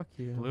Fuck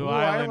you. Blue Blue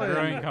Island Island.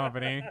 Brewing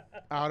Company.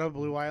 Out of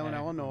Blue Island,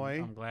 Yeah, Illinois.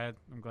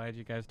 I'm glad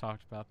you guys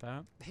talked about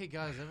that. Hey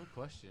guys, I have a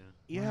question.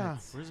 Yeah.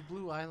 Where's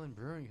Blue Island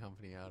Brewing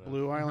Company out of?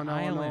 Blue Island,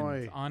 An Illinois.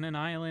 island. On an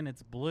island,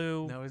 it's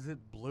blue. Now is it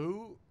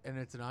blue and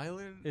it's an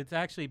island? It's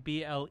actually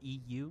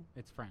BLEU.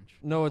 It's French.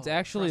 No, it's Oh,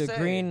 actually a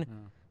Francais. green. Yeah.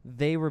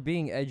 They were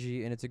being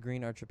edgy, and it's a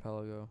green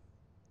archipelago.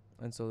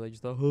 And so they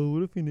just thought, oh,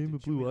 what if we name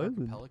it Did you Blue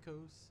mean Island?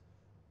 Archipelagos?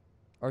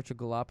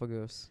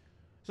 Archigalapagos.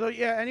 So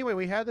yeah. Anyway,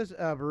 we had this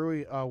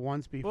brewery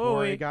once before.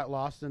 Buoy. It got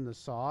lost in the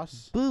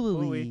sauce.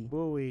 Buoy.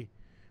 Buoy.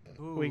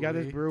 We got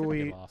this Ooh-wee.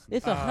 brewery. Get lost in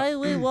It's the- a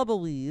highway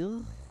wobbly.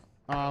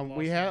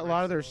 We had a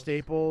lot of their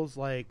staples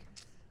like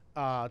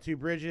Two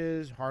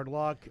Bridges, Hard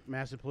Luck,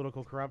 Massive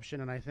Political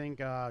Corruption, and I think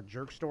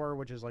Jerk Store,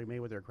 which is like made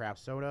with their craft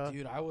soda.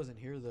 Dude, I wasn't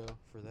here though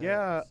for that.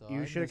 Yeah, so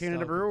you I should have missed came to out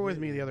the brewer with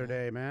me completely, the other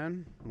man. day,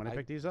 man. I'm gonna I-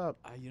 pick these up.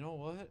 You know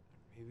what?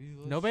 Maybe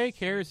let's Nobody just-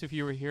 cares if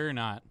you were here or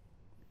not.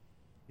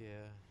 Yeah.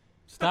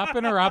 Stop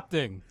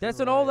interrupting. That's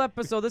You're an old right.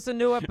 episode. This is a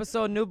new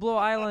episode, New Blue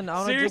Island. I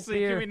want to drink Seriously,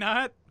 beer. can we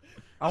not?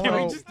 I Can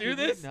wanna- we just do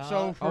this? So I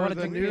wanna for the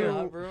drink beer.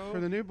 new Bro. for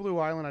the new Blue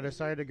Island, I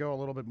decided to go a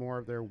little bit more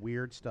of their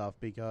weird stuff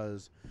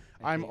because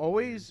I I'm hate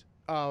always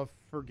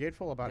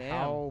forgetful about Damn.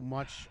 how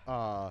much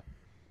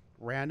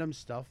random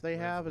stuff they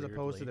Live have as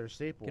opposed to weirdly. their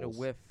staples. Get a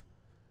whiff.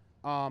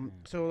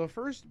 So the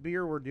first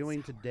beer we're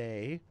doing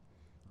today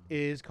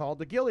is called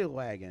the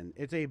Gillywagon.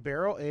 It's a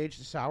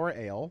barrel-aged sour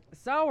ale.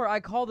 Sour,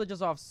 I called it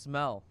just off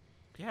smell.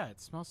 Yeah,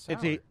 it smells sour.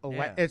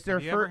 Yeah. It's their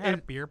Have you ever first. had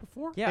a beer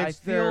before? Yeah, It's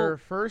I feel. their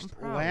first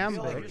proud. I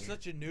feel like lambic. you're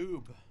such a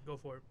noob. Go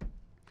for it.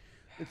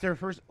 It's their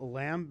first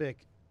lambic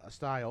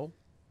style.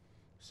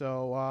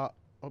 So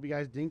hope you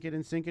guys dink it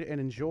and sink it and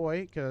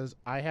enjoy because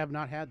I have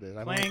not had this.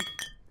 I've only- Clank.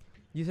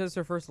 You said it's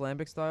their first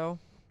lambic style.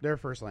 Their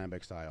first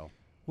lambic style.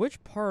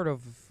 Which part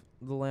of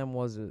the lamb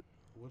was it?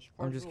 Which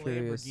I'm part just of the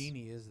curious.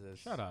 Lamborghini is this?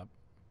 Shut up.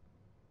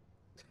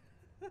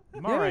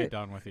 I'm Yeah. already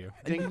done with you.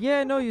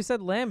 Yeah, no, you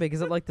said lambic.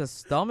 Is it like the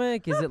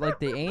stomach? Is it like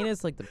the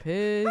anus, like the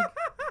pig?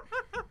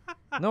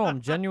 No,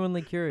 I'm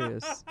genuinely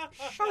curious.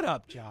 Shut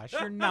up, Josh.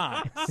 You're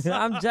not.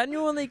 I'm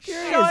genuinely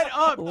curious. Shut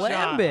up, Josh.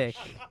 Lambic.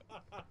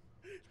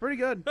 It's pretty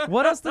good.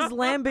 What else does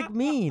lambic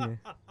mean?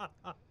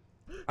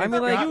 I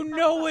mean, like, you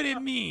know what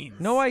it means.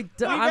 no, I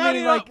We've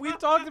mean, like, we've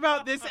talked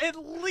about this at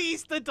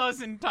least a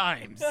dozen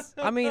times.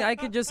 I mean, I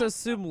could just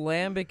assume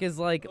lambic is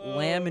like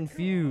lamb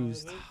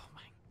infused.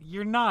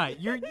 You're not.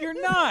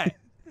 You're not.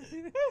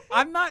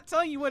 I'm not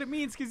telling you what it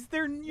means because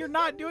you're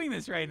not doing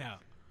this right now.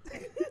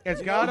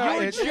 It's got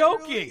You're a. It's,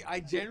 joking. I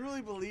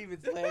genuinely believe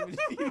it's lamb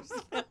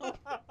infused now.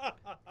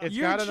 it's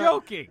You're got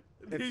joking.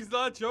 He's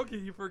not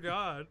joking. He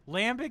forgot.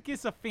 Lambic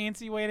is a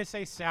fancy way to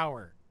say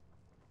sour.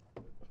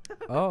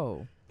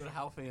 Oh. But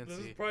how This is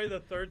fancy? probably the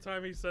third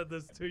time he said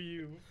this to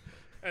you.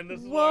 And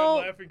this is Well-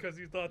 why I'm laughing because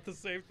you thought the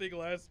same thing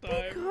last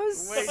time.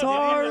 Because Wait, did he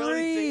really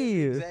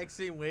say it the sorry. exact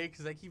same way?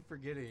 Because I keep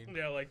forgetting.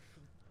 Yeah, like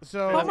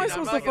So How am I I'm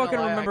supposed not to gonna fucking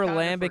lie, I remember kinda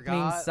lambic forgot,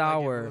 means like, it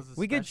sour? was a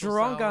We get special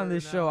drunk on sour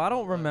this now, show. I don't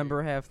but, like-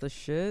 remember half the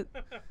shit.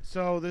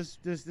 so this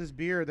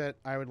beer that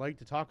I would like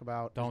to talk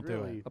about. Don't is do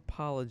it. really,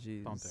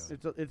 Apologies.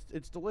 Don't do it.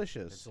 It's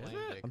delicious. It's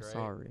lambic, I'm right?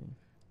 sorry.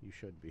 You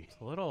should be. It's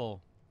a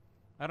little.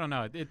 I don't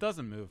know. It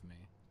doesn't move me.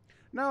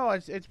 No,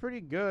 it's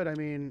pretty good. I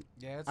mean,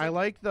 Yeah, it's I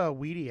like the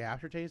weedy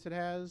aftertaste it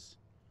has,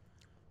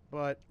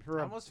 but for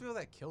I a, almost feel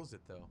that kills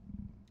it though.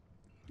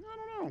 I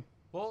don't know.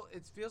 Well,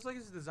 it feels like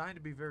it's designed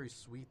to be very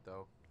sweet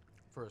though,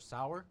 for a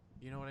sour.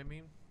 You know what I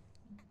mean?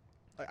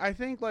 I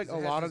think like a 'Cause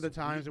it has lot of the this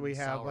times that we weedy,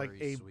 have like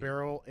soury a sweet.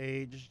 barrel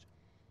aged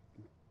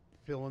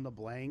fill in the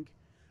blank,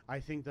 I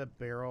think the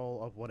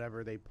barrel of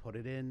whatever they put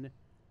it in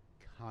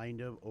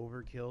kind of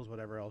overkills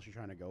whatever else you're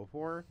trying to go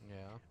for. Yeah.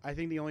 I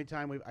think the only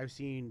time I've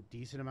seen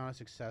decent amount of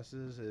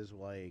successes is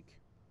like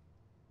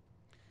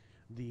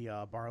the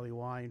barley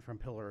wine from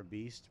Pillar of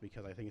Beast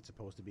because I think it's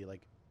supposed to be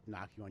like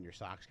knock you on your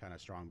socks kind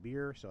of strong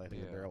beer. So I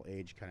think the Yeah. barrel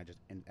age kind of just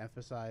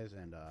emphasize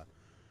and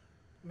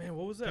man,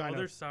 what was that Kind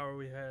other of. sour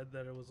we had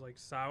that it was like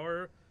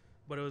sour,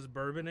 but it was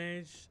bourbon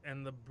aged,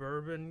 and the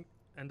bourbon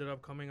ended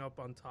up coming up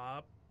on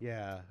top,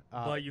 yeah.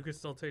 but you could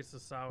still taste the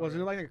sour.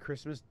 Wasn't it like a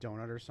Christmas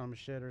donut or some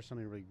shit or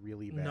something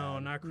really bad? No,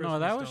 not Christmas. No,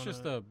 that was donut.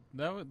 just a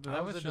that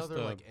was just another,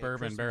 a like, a bourbon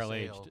Christmas barrel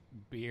aged ale.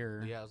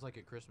 beer. Yeah, it was like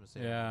a Christmas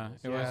ale. Yeah,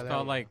 almost. it Yeah, was that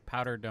called was- like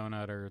powdered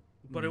donut or.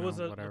 But you it was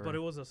know, a whatever. but it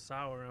was a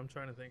sour. I'm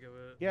trying to think of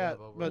it. Yeah,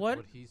 but What-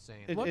 what he's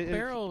saying. It- What it-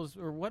 barrels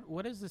or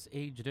what is this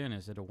aged in?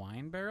 Is it a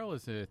wine barrel?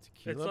 Is it a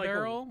tequila like a-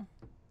 barrel?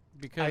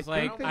 Because I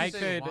like think I would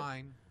say could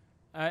wine,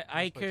 I just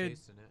by could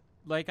tasting it.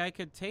 like I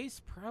could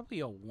taste probably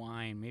a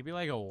wine, maybe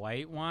like a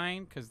white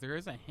wine, because there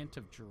is a hint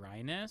of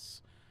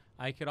dryness.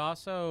 I could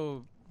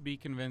also be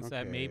convinced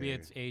that maybe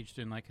Okay. it's aged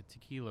in like a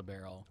tequila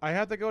barrel. I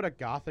have to go to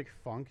Gothic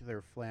Funk,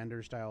 their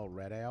Flanders style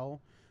red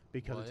ale,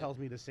 because What? it tells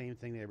me the same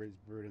thing they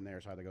brewed in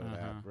there. So I have to go to Uh-huh.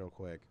 that real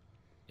quick.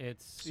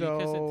 It's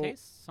because So- it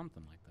tastes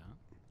something like that.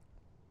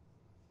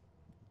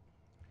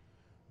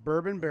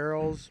 Bourbon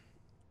barrels.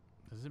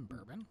 Is it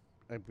bourbon?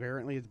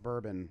 Apparently, it's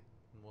bourbon.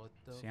 What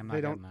the? See, I'm not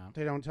They getting don't. that.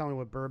 They don't tell me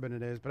what bourbon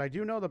it is, but I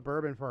do know the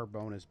bourbon for our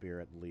bonus beer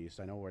at least.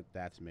 I know what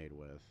that's made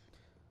with.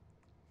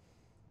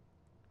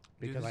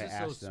 Dude, Because this I is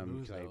asked so them.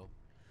 smooth, 'cause though.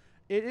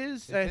 It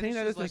is. It I think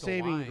that finishes is the like a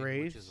saving wine,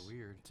 grace. which is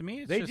weird. To me,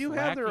 it's They just do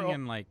have their lacking own-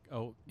 in like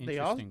They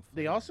interesting.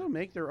 they also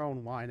make their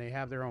own wine. They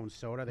have their own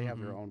soda. They have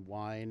their Mhm. own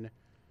wine,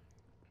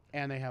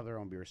 and they have their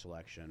own beer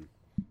selection.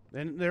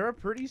 And they're a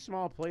pretty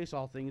small place,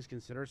 all things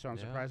considered. So I'm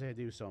Yeah. surprised they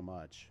do so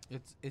much.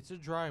 It's a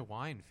dry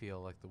wine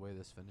feel, like the way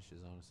this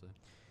finishes, honestly.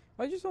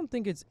 I just don't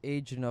think it's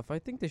aged enough. I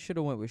think they should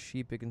have went with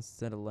Sheepik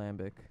instead of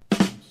Lambic.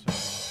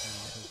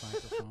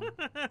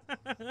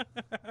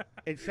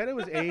 It said it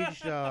was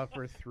aged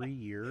for 3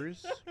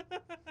 years.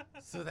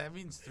 So that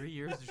means 3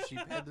 years the sheep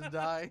had to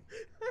die.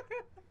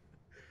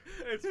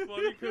 It's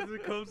funny because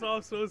it comes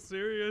off so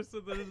serious,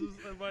 and then it's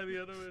just, and by the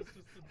end of it,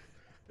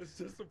 it's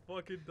just a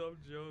fucking dumb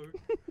joke.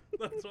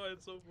 That's why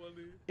it's so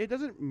funny. It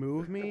doesn't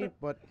move me,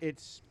 but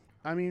it's.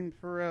 I mean,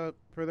 for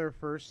their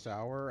first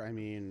sour, I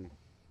mean,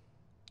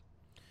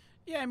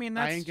 Yeah, I mean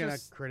I that's ain't gonna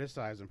just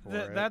criticize them for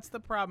it. that's the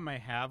problem I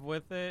have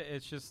with it.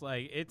 It's just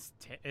like it's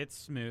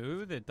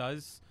smooth. It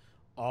does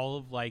all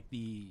of like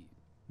the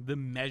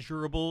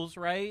measurables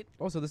right,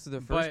 Oh, so this is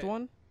the first But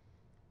one?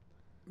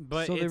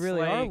 but So they it's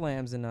really are like-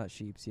 lambs and not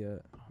sheeps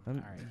yet. all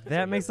right.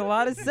 That makes a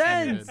lot of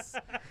Continue. sense.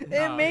 It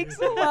No. makes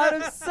a lot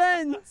of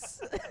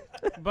sense.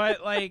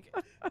 But like,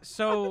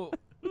 so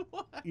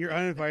You're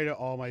uninvited to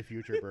all my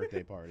future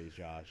birthday parties,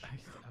 Josh.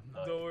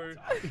 Don't worry.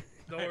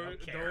 Don't worry,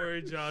 care. don't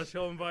worry, Josh.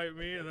 He'll invite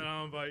me, and then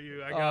I'll invite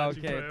you. I got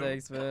you, Okay, fam.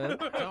 thanks, man.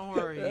 Don't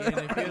worry, Ian.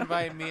 If you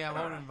invite me, I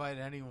won't invite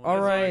anyone. All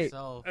It's right.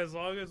 myself. As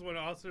long as when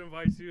Austin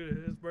invites you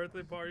to his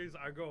birthday parties,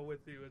 I go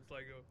with you. It's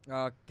like,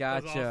 Oh,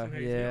 That's gotcha. awesome.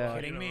 Hey, Yeah.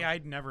 you kidding me? know.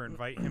 I'd never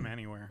invite him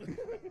anywhere.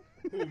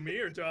 who, me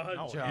or Josh?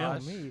 No, Yeah,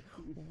 Josh. me.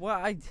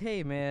 Well,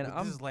 hey, man, With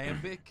I'm this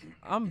lambic.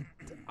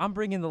 I'm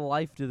bringing the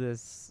life to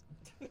this.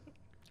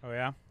 Oh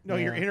yeah. No,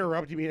 you're Yeah.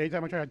 interrupting me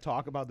anytime I try to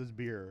talk about this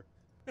beer.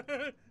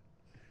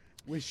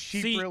 With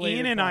sheep See, related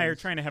Ian and I are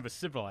puns. trying to have a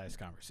civilized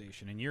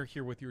conversation, and you're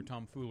here with your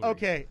tomfoolery.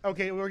 Okay,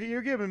 well,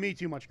 you're giving me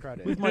too much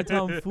credit. With my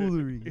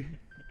tomfoolery.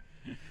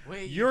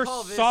 Wait, you You're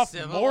call this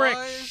sophomoric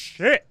civilized?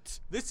 shit.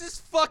 This is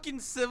fucking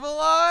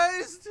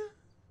civilized?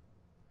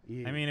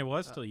 Yeah. I mean, it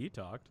was till you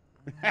talked.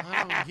 I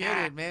don't get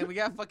it, man. We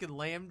got fucking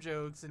lamb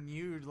jokes and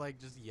you like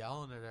just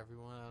yelling at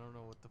everyone. I don't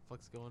know what the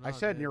fuck's going on. I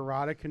said man.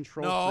 neurotic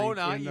control No, freak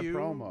not in the you.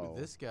 promo.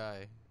 This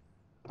guy.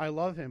 I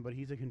love him, but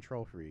he's a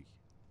control freak.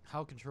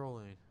 How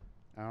controlling?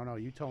 I don't know.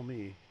 You told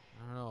me.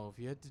 I don't know. If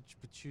you had to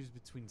choose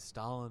between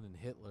Stalin and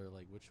Hitler,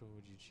 like which one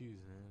would you choose,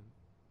 man?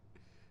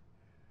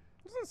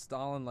 Wasn't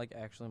Stalin like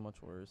actually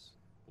much worse?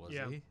 Was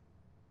Yeah. he?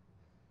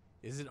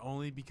 Is it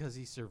only because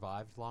he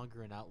survived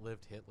longer and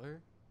outlived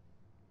Hitler?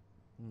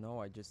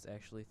 No, I just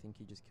actually think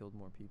he just killed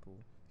more people.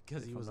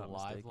 Because If he I'm was not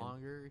alive mistaken.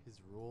 longer, his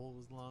rule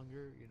was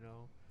longer, you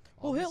know.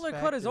 Well, All these Hitler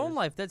cut his own factors.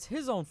 life. That's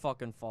his own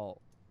fucking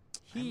fault.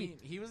 I mean,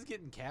 he was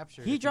getting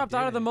captured. He if dropped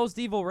out of the didn't. most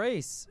evil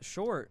race.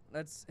 Short.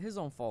 That's his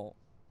own fault.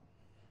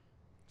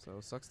 So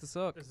sucks to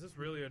suck. Is this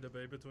really a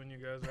debate between you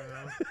guys right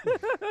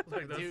now?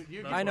 Like, that's, Dude,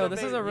 you that's I can know what- this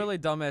is debate a me. really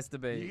dumbass You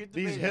debate. could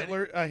These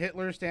debate any-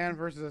 Hitler stand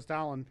versus a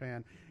Stalin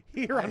fan.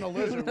 Here on the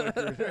Lizard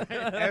Lickers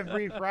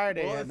every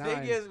Friday Well, at the 9.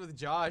 thing is, with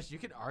Josh, you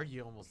can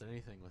argue almost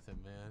anything with him,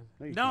 man.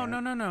 you No, can't. no,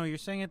 no, no. You're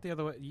saying it the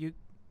other way. You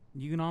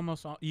can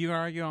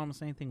argue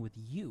almost anything with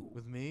you.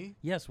 With me?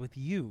 Yes, with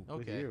you.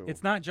 With Okay. you.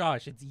 It's not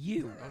Josh. It's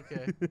you.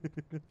 Okay.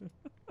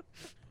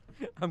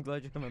 I'm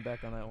glad you're coming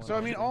back on that one. So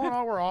I mean, all in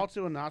all, we're all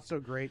to a not so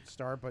great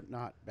start, but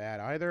not bad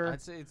either.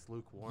 I'd say it's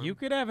lukewarm. You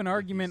could have an like you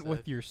argument with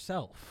said.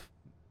 yourself.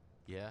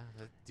 Yeah,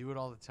 do it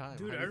all the time.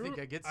 Dude, How I do you think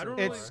don't- I get I so don't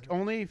far? really- It's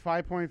only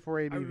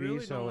 5.4 ABV, I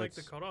really so don't like it's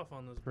the cutoff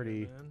on this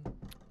pretty- beer, man. Well,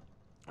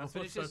 That's it what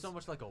finishes sets- so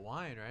much like a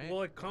wine, right?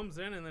 Well, it comes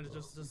in and then it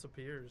just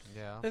disappears.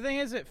 yeah. The thing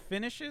is, it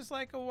finishes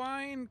like a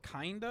wine,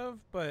 kind of,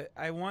 but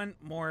I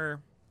want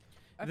more.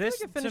 I this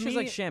feel like it to finishes me-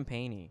 like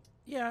champagne-y.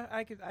 Yeah,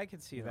 I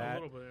could see A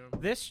that. little bit.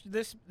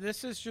 Yeah.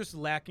 This is just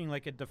lacking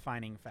like a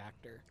defining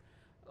factor.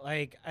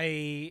 Like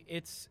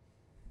it's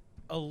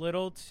a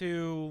little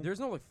too. There's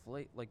no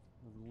like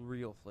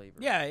real flavor.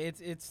 Yeah,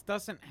 it's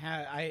doesn't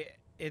have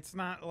It's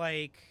not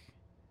like.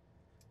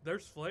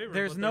 There's flavor.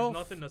 There's but no there's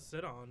nothing to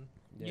sit on.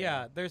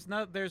 Yeah, there's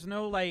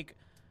no like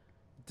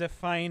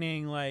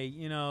defining like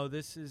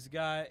this has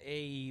got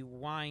a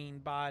wine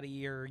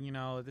body or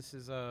this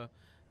is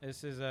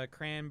a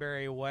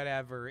cranberry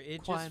whatever.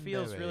 It just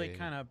feels really Cranberry.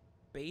 kind of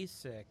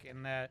basic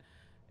in that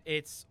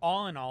it's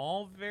all in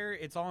all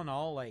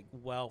like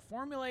well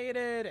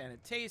formulated and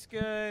it tastes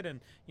good and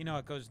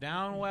it goes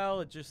down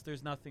well. It just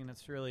there's nothing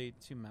that's really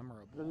too The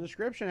memorable.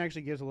 description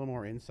actually gives a little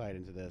more insight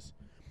into this.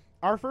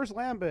 Our first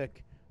lambic,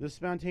 the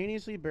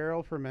spontaneously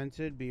barrel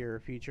fermented beer,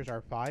 features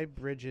our Five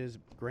Bridges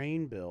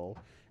grain bill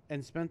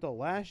and spent the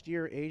last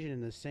year aging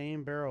in the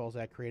same barrels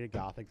that created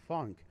Gothic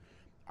Funk.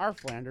 Our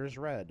Flanders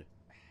Red.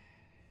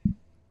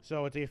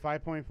 So it's a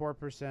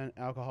 5.4%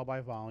 alcohol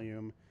by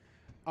volume.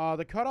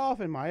 The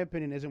cutoff, in my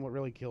opinion, isn't what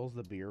really kills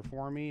the beer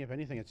for me. If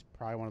anything, it's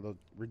probably one of the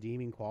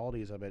redeeming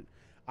qualities of it.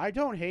 I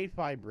don't hate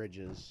Five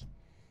Bridges,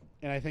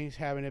 and I think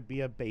having it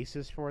be a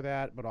basis for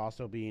that, but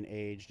also being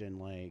aged in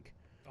like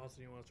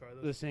Austin, you want to try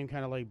this? the same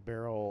kind of like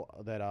barrel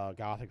that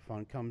Gothic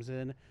Funk comes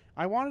in.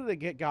 I wanted to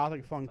get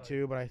Gothic Funk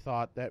too, but I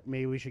thought that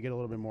maybe we should get a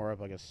little bit more of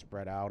like a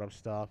spread out of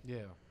stuff. Yeah.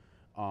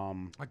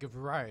 Um, Like a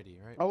variety,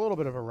 right? a little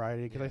bit of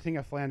variety because Yeah. I think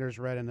a Flanders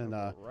Red and then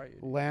the Right.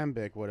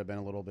 Lambic would have been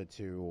a little bit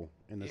too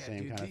in the yeah, same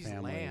dude, kind of these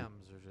family.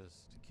 lambs are just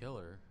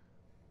killer.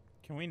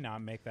 Can we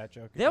not make that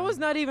joke? That was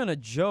again? not even a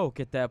joke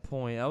at that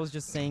point. I was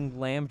just saying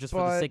lamb just for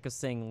the But- sake of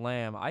saying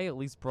lamb. I at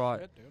least brought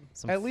Shit, dude.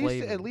 some At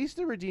flavor. least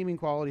the redeeming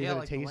quality Yeah, is that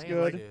like it the tastes lamb,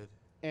 good dude.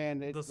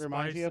 and it The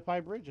reminds me spice- of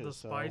Five Bridges. The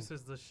so. spice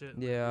is the shit.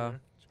 right Yeah.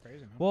 there. It's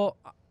crazy, man.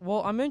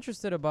 Well, I'm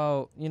interested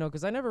about,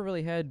 because I never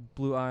really had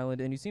Blue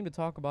Island, and you seem to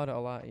talk about it a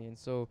lot, Ian.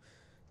 So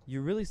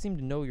you really seem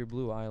to know your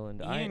Blue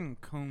Island. Ian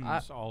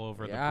combs all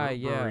over yeah, the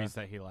yeah. breweries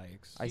that he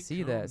likes. I He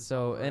see that. comes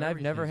So, over and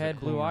I've never everything. had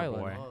He's a Blue coomer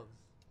Island. boy. Loves.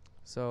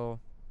 So,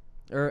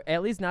 or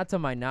at least not to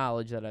my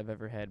knowledge that I've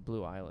ever had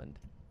Blue Island.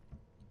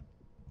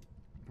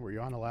 Were you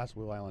on the last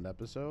Blue Island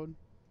episode?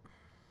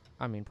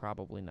 I mean,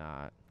 probably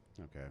not.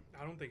 Okay.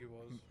 I don't think it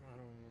was. I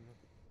don't remember.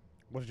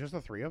 Was it just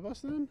the three of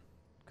us then?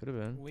 Could have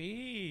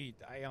been.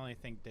 I only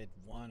think did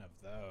one of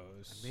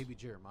those. And maybe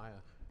Jeremiah.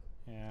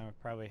 Yeah, we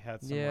probably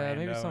had some Yeah,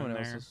 maybe rando someone in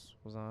else there.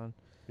 was on.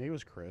 Maybe it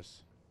was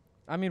Chris.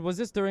 I mean, was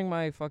this during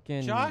my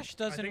fucking? Josh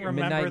doesn't think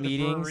remember midnight the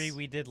brewery meetings.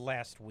 we did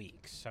last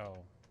week, so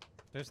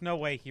there's no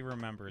way he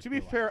remembers. To be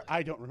Blue fair, Island.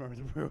 I don't remember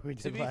the brewery we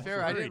did To be last fair,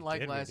 week. I What didn't brewery like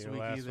did we last do week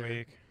last either.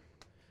 week?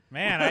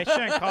 Man, I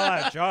shouldn't call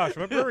out Josh.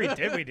 What brewery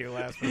did we do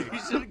last week? You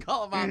shouldn't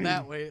call him out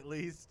that way, at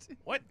least.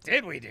 What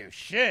did we do?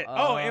 Shit.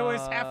 Oh, it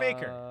was Half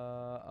Acre.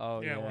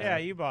 Oh Yeah, yeah. it was. Yeah,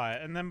 you bought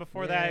it. And then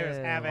before that, it was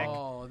Yeah. Havoc.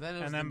 Oh, then it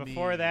was and then the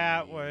before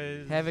that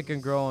was... Havoc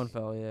and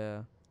Groenfell,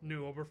 yeah.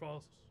 New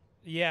Oberfalls.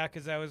 Yeah,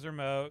 because that was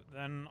remote.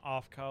 Then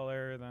Off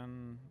Color.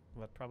 Then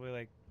what? Probably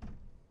like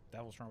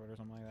Devil's Trumpet or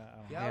something like that. I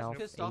don't know. Yeah, I was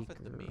Half pissed off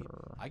at the meat.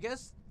 Acre. I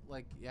guess,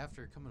 like,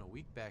 after coming a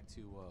week back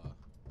to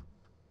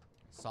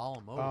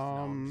Solemn Oath, no,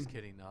 I'm just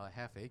kidding.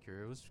 Half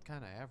Acre, it was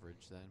kind of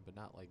average then, but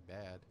not, like,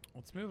 bad.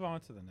 Let's move on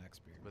to the next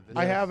beer. But this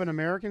I is- have an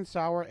American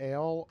Sour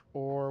Ale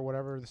or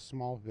whatever the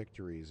Small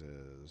Victories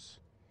is.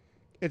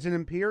 It's an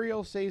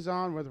Imperial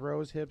Saison with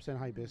rose hips and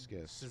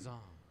hibiscus. Saison.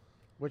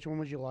 Which one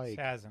would you like?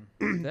 Sazen.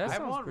 That I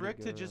sounds want pretty Rick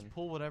to good. just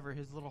pull whatever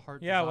his little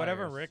heart Yeah,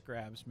 whatever desires. Rick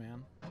grabs,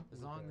 man. As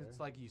long as it's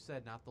like you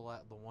said, not the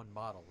one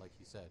bottle, like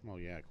you said. Well,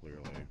 yeah,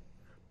 clearly.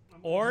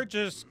 Or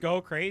just go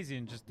crazy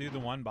and just do the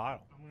one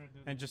bottle. I'm gonna do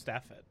And just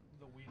F it.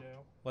 the wheat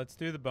ale. Let's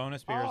do the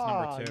bonus beers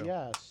Ah, number 2.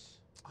 yes.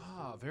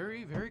 Ah,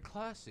 very, very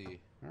classy.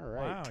 All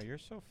right. Wow, you're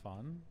so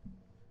fun.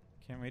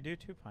 Can we do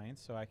 2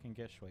 pints so I can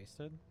get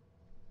wasted?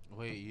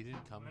 Wait, you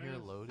didn't come here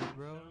loaded,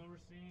 bro?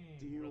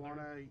 Do you want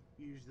to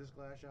use this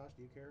glass, Josh?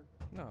 Do you care?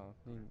 No,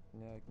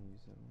 yeah, I can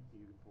use it. You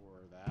can pour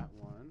that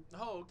one.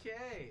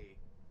 Okay.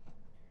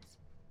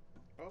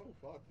 Oh,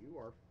 fuck. You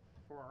are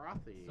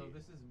frothy. So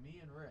this is me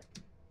and Rick.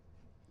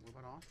 What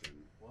about Austin?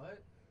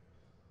 What?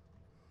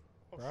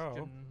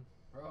 Bro.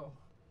 Bro,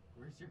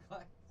 where's your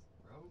glass,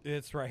 bro?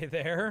 It's right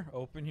there.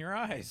 Open your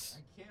eyes.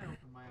 I can't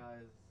open my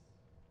eyes.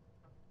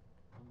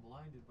 I'm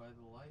blinded by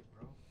the light,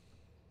 bro.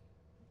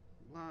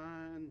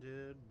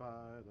 Blinded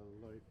by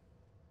the light.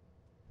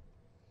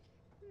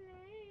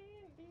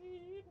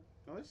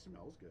 Oh, this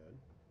smells good.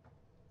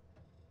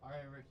 Alright,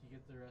 Rick, you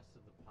get the rest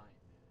of the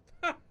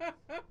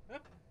pint,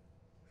 man.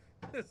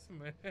 This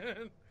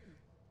man.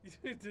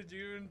 Did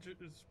you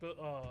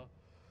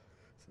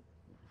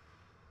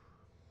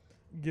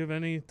give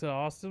any to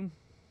Austin?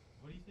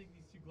 What do you think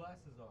these 2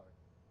 glasses are?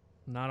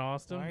 Not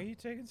Austin. Why are you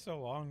taking so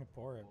long to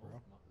pour it,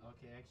 bro?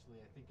 Okay, actually,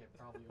 I think I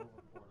probably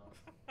overpoured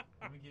on.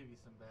 Let me give you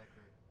some back,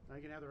 Rick. Now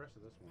you can have the rest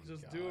of this one.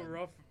 Just do a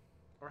rough.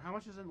 Or how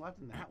much is in left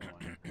in that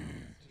one?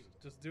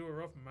 Just do a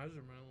rough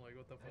measurement. Like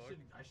what the fuck?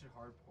 I should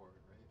hard pour it,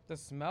 right? The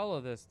smell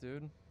of this,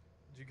 dude.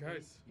 Did you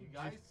guys? You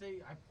guys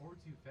say I pour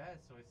too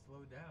fast, so I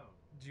slow down.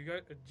 Do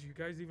you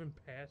guys even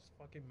pass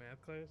fucking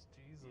math class?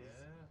 Jesus.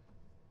 Yeah,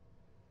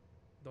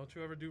 Don't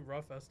you ever do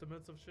rough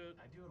estimates of shit?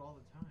 I do it all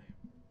the time.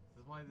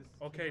 This is why this.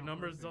 Okay, came out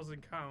numbers perfect.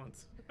 doesn't count.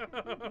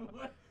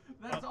 What?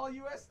 That's all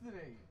you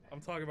estimate.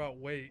 I'm talking about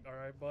weight, all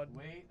right, bud.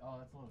 Wait, oh,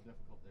 that's a little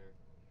difficult there.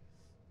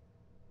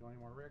 You want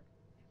any more, Rick?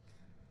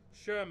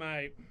 Sure,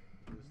 mate.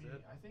 Just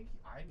it? I think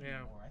I need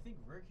Yeah. more. I think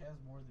Rick has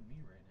more than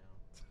me right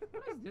now.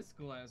 What is this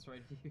glass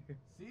right here?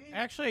 See?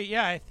 Actually,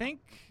 yeah, I think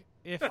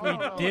if we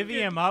Oh, divvy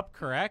look at- them up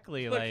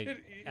correctly, look like at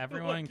Ian-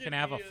 everyone look can at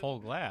have a Ian. full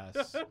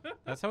glass.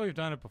 That's how we've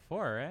done it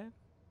before, right?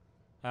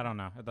 I don't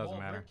know. It doesn't well,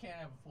 matter. Rick can't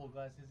have a full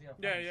glass because he has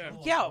Yeah, yeah.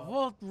 Yeah,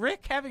 well,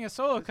 Rick having a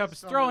solo This cup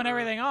is is throwing summer.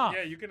 everything off.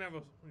 Yeah, you can have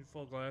a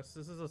full glass.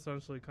 This is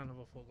essentially kind of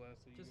a full glass.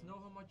 that you Just get. know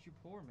how much you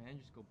pour, man.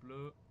 Just go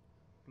blue,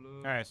 blue.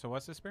 All right, so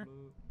what's this beer?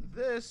 blue.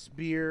 This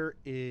beer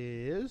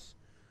is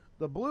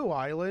the Blue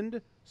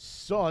Island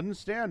Sun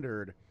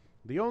Standard,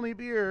 the only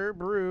beer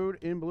brewed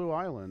in Blue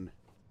Island.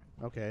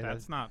 Okay,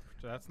 That's not.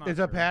 it's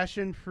a true.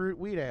 passion fruit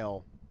wheat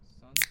ale.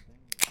 Sun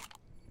thing.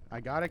 I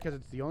got it because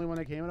it's the only one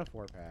that came in a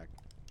 4-pack.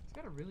 It's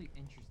got a really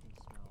interesting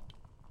smell.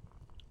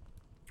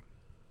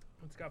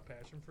 It's got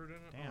passion fruit in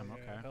it. Damn, Oh,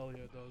 yeah, okay. Hell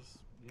yeah, it does.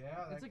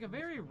 Yeah. It's like a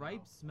very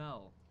ripe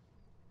smell.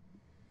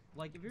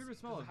 Like if you ever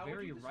smell a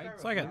very ripe,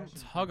 It's like a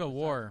tug of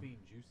war. Being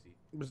juicy.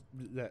 Was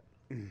that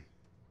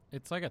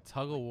It's like a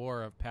tug of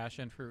war of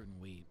passion fruit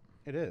and wheat.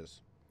 it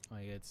is.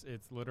 Like it's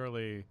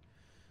literally,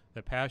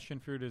 the passion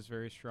fruit is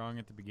very strong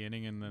at the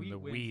beginning, and then Wheat the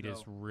wins, wheat is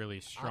though. really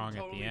strong I'm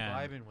totally at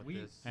the end. vibing with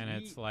Wheat- this. And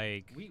it's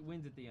like, wheat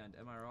wins at the end.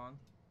 Am I wrong?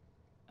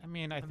 I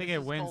mean, I And think this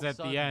it is wins called at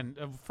the Sun.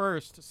 end.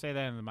 First, say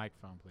that in the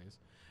microphone, please.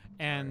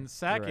 And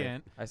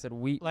second, I said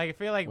wheat. like I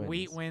feel like wins.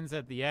 wheat wins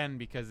at the end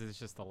because it's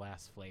just the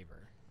last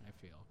flavor. I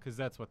feel because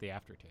that's what the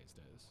aftertaste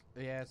is.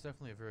 Yeah, it's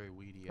definitely a very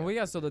weedy. Well,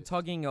 yeah. So the aftertaste.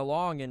 tugging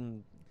along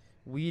and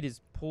wheat is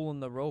pulling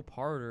the rope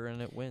harder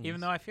and it wins. Even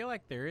though I feel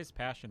like there is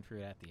passion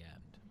fruit at the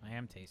end. I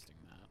am tasting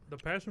that. The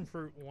passion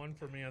fruit won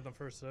for me at the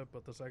first sip,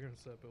 but the second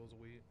sip it was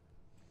wheat.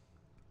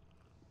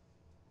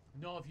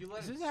 No, if you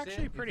let This it is sit,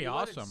 actually if pretty you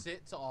let it awesome.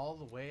 sit to all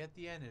the way at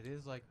the end, it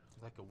is like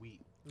a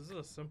wheat. This is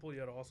a simple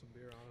yet awesome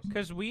beer, honestly.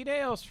 Because wheat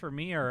ales for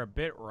me are a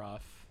bit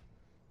rough.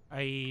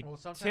 I Well,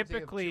 sometimes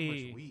typically, they have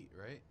too much wheat,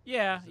 right?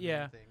 yeah, Is the main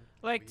yeah. thing.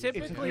 Like Wheat.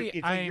 typically,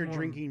 It's like you're I'm-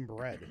 drinking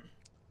bread.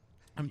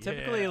 I'm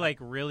typically Yeah. like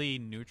really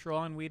neutral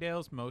on wheat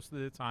ales most of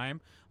the time.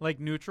 Like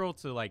neutral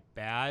to like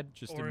bad,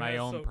 just Or in it my has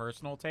own some-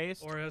 personal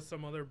taste. Or it has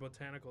some other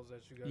botanicals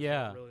that you guys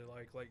Yeah. don't really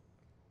like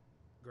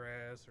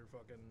grass or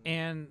fucking.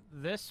 And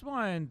this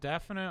one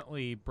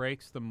definitely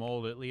breaks the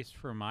mold, at least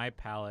for my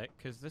palate,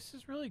 because this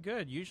is really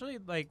good. Usually,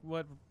 like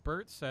what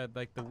Bert said,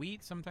 like the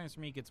wheat sometimes for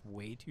me gets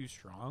way too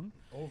strong.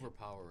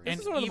 Overpowering. this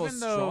and is one of the even most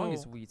though-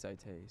 strongest wheats I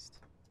taste.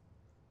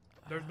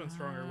 There's been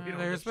stronger wheat on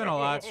There's the been a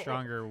lot show.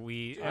 stronger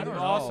wheat, I and don't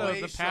know. also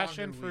Way the stronger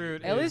passion wheat.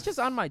 fruit. At least is- just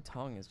on my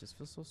tongue, it just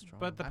feels so strong.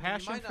 But the I mean, you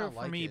passion might not fruit for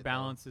like me it, though.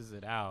 balances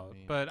it out. I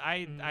mean- But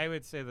I Mm.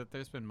 would say that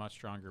there's been much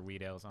stronger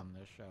wheat ales on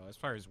this show as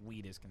far as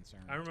wheat is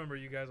concerned. I remember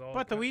you guys all.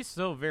 But the wheat's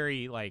still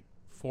very like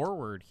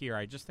forward here.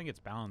 I just think it's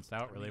balanced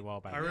out I really mean, well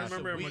by I the That's a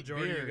remember a wheat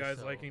majority of you beer, guys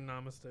so- liking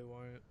Namaste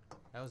White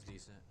That was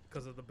decent.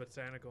 because of the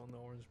botanical and the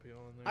orange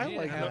peel in there. I You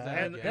like didn't have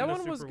that. that. that the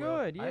one was super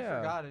well. good. Yeah. I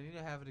forgot. I need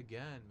to have it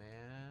again,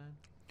 man.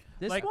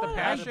 This like one the I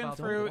passion don't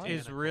fruit like.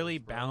 is botanicals, really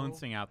bro.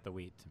 balancing out the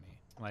wheat to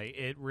me. Like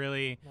it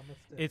really,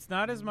 it's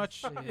not as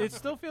much. It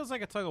still feels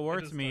like a tug of war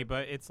It is to me, tug-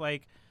 but it's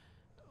like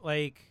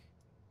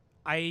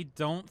I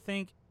don't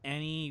think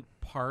any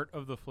part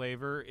of the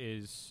flavor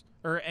is,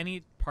 or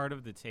any part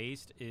of the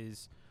taste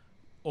is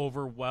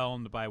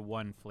overwhelmed by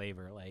one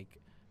flavor.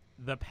 Like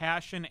the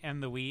passion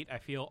and the wheat, I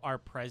feel, are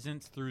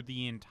present through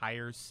the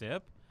entire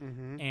sip,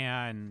 Mm-hmm.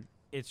 and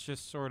it's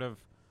just sort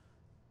of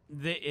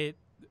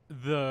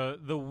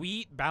the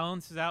wheat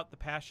balances out the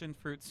passion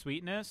fruit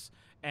sweetness,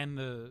 and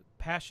the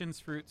passion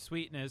fruit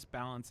sweetness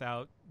balance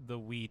out the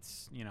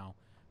wheat's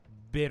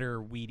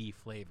bitter weedy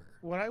flavor.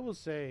 What I will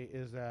say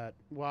is that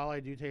while I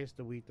do taste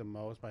the wheat the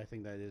most, but I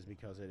think that is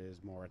because it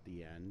is more at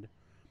the end,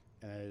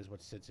 and that is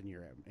what sits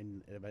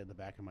in the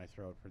back of my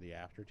throat for the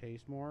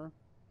aftertaste more.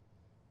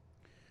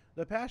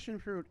 The passion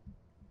fruit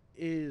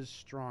is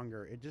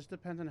stronger. It just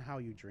depends on how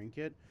you drink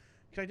it.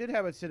 Because I did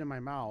have it sit in my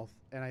mouth,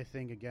 and I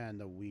think again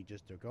the wheat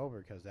just took over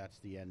because that's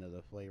the end of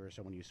the flavor.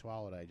 So when you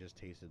swallowed it, I just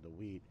tasted the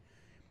wheat.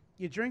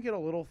 You drink it a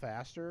little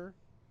faster,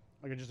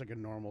 just like a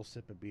normal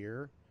sip of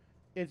beer.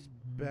 It's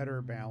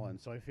better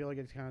balanced. So I feel like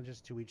it's kind of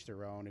just to each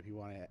their own. If you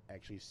want to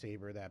actually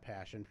savor that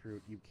passion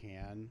fruit, you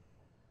can.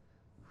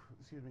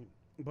 Excuse me.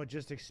 But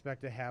just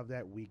expect to have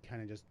that wheat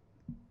kind of just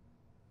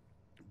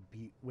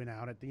win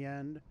out at the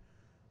end.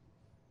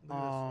 This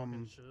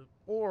fucking shit.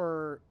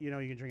 Or, you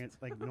can drink it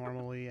like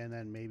normally and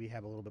then maybe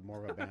have a little bit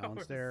more of a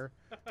balance there.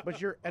 But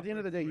you're at the end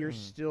of the day, you're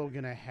still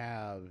going to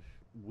have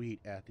wheat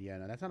at the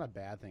end. And that's not a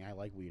bad thing. I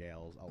like wheat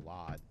ales a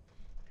lot.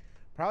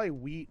 Probably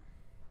wheat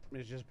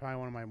is just probably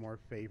one of my more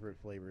favorite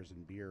flavors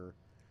in beer.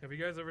 Have you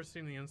guys ever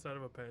seen the inside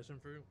of a passion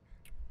fruit?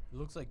 It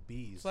looks like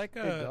bees. It's like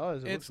It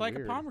does. It it's looks like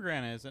weird. a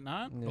pomegranate, is it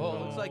not? Yeah. Oh, it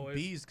looks No, like it's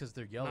bees because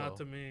they're yellow. Not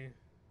to me.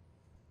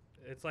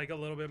 It's like a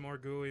little bit more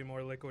gooey,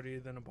 more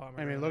liquidy than a I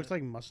pomegranate. mean, it looks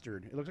like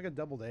mustard. It looks like a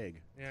deviled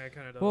egg. Yeah, it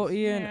kind of does. Well,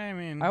 Ian, Yeah, I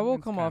mean, I will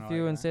it's come kinda off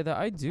you like and that. say that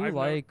I do I've never-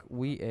 like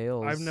wheat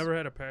ales. I've never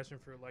had a passion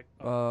fruit like.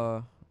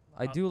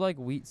 I do like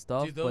wheat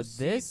stuff, Dude, but those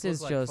this seeds look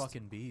is like just.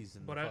 fucking bees.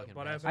 In But the I- fucking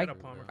but I've passion had a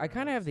fruit, pomegranate. though. I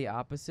kind of have the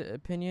opposite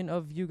opinion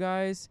of you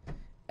guys.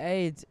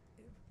 Hey,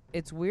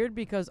 it's weird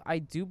because I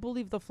do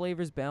believe the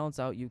flavors balance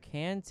out. You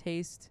can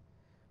taste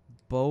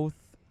both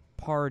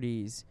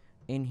parties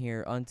in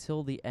here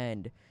until the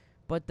end.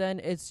 But then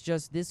it's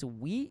just this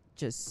wheat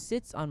just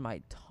sits on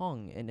my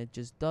tongue and it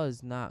just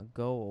does not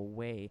go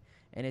away.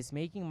 And it's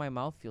making my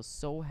mouth feel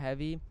so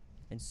heavy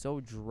and so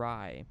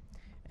dry.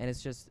 And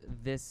it's just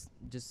this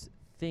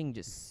thing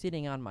just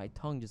sitting on my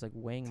tongue, just like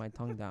weighing my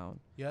tongue down.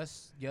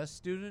 Yes,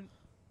 student.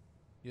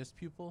 Yes,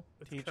 pupil.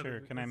 It's Teacher, gotta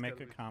be- can I it's make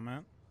gotta a be.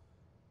 comment?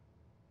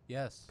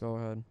 Yes. Go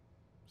ahead.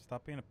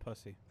 Stop being a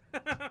pussy.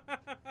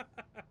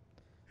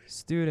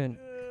 Student,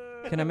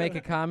 can I make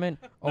a comment?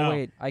 Oh, No.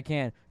 wait, I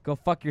can. Go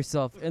fuck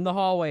yourself in the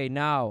hallway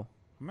now.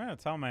 I'm gonna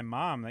tell my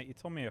mom that you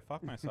told me to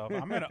fuck myself.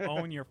 I'm gonna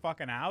own your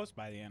fucking house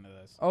by the end of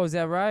this. Oh, is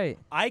that right?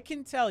 I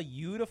can tell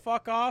you to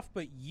fuck off,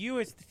 but you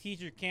as the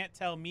teacher can't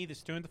tell me, the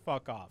student, to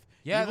fuck off.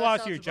 Yeah, You've that lost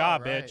sounds your about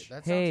job, right. bitch.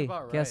 That sounds Hey,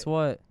 about right. guess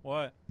what?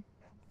 What?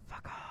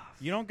 Fuck off.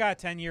 You don't got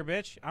tenure,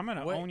 bitch. I'm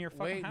gonna Wait, own your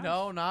fucking wait, house.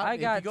 no, not. I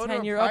if got you go to a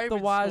tenure up the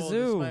private school,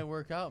 wazoo. This might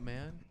work out,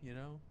 man. You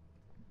know,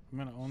 I'm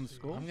gonna own the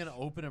school. I'm gonna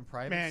open a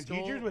private Man, school.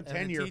 teachers with and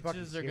tenure the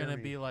fucking teachers are scare gonna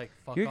me. be like,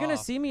 "Fuck You're gonna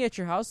off." see me at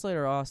your house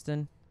later,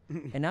 Austin,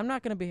 and I'm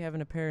not gonna be having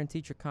a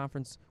parent-teacher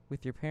conference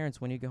with your parents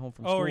when you get home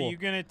from Oh, school. are you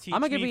gonna teach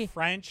I'm gonna me be-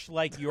 French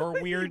like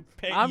your weird?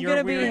 I'm your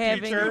gonna be weird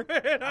having- teacher?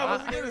 I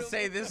was gonna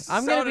say this.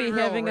 I'm gonna sounded be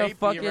real having a rapey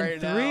fucking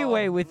right now.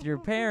 three-way with your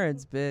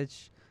parents,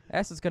 bitch.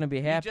 That's what's gonna be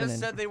You happening. just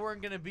said they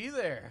weren't gonna be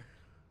there.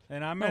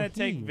 And I'm No, gonna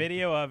take he.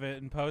 video of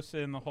it and post it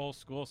in the whole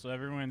school so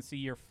everyone can see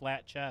your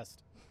flat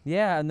chest.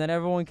 Yeah, and then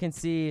everyone can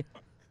see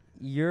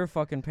your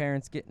fucking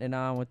parents getting it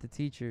on with the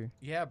teacher.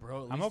 Yeah,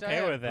 bro. At I'm least I okay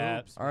have with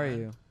that. boobs, Are man.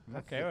 you? I'm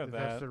okay with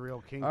That's that. the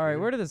real king. All right,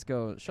 dude. where did this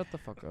go? Shut the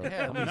fuck up. Yeah,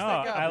 at I'm, least No,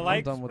 I got I boobs,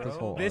 like- done with this bro.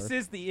 whole This arc.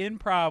 is the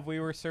improv we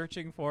were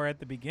searching for at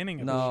the beginning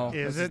of No. the show.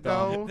 Is This it is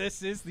dumb. though?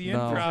 This is the No.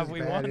 improv This is we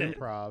bad wanted.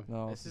 improv.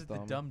 No, This is the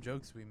dumb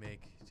jokes we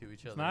make to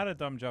each other. It's not a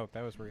dumb joke.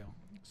 That was real.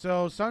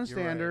 So Sun You're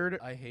right. Standard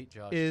I hate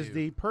Josh is too.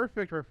 the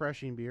perfect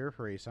refreshing beer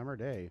for a summer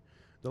day.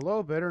 The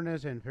low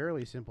bitterness and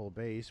fairly simple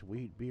base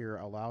wheat beer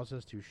allows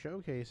us to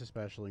showcase a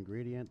special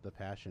ingredient, the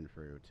passion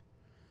fruit.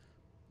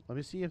 Let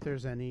me see if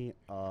there's any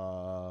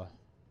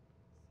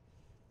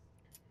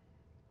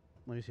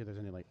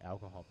like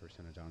alcohol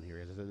percentage on here.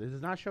 It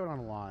does not show it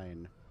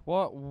online.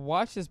 Well,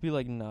 watch this be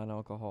like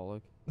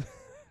non-alcoholic.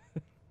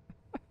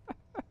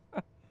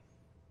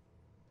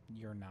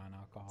 You're It's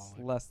non-alcoholic.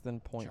 less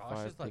than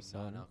Josh is like 0.5%.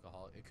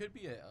 non-alcoholic. It could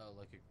be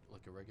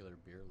like a regular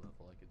beer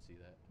level. I could see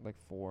that. Like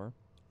 4.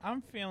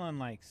 I'm feeling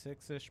like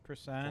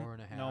 6-ish%.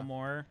 4.5. No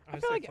more. I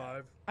feel say like-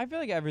 5. I feel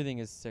like everything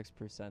is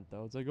 6%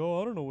 though. It's like,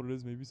 oh, I don't know what it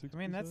is, maybe 6%. I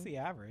mean, that's the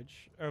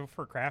average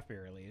for craft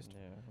beer, at least.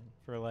 Yeah.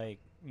 For like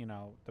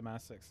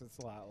domestics, it's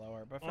a lot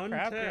lower. But for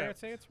craft beer, I'd Untapped.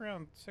 say it's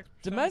around 6%.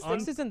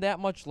 Domestics isn't that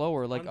much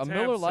lower. Like a Untapped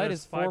Miller Lite says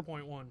is 4.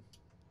 5.1.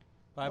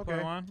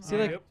 5.1. See,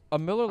 Alright. like a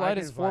Miller Lite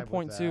can is vibe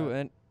with 4.2,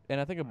 that. and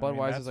I think a I mean,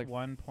 Budweiser that's is like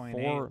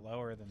 1.8 4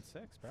 lower than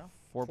 6, bro.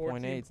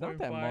 4.8. It's not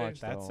that 14.5.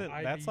 much That's though. it.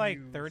 That's like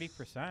IBUs.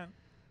 30%.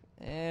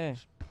 Eh.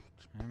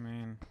 I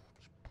mean,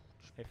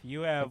 if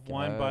you have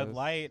one Bud guess.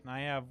 Light and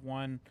I have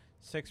one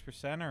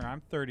 6%er,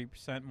 I'm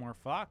 30% more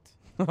fucked.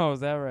 Oh, is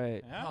that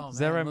right? Yeah. Oh, Is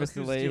that man, right, look Mr.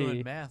 who's Lady?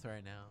 doing math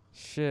right now.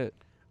 Shit.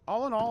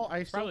 All in all,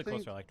 I still Probably think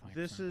closer to like 20%.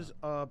 this is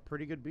a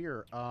pretty good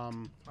beer. Oh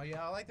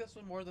yeah, I like this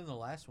one more than the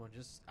last one.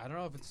 Just I don't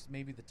know if it's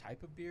maybe the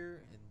type of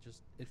beer and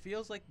just it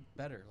feels like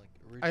better, like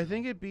original. I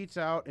think it beats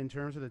out in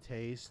terms of the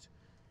taste.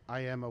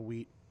 I am a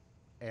wheat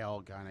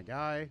ale kind of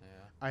guy. Yeah.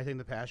 I think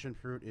the passion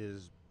fruit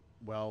is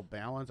well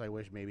balanced. I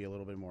wish maybe a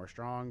little bit more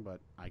strong, but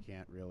I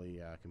can't really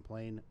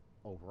complain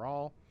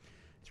overall.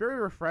 It's very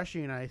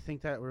refreshing, and I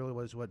think that really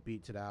was what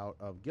beats it out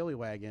of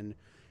Gillywagon.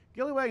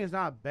 Gillywagon is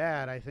not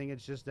bad. I think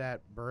it's just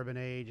that bourbon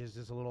age is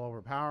just a little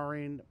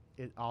overpowering.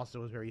 It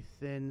also is very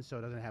thin, so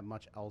it doesn't have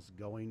much else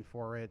going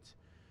for it.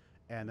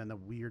 And then the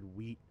weird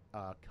wheat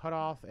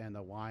cutoff and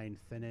the wine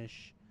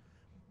finish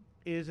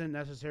isn't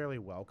necessarily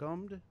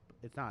welcomed.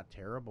 It's not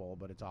terrible,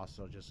 but it's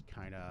also just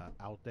kind of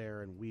out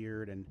there and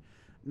weird, and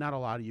not a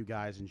lot of you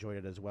guys enjoyed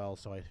it as well,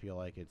 so I feel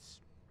like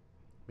it's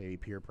maybe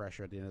peer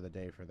pressure at the end of the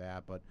day for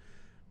that. But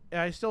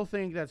I still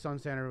think that Sun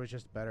Standard was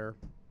just better.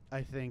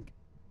 I think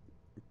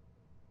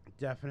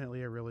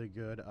definitely a really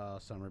good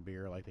summer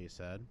beer, like they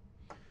said.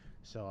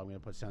 So I'm going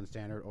to put Sun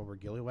Standard over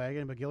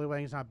Gillywagon, but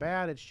Gillywagon's not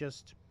bad. It's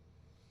just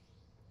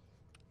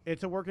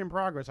it's a work in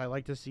progress. I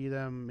like to see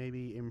them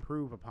maybe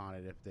improve upon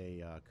it if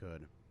they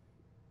could.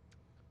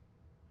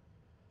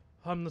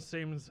 I'm the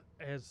same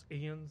as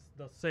Ian's.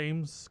 The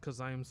sames, because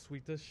I am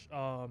Swedish.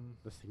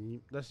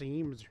 The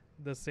seams.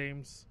 The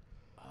sames.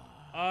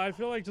 I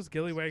feel like just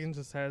Gillywagon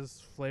just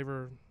has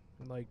flavor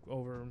like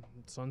over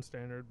Sun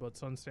Standard, but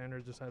Sun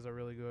Standard just has a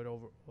really good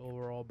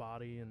overall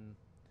body, and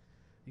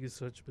you can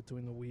switch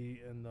between the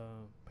wheat and the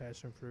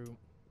passion fruit,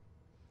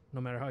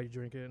 no matter how you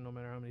drink it, no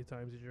matter how many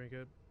times you drink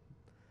it.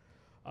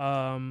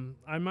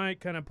 I might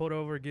kind of put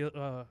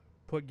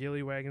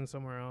Gillywagon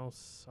somewhere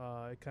else.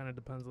 It kind of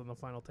depends on the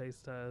final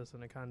taste test,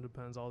 and it kind of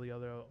depends all the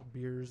other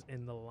beers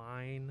in the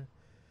line.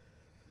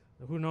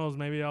 Who knows?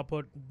 Maybe I'll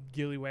put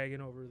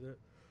Gillywagon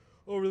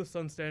over the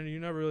Sun Standard. You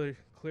never really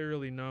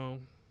clearly know,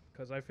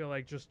 because I feel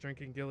like just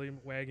drinking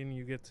Gillywagon,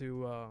 you get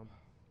to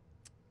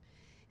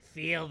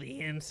feel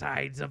the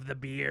insides of the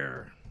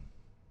beer,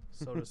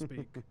 so to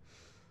speak.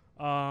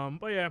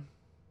 But yeah,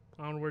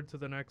 onward to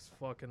the next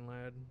fucking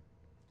lad.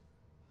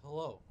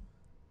 Hello.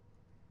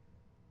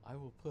 I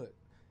will put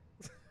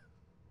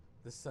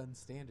the Sun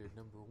Standard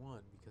number 1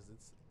 because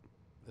it's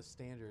the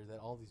standard that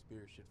all these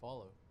beers should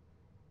follow.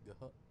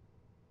 Guh.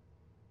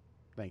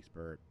 Thanks,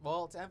 Bert.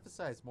 Well, to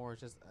emphasize more,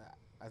 it's just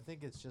I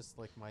think it's just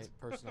like my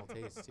personal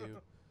taste too.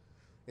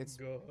 It's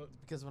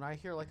because when I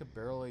hear like a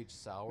barrel aged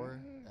sour,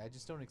 I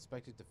just don't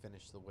expect it to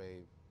finish the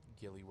way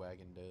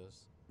Gillywagon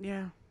does.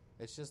 Yeah.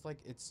 It's just like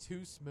it's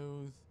too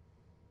smooth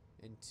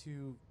and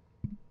too.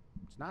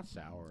 It's not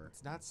sour.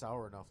 It's not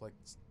sour enough. Like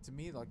to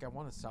me, like I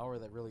want a sour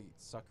that really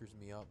suckers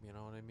me up. You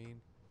know what I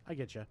mean? I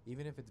get you.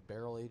 Even if it's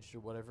barrel aged or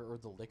whatever, or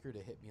the liquor to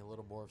hit me a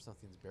little more if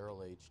something's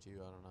barrel aged too.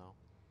 I don't know.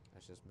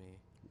 That's just me.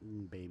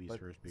 Baby's But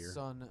first beer.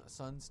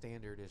 Sun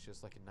Standard is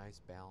just like a nice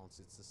balance.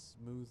 It's a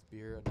smooth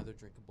beer, another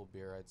drinkable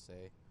beer, I'd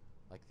say,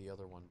 like the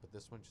other one. But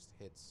this one just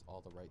hits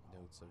all the right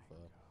notes of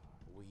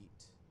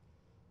wheat.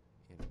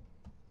 And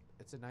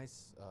it's a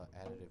nice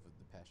additive of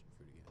the passion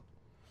fruit again.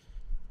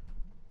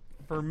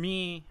 For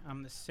me,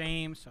 I'm the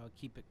same, so I'll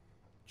keep it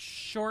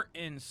short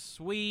and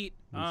sweet.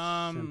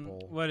 And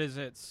simple. What is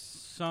it?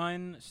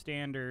 Sun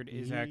Standard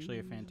is actually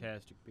a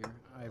fantastic beer.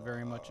 I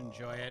very much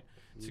enjoy it.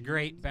 It's a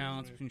great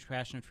balance between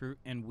passion fruit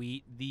and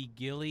wheat. The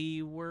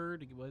Gilly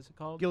word, what is it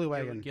called?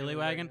 Gillywagon.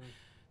 Gillywagon.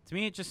 To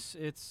me,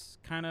 it's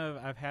kind of,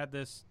 I've had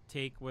this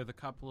take with a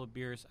couple of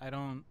beers. I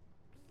don't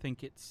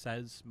think it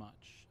says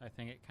much. I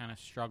think it kind of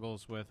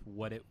struggles with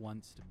what it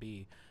wants to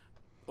be.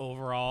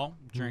 Overall,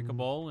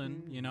 drinkable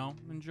and,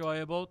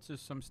 enjoyable to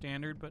some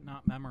standard, but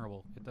not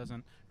memorable. It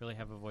doesn't really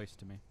have a voice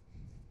to me.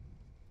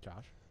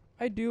 Josh?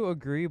 I do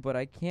agree, but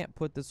I can't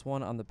put this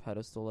one on the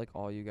pedestal like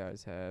all you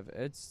guys have.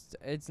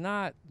 It's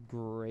not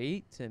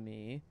great to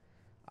me.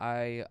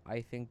 I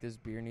think this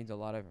beer needs a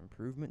lot of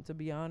improvement, to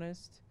be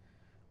honest.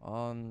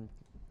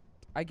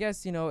 I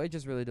guess, it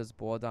just really does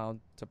boil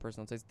down to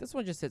personal taste. This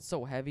one just sits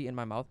so heavy in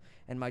my mouth,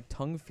 and my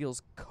tongue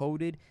feels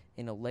coated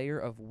in a layer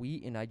of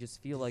wheat, and I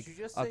just feel like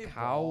a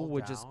cow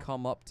would just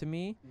come up to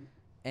me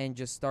and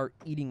just start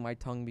eating my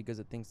tongue because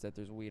it thinks that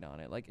there's wheat on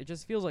it. Like, it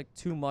just feels like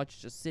too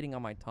much just sitting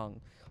on my tongue.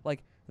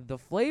 Like, the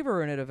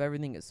flavor in it of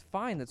everything is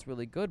fine. That's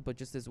really good, but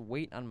just this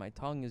weight on my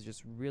tongue is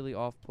just really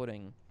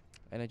off-putting,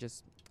 and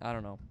I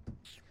don't know.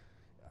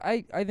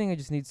 I think it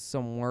just needs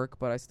some work,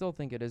 but I still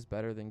think it is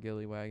better than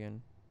Gillywagon.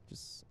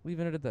 Just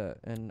leaving it at that.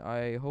 And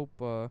I hope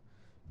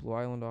Blue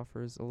Island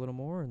offers a little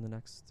more in the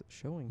next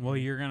showing. Well,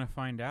 you're going to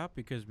find out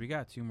because we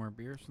got 2 more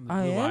beers from the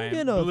I Blue,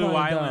 am gonna Blue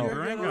find Island out.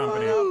 Brewing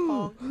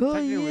Oh, Company.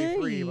 Technically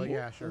 3, but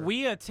yeah, sure.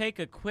 We take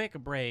a quick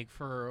break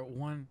for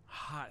one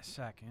hot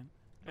second,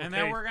 and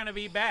then Okay. we're going to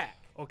be back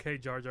Okay,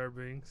 Jar Jar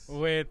Binks.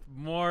 with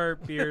more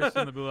beers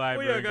from the Blue Island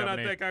We are Brewing gonna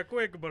Company. take a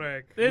quick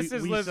break. This We-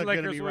 is we Lizard still gonna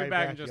Liquors. be We'll be right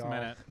back in back, just a y'all.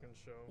 minute. Fucking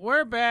show.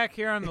 We're back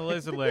here on the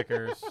Lizard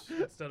Liquors.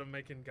 Instead of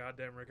making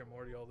goddamn Rick and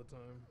Morty all the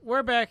time.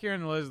 We're back here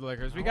in the Lizard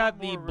Liquors. We I got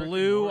want the more Rick and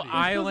Blue Morty. It's 'cause they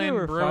Island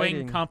were Brewing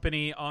fighting.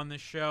 Company on the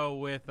show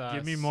with us.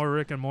 Give me more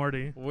Rick and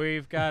Morty.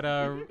 We've got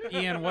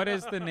Ian. What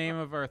is the name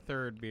of our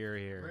third beer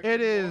here?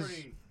 It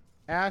is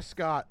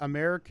Ascot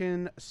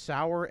American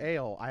Sour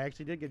Ale. I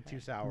actually did get 2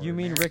 sours. You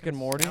mean Rick and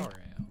Morty? Sour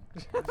ale.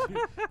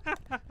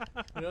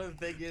 You know, the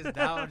thing is,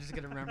 now I'm just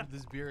going to remember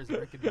this beer as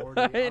Rick and Morty.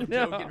 I I'm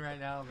know. joking right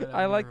now. But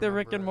I I'm like gonna the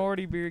Rick and remember it.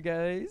 Morty beer,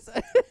 guys.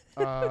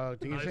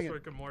 Do you Nice think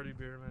Rick and Morty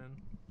beer, man.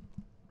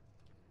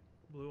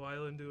 Blue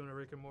Island doing a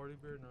Rick and Morty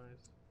beer,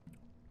 nice.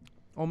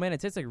 Oh, man, it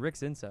tastes like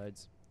Rick's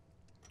insides.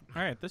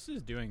 All right, this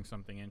is doing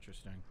something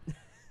interesting.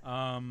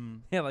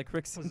 Yeah, like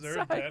Rick's Was insides.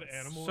 there a dead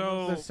animal?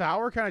 So- the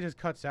sour kind of just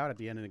cuts out at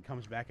the end and it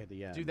comes back at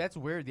the end? Dude, that's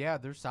weird. Yeah,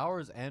 their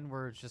sours end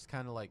where it's just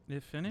kind of like,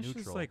 It finishes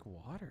Neutral. like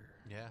water.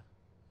 yeah.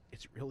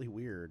 it's really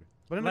weird,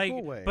 but in Like, a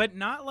cool way. but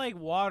not like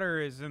water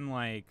is in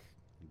like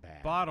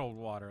bad. bottled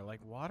water.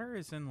 Like water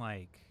is in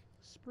like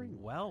Spring.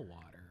 well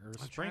water or I'm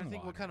spring trying to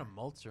think water. what kind of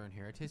malts are in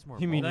here. It tastes more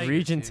You mean Like-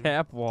 Region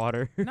tap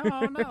water? No,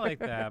 not like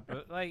that.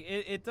 But like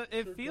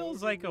it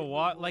feels like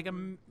like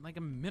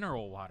a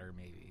mineral water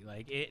maybe.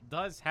 Like it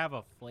does have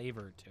a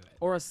flavor to it.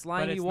 Or a But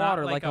slimy it's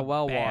water, not like a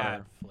well bad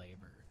water.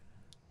 flavor.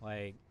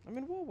 Like I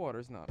mean, well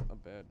water's not a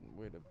bad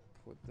way to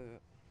put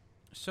that.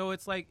 so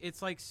it's like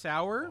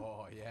sour,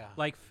 Oh, yeah.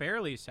 like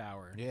fairly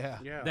sour. Yeah.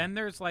 Yeah. Then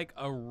there's like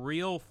a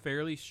real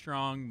fairly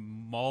strong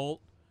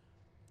malt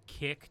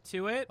kick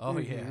to it, Oh,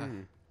 yeah.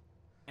 Mhm.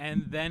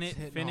 and then It's it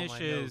hitting all my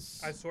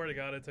finishes I swear to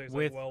God, it tastes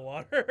with like well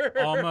water.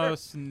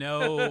 almost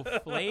no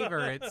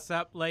flavor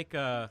except like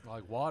a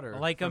Like water.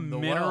 like a from the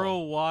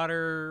mineral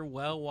water,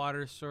 well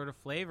water sort of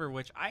flavor,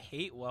 which I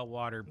hate well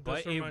water, This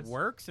but it reminds-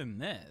 work in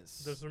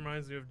this. This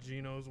reminds me of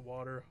Gino's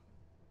water.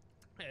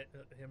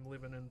 Him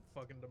living in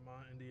fucking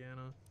DeMont,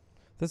 Indiana.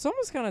 This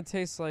almost kind of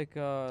tastes like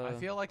well. I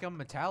feel like I'm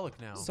metallic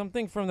now.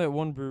 something from that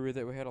one brewery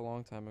that we had a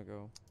long time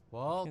ago.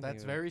 Well, Can't that's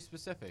think of it. very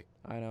specific.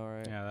 I know,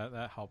 right? Yeah,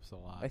 that helps a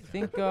lot. I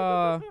think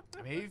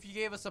Maybe if you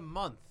gave us a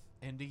month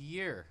and a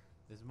year,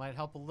 this might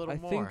help a little I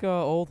more. think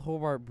Old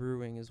Hobart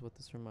Brewing is what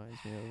this reminds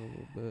me of a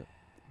little bit.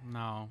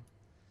 No.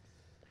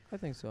 I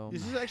think so.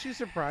 This is actually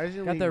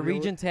surprisingly. Got that really-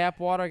 Region tap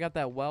water, got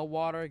that well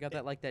water, got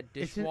that like that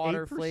It's an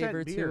dishwater 8%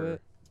 flavor to beer.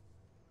 it.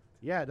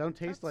 Yeah, it don't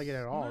taste like it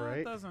at all, no, right?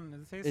 It doesn't.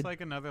 It tastes It-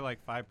 like another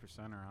like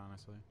 5%er,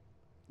 honestly.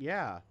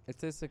 Yeah. It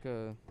tastes like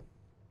a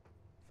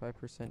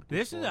 5%.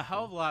 This is a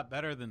hell of a lot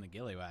better than the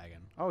Gillywagon.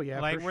 Oh yeah.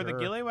 like for where sure.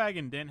 the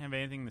Gillywagon didn't have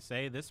anything to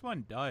say, this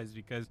one does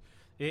because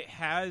it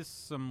has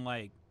some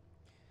like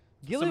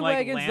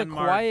Gillywagon's the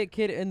landmark- quiet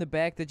kid in the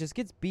back that just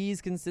gets B's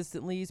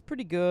consistently. He's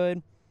pretty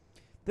good.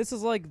 This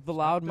is like the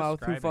Stop loudmouth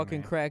who describing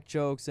fucking me. crack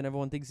jokes and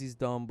everyone thinks he's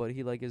dumb, but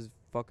he like is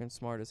fucking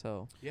smart as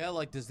hell. Yeah,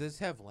 like, does this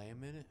have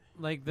lamb in it?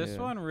 like this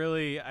Yeah. one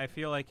really I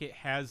feel like it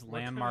has What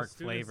kind of landmark students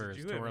did flavors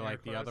you to have where in your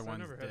like the class? other I ones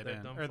never had that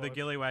didn't dumb or the fuck.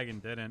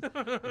 Gillywagon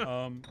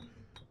didn't.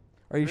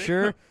 Are you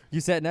sure? You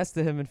sat next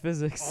to him in All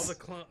physics.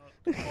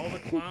 the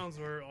clowns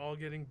were all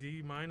getting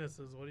D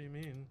minuses. What do you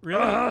mean?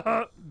 Really,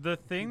 the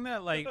thing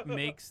that like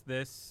makes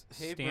this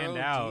Hey, stand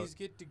bro, out. D's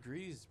get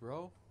degrees,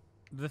 bro.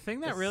 The thing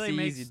that It's really C's,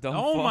 makes you dumb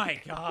oh fuck.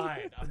 my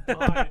god, I'm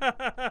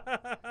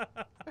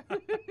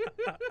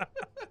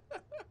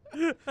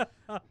done.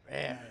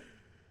 Man,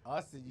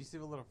 Austin, you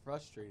seem a little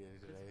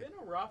frustrated today. It's been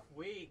a rough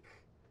week.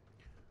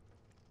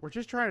 We're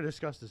just trying to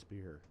discuss this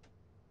beer.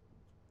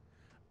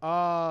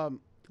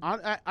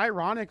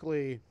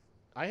 Ironically,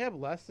 I have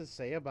less to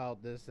say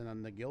about this than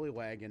on the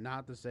Gillywagon.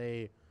 Not to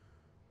say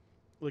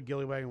the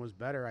Gillywagon was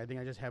better. I think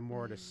I just have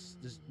more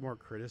just more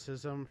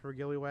criticism for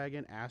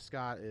Gillywagon.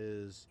 Ascot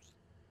is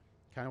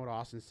kind of what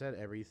Austin said.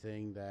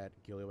 Everything that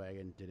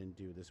Gillywagon didn't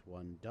do, this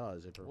one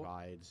does. It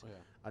provides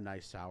a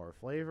nice sour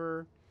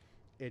flavor.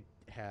 It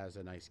has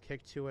a nice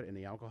kick to it in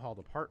the alcohol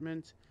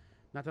department.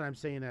 Not that I'm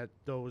saying that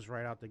those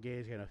right out the gate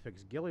is going to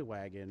fix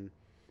Gillywagon,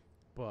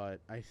 but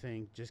I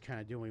think just kind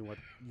of doing what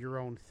your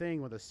own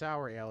thing with a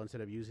sour ale instead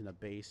of using a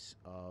base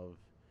of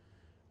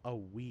a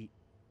wheat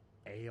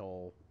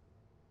ale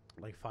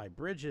like Five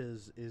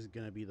Bridges is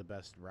going to be the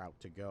best route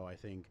to go. I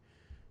think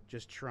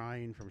just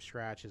trying from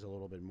scratch is a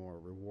little bit more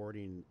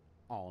rewarding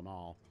all in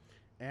all.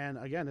 And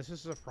again, this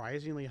is a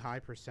surprisingly high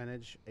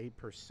percentage,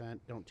 8%.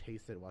 Don't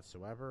taste it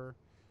whatsoever.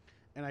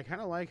 And I kind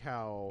of like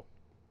how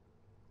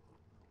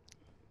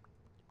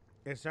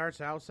it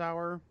starts out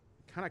sour,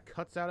 kind of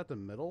cuts out at the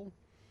middle,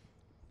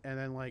 and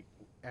then like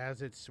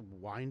as it's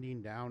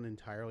winding down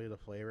entirely the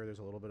flavor, there's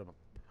a little bit of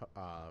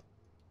a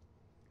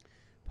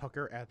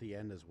pucker at the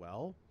end as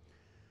well.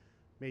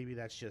 Maybe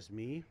that's just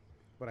me,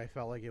 but I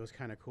felt like it was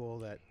kind of cool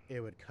that it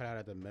would cut out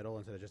at the middle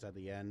instead of just at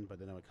the end, but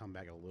then it would come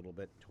back a little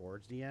bit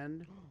towards the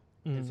end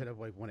instead of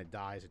like when it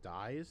dies, it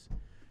dies.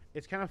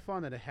 It's kind of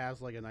fun that it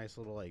has like a nice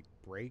little like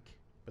break,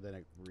 but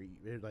then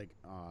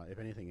if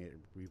anything, it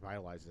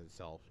revitalizes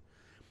itself.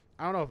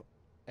 I don't know if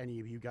any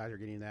of you guys are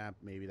getting that.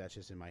 Maybe that's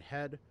just in my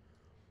head.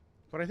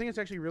 But I think it's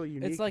actually really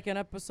unique. It's like an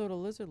episode of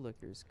Lizard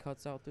Lickers.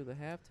 Cuts out through the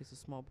half, takes a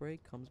small break,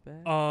 comes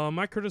back.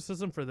 My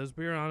criticism for this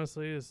beer,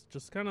 honestly, is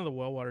just kind of the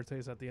well water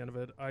taste at the end of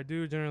it. I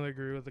do generally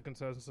agree with the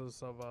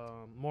consensus of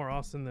more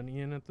Austin than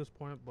Ian at this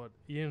point, but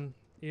Ian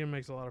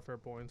makes a lot of fair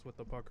points with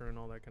the pucker and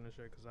all that kind of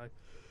shit, because I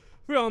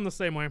feel in the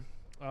same way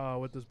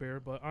with this beer.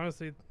 But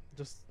honestly,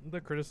 just the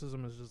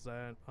criticism is just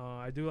that.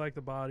 I do like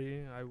the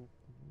body.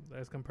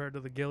 As compared to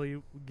the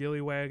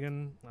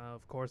Gillywagon,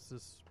 of course,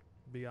 this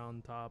be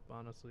on top,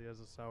 honestly, as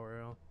a sour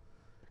ale,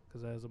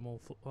 because it has a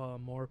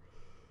more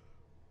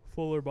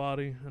fuller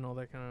body and all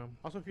that kind of.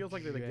 Also feels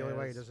like the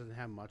Gillywagon doesn't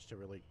have much to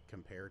really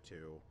compare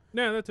to.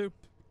 Yeah, that too.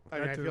 I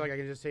mean, I feel like I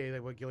can just say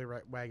like what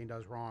Gillywagon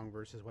does wrong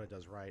versus what it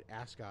does right.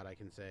 Ascot, I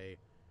can say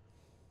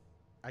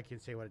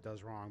what it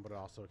does wrong, but I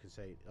also can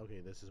say,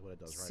 okay, this is what it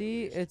does right.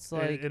 See, it's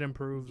like it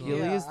improves. Gilly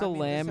Yeah, is the I mean, this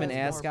lamb and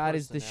has more Ascot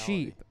is the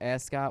personality. sheep.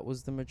 Ascot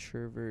was the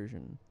mature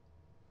version.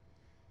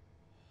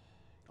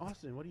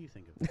 Austin, what do you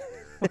think of this?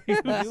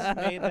 You've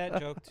made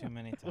that joke too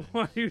many times.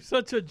 Why are you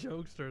such a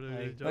jokester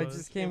today, I Josh?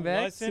 just came it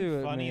back wasn't to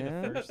it, funny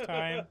man. the first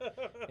time.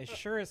 It's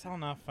sure as hell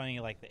not funny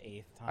like the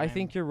 8th time. I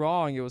think you're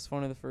wrong. It was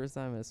funny the first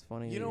time. It's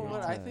funny. You know every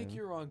what? I think time.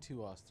 you're wrong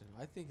too, Austin.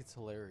 I think it's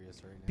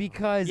hilarious right now.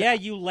 because Yeah,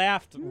 you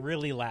laughed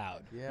really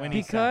loud Yeah. when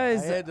he said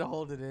Because I had to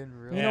hold it in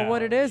real. you know Yeah,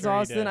 what it I'm is, sure you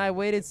Austin. did. I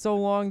waited so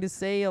long to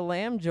say a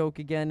lamb joke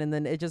again, and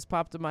then it just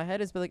popped in my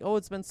head. It's been like, oh,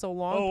 it's been so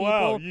long. Oh people.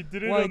 wow, you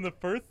did it like, on the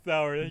first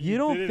hour. then you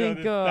don't did it think,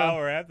 on the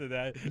hour after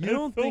that. You That's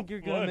don't so think you're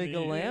gonna make a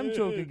funny. lamb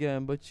joke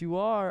again, but you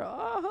are.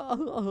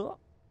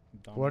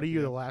 Done What are with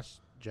you, the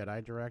last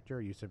Jedi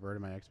director? You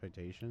subverted my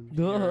expectations.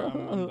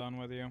 I'm done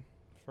with you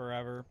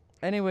forever.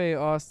 Anyway,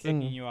 Kicking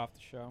Austin, you off the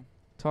show.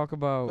 talk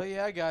about. But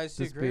yeah, guys,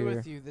 to this agree beer.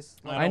 with you, this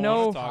I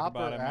don't wanna talk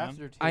about it,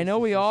 man. I know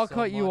we all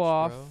cut you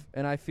off, Bro.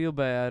 and I feel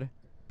bad,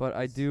 but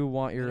I do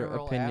want your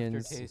Mineral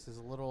opinions aftertaste is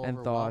a little and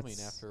overwhelming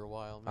thoughts after a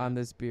while, man. on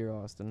this beer,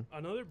 Austin.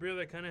 Another beer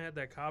that kind of had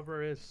that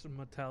cobberish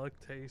metallic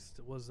taste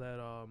was that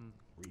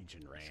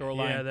Region Ranch.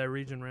 Shoreline. yeah, that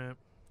Region Ramp.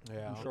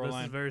 Yeah, This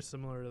Shoreline. is very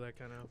similar to that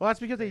kind of. Well,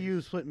 that's because they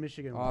use Flint,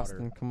 Michigan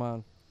Austin, water. come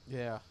on,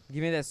 yeah.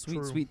 give me that sweet,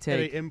 True. sweet And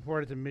take. they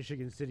import it to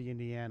Michigan City,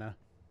 Indiana.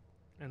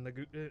 And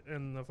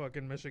the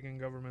fucking Michigan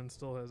government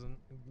still hasn't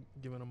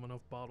given them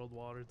enough bottled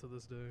water to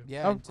this day.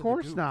 Yeah, Of into the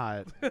course goop.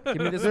 not. Give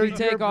me the They're, sweet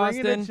they're take,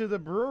 bringing Austin. it to the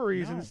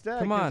breweries No. instead.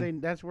 Come 'cause on.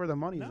 that's where the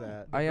money's No.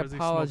 at. I Because he's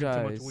smoking too much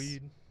apologize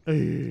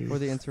weed. for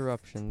the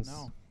interruptions,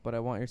 No. but I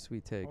want your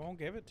sweet I take. won't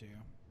give it to you.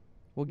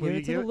 We'll Will give you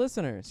it to give the it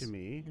listeners. To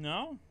me.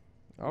 No,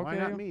 Okay. Why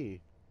not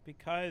me?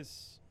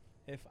 because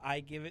if I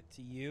give it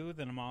to you,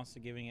 then I'm also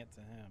giving it to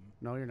him.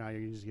 No, you're not.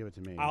 You can just give it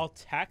to me. I'll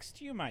text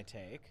you my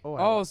take. I Oh,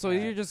 love so that.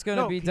 you're just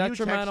gonna No, be can you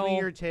detrimental? text me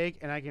your take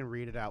and I can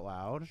read it out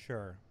loud.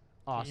 Sure.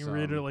 Awesome. You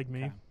read it like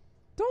me. Okay.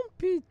 Don't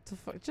be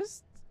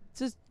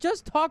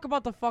just talk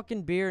about the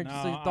fucking beer and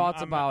just No, your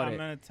thoughts about I'm it.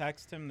 gonna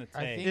text him the I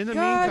take. think- In the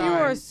God, you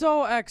meantime, are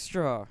so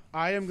extra.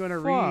 I am going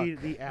to Fuck. read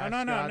the no,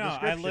 Ascot no.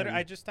 description.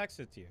 I just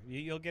texted to you.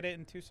 You'll get it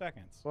in 2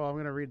 seconds. Well, I'm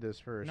going to read this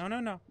first. No.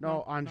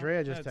 No,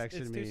 Andrea just it's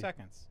texted 2 me.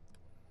 seconds.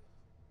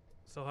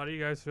 So how do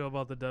you guys feel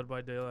about the Dead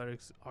by Daylight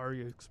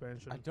Aria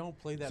expansion? I don't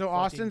play that. So fucking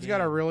Austin's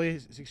got a game. really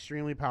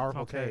extremely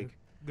powerful Okay, take.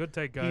 Good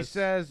take, He guys.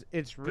 says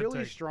it's really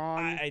take.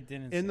 strong I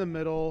didn't. in say the that.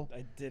 middle.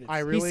 I did it. I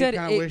He really said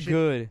kind of it wish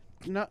good.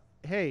 No,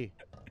 hey,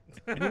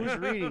 who's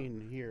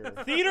reading here?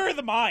 Theater of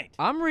the mind.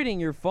 I'm reading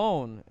your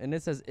phone, and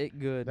it says it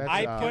good. That's,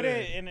 I uh, put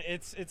it in.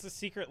 It's a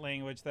secret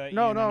language that.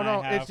 No, Ian no, and I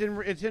no. have.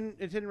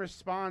 It's in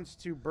response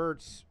to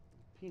Bert's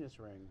penis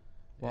ring.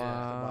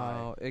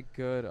 Wow, it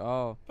good.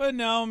 Oh, But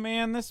no,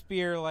 man, this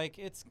beer, like,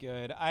 it's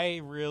good. I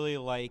really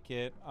like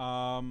it.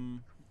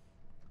 While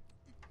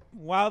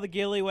the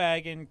Gilly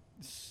Wagon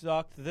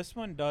sucked, this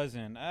one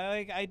doesn't.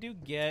 I do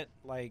get,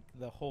 like,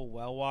 the whole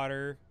well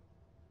water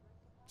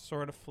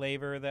sort of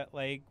flavor that,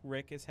 like,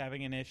 Rick is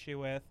having an issue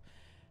with.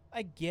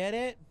 I get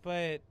it,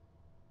 but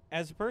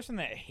as a person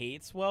that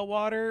hates well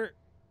water,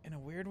 in a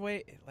weird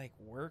way, it, like,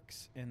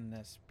 works in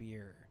this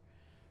beer.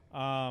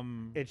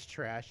 It's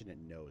trash and it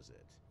knows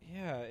it.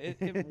 Yeah,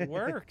 it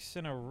works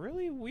in a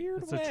really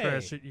weird it's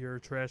way. you're a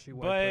trashy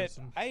white But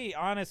person. I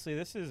honestly,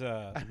 this is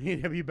a I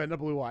mean, have you been to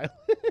Blue Island?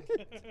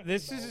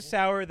 this is a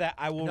sour that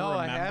I will No,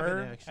 I haven't,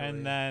 remember actually.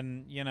 and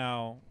then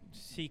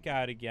seek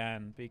out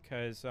again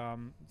because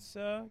it's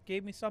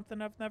gave me something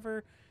I've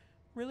never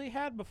really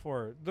had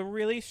before. The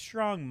really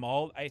strong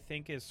malt I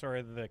think is sort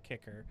of the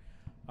kicker,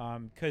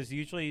 because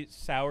usually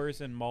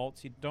sours and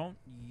malts you don't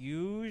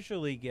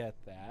usually get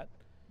that.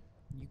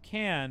 You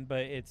can,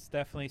 but it's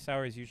definitely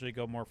sours usually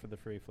go more for the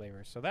fruity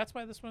flavors. So that's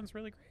why this one's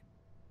really great.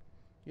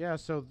 Yeah,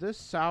 so this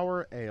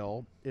sour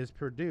ale is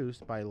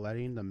produced by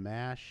letting the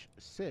mash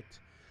sit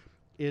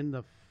in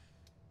the.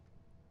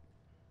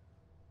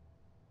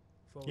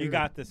 You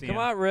got this, Ian.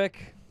 come on,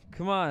 Rick.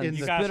 Come on, In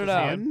You the got spit this, it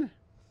out. tun?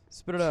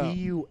 Spit it out.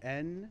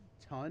 T-U-N?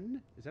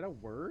 Ton? Is that a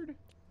word?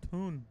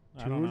 Tune.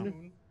 I don't know.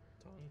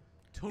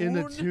 Tune? In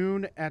the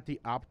tune at the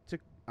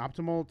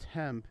optimal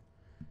temp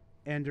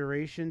and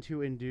duration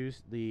to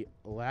induce the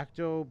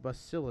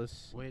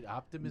lactobacillus Wait,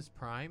 Optimus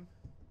Prime?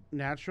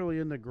 naturally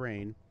in the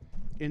grain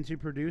into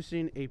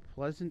producing a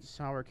pleasant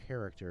sour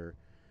character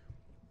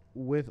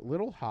with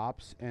little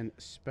hops and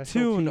specialty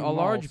Tune, a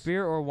large malts.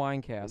 beer or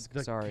wine cask.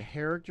 The Sorry.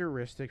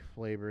 characteristic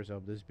flavors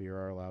of this beer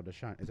are allowed to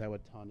shine. Is that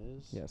what ton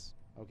is? Yes.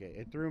 Okay,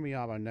 it threw me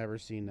off. I've never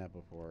seen that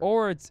before.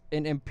 Or it's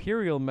an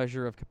imperial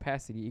measure of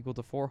capacity equal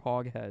to 4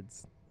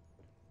 hogsheads.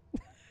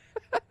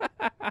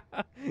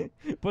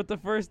 But the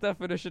first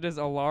definition is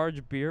a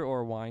large beer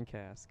or wine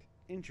cask.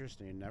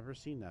 Interesting. Never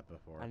seen that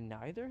before.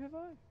 Neither have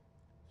I.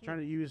 Trying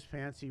to use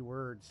fancy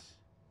words.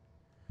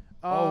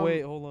 Oh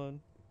wait, hold on.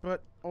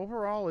 But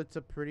overall, it's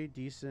a pretty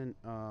decent,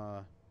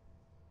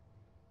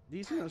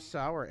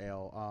 sour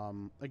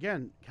ale.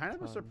 Again, kind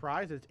of a Ton.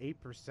 surprise. It's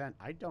 8%.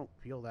 I don't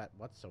feel that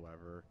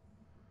whatsoever.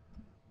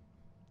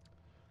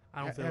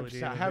 I don't feel have it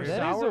sa- either. have dude.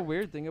 That is sour- a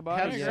weird thing about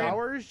Have it. agree.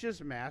 sours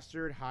just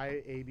mastered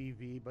high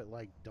ABV, but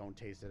like don't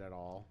taste it at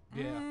all?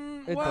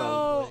 Yeah. It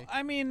Well, does.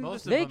 I mean,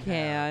 Most of They them have.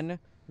 can.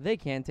 They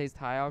can taste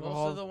high Most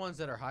alcohol. of the ones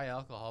that are high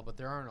alcohol, but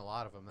there aren't a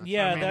lot of them.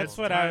 yeah, I mean, that's it's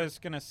what I time- was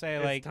gonna say.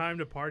 It's Like time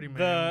to party, man.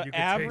 the You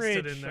can taste it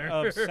average in there.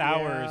 of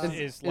sours Yeah.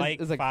 is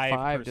like it's like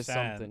 5 to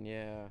 5%. something.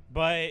 Yeah.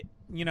 But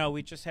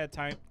we just had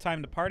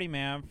time to party,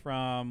 man,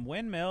 from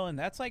Windmill, and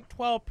that's like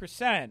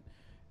 12%,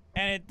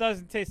 and it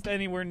doesn't taste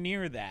anywhere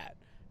near that.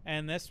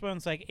 And this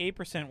one's like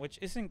 8%, which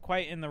isn't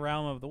quite in the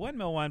realm of the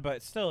Windmill one,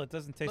 but still, it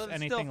doesn't taste But it's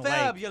anything still like.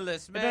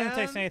 fabulous, It man. doesn't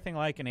taste anything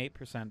like an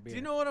 8% beer. Do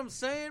you know what I'm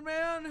saying,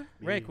 man?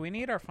 Rick, we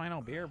need our final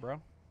beer,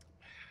 bro.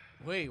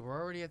 Wait, we're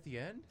already at the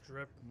end?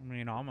 Drip, I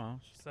mean,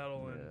 almost.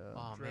 settle in. Yeah.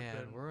 Oh, Drip man,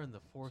 in. we're in the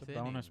fourth It's a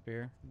inning. bonus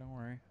beer. Don't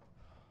worry.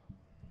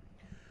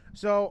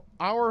 So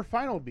our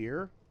final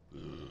beer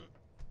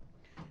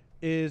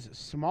is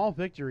Small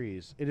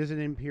Victories. It is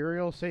an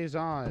Imperial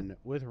Saison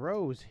with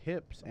rose,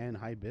 hips, and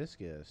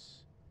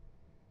hibiscus.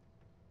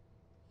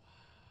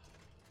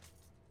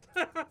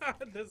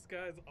 This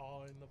guy's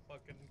all in the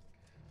fucking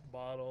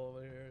bottle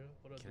over here.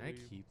 What a Can I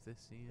dweeb. keep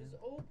this, Ian?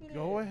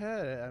 Go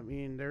ahead. I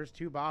mean, there's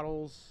 2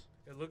 bottles.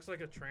 It looks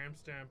like a tramp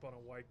stamp on a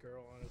white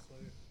girl,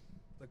 honestly.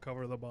 The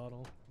cover of the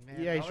bottle.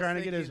 Man, Yeah, I he's was trying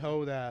to get his thinking-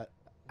 hoe that.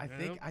 I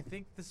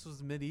think this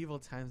was medieval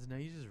times. Now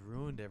you just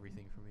ruined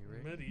everything for me,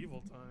 Rick.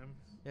 Medieval times.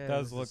 Yeah, It it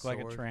does was look like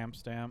a sword. tramp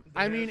stamp.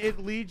 I mean, it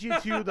leads you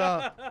to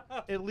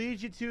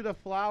the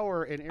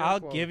flower in air I'll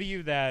quotes. give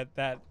you that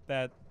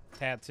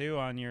tattoo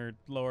on your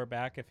lower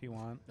back if you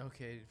want.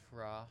 Okay,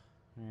 Fra.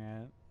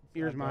 Yeah.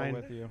 Here's I'll go mine.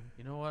 with you.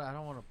 You know what? I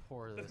don't want to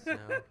pour this now.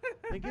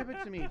 Then give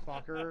it to me,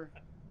 fucker.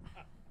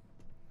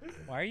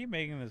 Why are you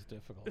making this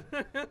difficult?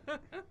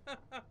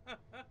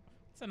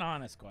 It's an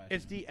honest question.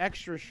 It's the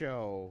extra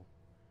show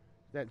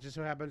that just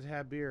so happens to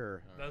have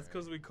beer. That's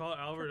because we call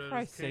Albert For as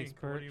Christ's king. sakes,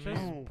 What Bert, do you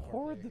just mean?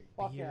 pour the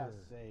Fuck beer. ass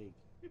sake.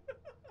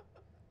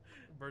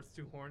 Bert's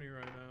too horny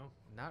right now.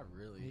 Not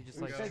really. You just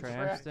We like said tramp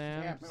trash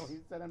stamps? stamp, He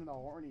said I'm in the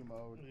horny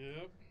mode.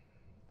 Yep.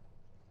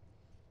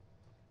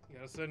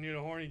 Gotta send you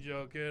a horny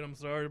joke, kid. I'm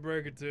sorry to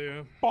break it to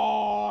you.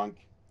 Bonk.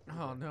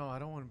 Oh no, I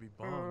don't want to be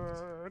bummed.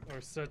 Or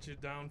set you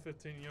down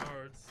 15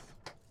 yards.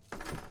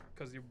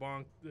 because you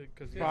bonked.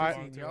 Because you But-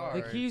 bonked too The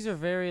hard. keys are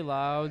very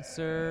loud,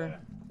 sir.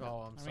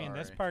 Oh, I'm I sorry. mean,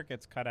 this part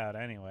gets cut out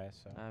anyway,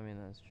 so. I mean,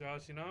 that's true.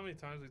 Josh, you know how many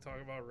times we talk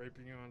about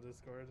raping you on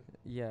Discord?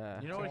 Yeah.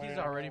 You know what? He's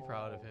already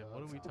proud of him.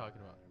 What are we talking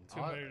about?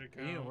 Too many to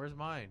count. Ian, where's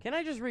mine? Can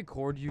I just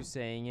record you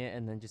saying it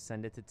and then just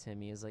send it to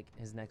Timmy as like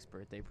his next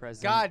birthday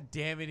present? God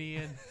damn it,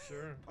 Ian.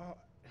 Sure.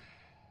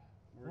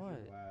 Where's What?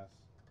 your glass?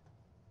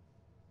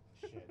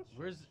 Shit.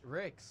 Where's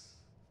Rick's?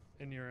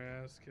 In your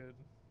ass, kid.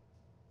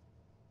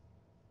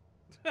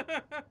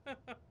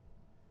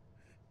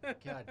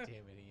 God damn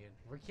it, Ian.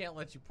 We can't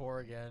let you pour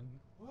again.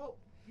 Well,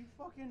 you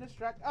fucking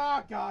distract.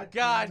 Oh God.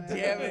 God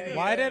damn it.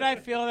 Why did I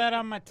feel that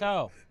on my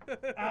toe?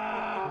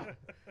 Ah.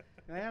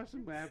 Can I have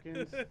some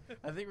napkins?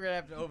 I think we're gonna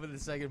have to open the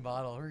second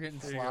bottle. We're getting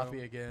There you sloppy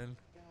go. again.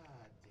 God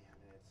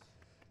damn it.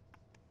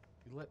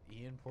 You let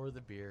Ian pour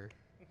the beer.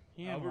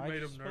 Yeah, Albert why'd made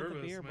you him spill the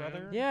nervous, beer, man.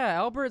 brother? Yeah,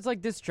 Albert's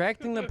like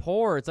distracting the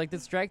poor. It's like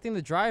distracting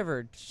the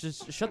driver.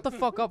 Just shut the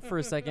fuck up for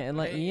a second and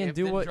let Hey, Ian if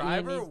do the what Ian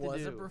driver needs to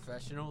was a do.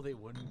 professional, they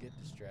wouldn't get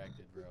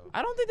distracted, bro.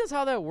 I don't think that's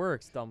how that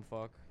works, dumb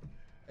fuck.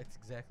 That's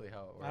exactly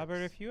how it works.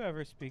 Albert, if you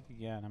ever speak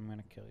again, I'm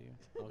gonna kill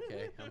you.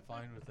 Okay, I'm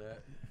fine with that.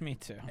 Me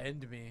too.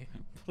 End me.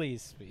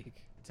 Please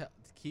speak.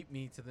 Keep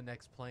me to the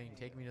next plane.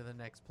 Take me to the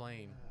next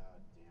plane. God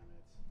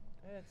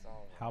damn it. It's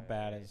all How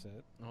bad is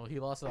it? Oh, he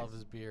lost all of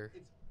his beer.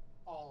 It's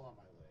all on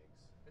my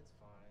legs. It's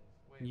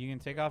fine. You can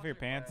take off your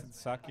pants and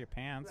suck your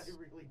pants. I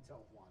really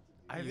don't want to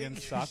do I that. You can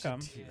think suck should 'em.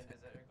 do Is that.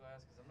 that your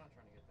glass? Because I'm not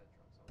trying to get that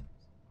drunk.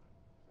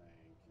 So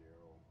I'll use some of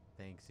mine.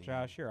 Thank you. Thanks, Ian.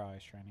 Josh, you're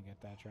always trying to get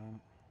that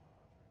drunk.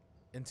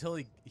 Until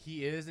he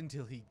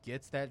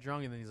gets that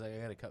drunk, and then he's like, I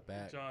gotta cut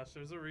back. Josh,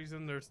 there's a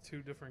reason there's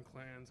two different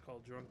clans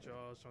called Drunk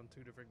Josh on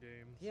two different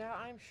games. Yeah,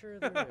 I'm sure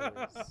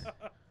there is.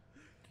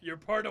 You're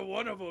part of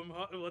one of them,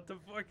 huh? What the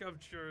fuck? I'm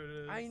sure it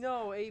is. I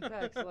know,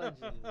 Apex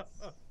Legends.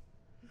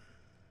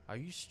 Are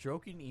you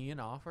stroking Ian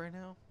off right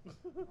now? No,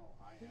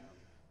 I am.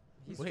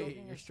 He's Wait, stroking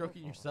you're himself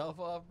stroking off. yourself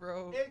off,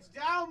 bro? It's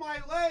down my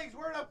legs.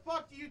 Where the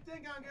fuck do you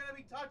think I'm gonna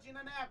be touching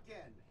a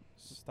napkin?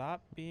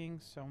 Stop being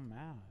so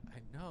mad. I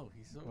know,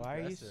 he's so Why are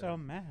you aggressive. so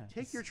mad?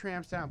 Take your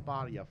tramps down,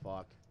 body, you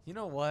fuck. You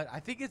know what? I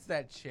think it's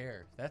that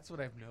chair. That's what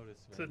I've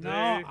noticed, man. Today-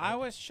 No, I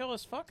was chill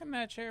as fuck in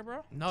that chair,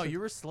 bro. No, you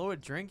were slow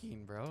at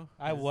drinking, bro.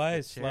 I It's the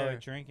was slow chair.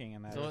 at drinking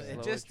in that. So Slow it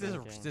at just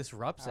drinking.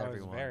 disrupts I was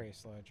everyone. very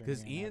slow at drinking. Because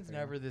in that Ian's beer.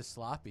 never this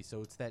sloppy,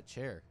 so it's that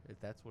chair. If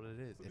that's what it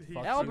is. It He-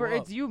 fucks Albert, you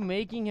up. it's you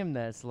making him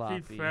that He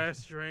sloppy.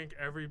 fast drank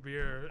every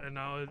beer, and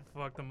now it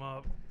fucked him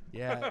up.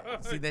 Yeah.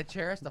 See, that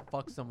chair has to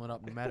fuck someone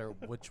up no matter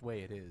which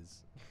way it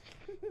is.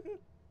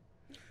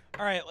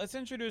 All right, let's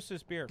introduce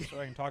this beer so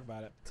I can talk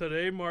about it.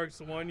 Today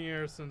marks 1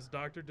 year since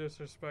Dr.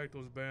 Disrespect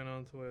was banned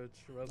on Twitch.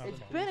 Rest in It's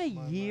peace, been a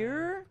my man.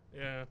 year?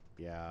 Yeah.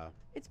 Yeah.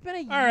 It's been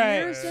a All right,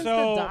 year since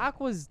so the doc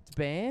was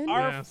banned? Our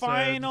Yeah,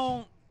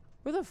 final,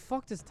 Where the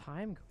fuck does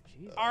time go?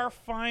 Jesus. our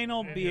final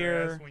In your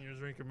beer, ass when you're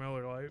drinking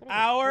Miller Lite.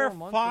 our 4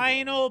 months ago.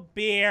 final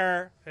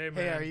beer, Hey, man.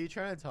 Hey, are you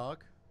trying to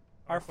talk?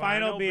 our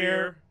final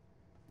beer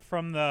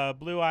from the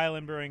Blue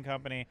Island Brewing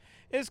Company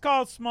is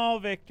called Small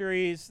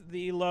Victories.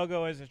 The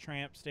logo is a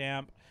tramp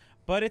stamp,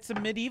 but it's a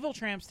medieval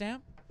tramp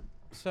stamp.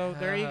 So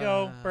there you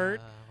go, Bert.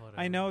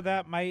 I know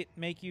that might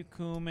make you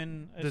coom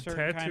in a The certain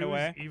tattoos kind of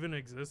way. even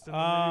exist in the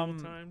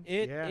medieval times?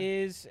 It Yeah.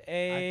 is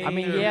a. I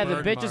mean, They're yeah, the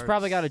bird bitch has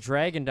probably got a marks.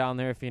 dragon down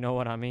there, if you know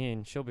what I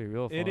mean. She'll be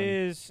real fun. It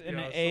is an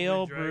Yeah,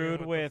 ale Sylvie Dragon brewed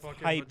the with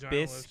fucking vaginalist, she got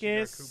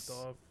hibiscus. cooped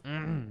off.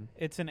 Mm.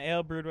 It's an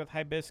ale brewed with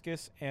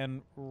hibiscus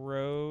and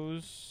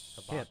rose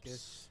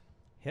Hips.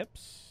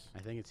 hips. I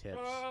think it's hips.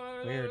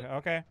 Weird.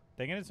 Okay,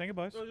 thinking it, sing it,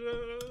 boys.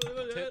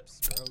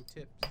 Tips, bro,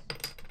 tips.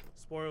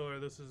 Spoiler,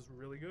 this is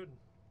really good.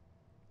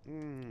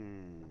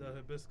 Mm. The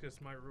hibiscus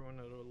might ruin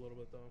it a little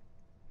bit, though.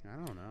 I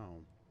don't know.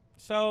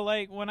 So,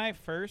 like, when I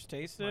first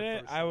tasted My it,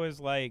 first I sip. was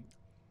like,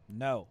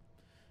 no.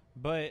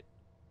 But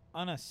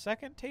on a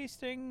second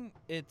tasting,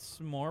 it's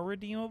more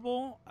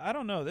redeemable. I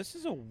don't know. This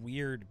is a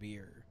weird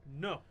beer.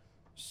 No.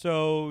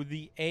 So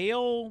the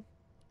ale,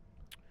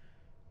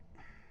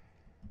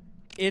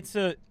 it's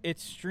a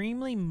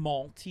extremely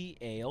malty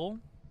ale,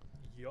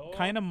 Yo.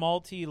 kind of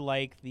malty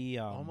like the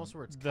Almost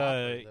where it's the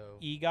copper, though.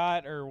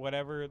 EGOT or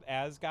whatever,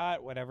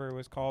 Asgot, whatever it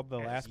was called the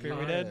last beer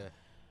we did. Yeah.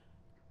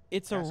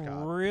 It's a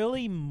Ascot.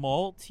 really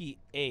malty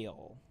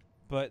ale,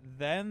 but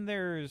then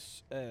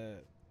there's a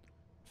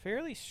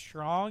fairly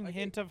strong I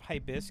hint of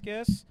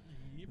hibiscus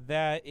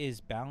that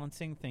is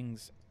balancing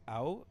things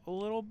out a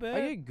little bit.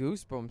 I get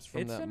goosebumps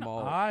from It's that an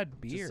malt. odd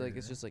beer.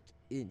 It's just like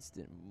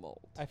instant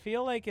malt. I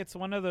feel like it's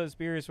one of those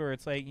beers where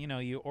it's like,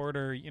 you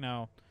order,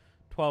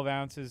 12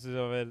 ounces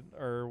of it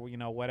or,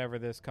 whatever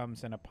this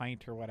comes in a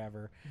pint or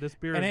whatever. This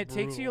beer And is it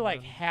takes you brutal,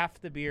 like man. half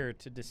the beer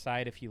to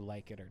decide if you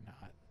like it or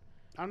not.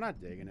 I'm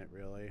not digging it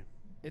really.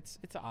 It's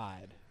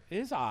odd. It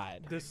is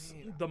odd.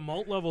 The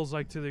malt level's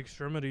like to the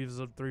extremities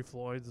of Three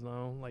Floyds,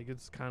 though. Like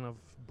it's kind of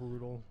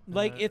brutal. in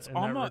Like, that- it's in that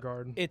almost-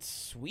 regard. It's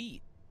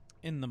sweet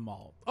in the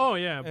malt. Oh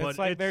yeah, but It's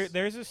like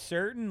there's a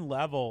certain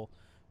level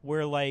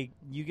where like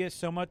you get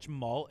so much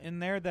malt in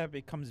there that it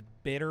becomes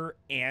bitter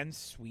and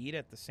sweet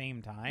at the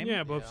same time.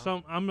 yeah, but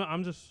Yeah.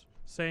 I'm just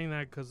saying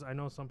that because I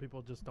know some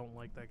people just don't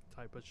like that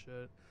type of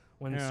shit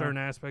when Yeah. certain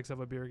aspects of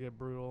a beer get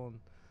brutal. And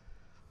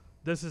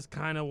this is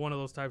kind of one of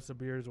those types of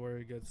beers where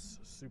it gets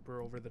super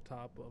over the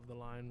top of the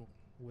line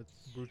with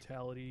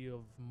brutality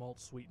of malt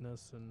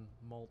sweetness and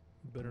malt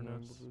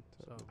bitterness.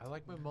 So. I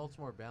like my malts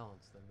more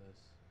balanced than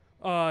this.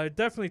 It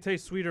definitely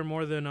tastes sweeter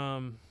more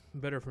than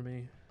bitter for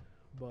me,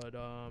 but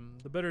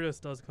the bitterness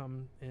does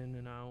come in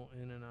and out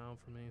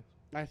for me.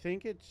 I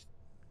think it's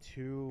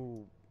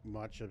too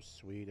much of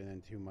sweet and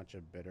then too much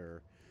of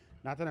bitter.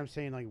 Not that I'm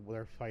saying like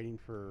they're fighting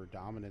for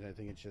dominant. I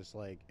think it's just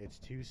like it's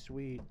too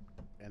sweet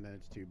and then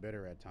it's too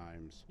bitter at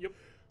times. Yep.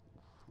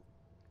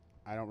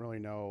 I don't really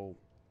know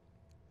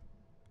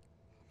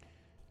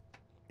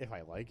if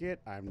I like it.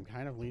 I'm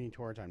kind of leaning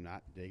towards I'm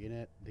not digging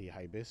it. The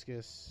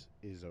hibiscus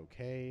is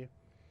okay.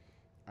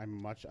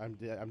 I'm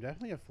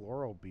definitely a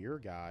floral beer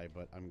guy,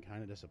 but I'm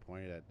kind of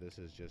disappointed that this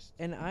is just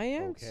And I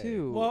am Okay.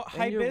 too. Well,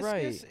 and you're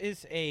hibiscus right.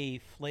 is a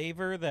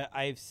flavor that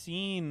I've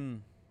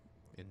seen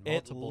In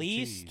at multiple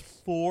least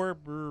teas. 4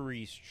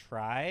 breweries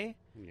try,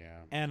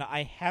 yeah. and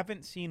I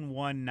haven't seen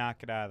one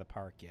knock it out of the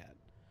park yet.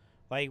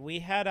 Like, we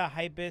had a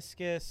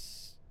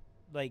hibiscus,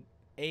 like,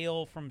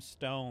 ale from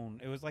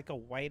Stone. It was like a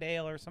white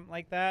ale or something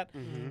like that,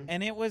 Mm-hmm.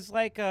 and it was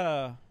like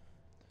a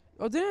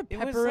Oh, didn't it it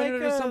was pepper in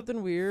like it or a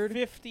something weird?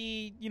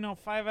 50,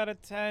 5 out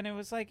of 10. It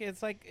was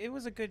it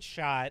was a good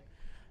shot.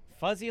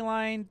 Fuzzy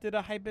Line did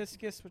a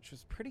hibiscus, which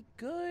was pretty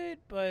good,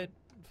 but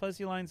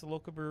Fuzzy Line's a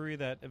local brewery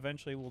that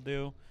eventually will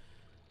do.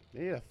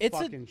 They need to It's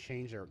a- fucking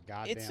change their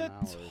goddamn It's a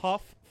hours.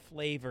 tough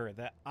flavor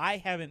that I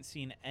haven't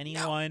seen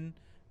anyone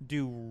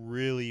do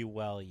really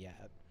well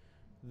yet.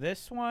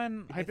 This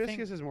one, I Hibiscus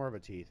think, is more of a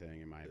tea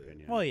thing, in my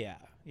opinion. well, yeah,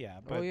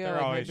 but oh yeah, they're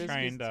like always hibiscus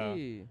trying to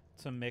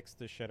tea. mix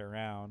the shit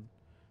around,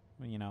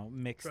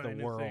 mix Trying the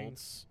new worlds.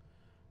 things.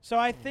 So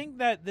I think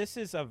that this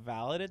is a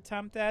valid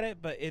attempt at it,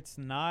 but it's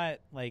not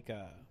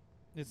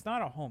it's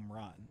not a home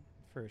run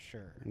for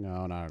sure.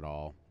 No, not at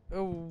all.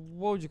 Oh,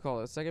 what would you call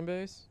it? Second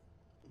base?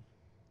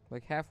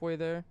 Like halfway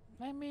there?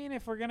 I mean,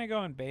 if we're gonna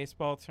go in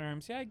baseball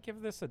terms, yeah, I'd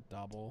give this a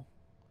double.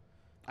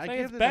 I Like,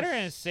 it's give better it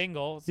than a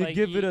single. It's You like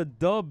give it a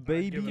dub, I'd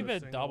baby. give it a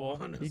single, double.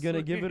 honestly. You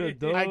gonna give it a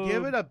dub? I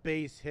give it a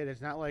base hit.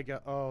 It's not like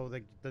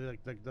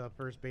the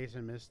first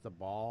baseman missed the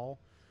ball.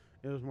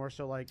 It was more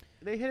so like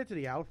they hit it to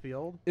the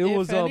outfield. It if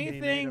was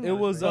anything, it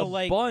was the, a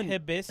like bunt.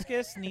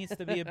 hibiscus needs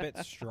to be a bit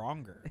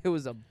stronger It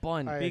was a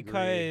bun. I agree.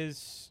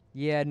 because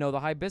Yeah, no,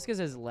 the hibiscus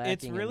is lacking.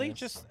 it's in really this.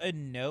 just a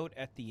note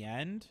at the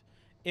end.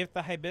 If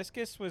the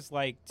hibiscus was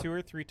like 2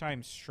 or 3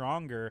 times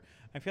stronger,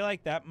 I feel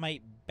like that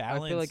might I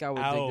balance feel like I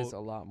would out dig this a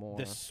lot more.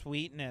 the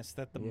sweetness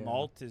that the Yeah.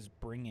 malt is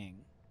bringing.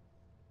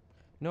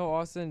 No,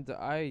 Austin,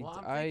 I Well, I'm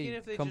thinking I if they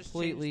just changed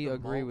completely the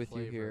agree malt with you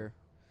flavor, here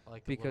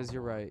like a because little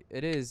you're more. right.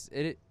 It is too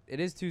You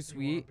want a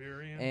sweet,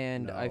 beer, Ian?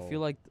 and I feel No.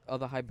 like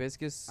the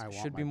hibiscus I want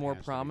should my be more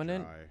pants to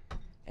prominent. dry.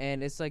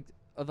 And it's like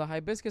the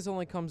hibiscus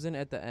only comes in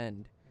at the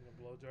end, You want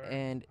a blow dryer?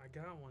 and I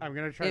got one. I'm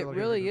gonna try. it to look at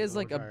really the is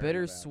like a dryer in the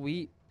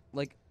bittersweet,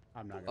 like bathroom.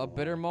 I'm not a gonna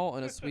bitter lie. malt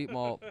and a sweet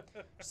malt,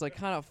 just like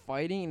kind of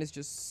fighting, and it's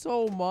just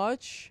so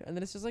much, and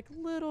then it's just like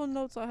little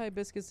notes of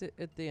hibiscus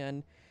at the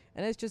end,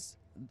 and it just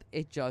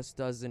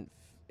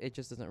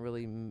doesn't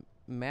really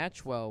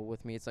match well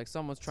with me. It's like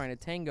someone's trying to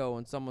tango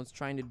and someone's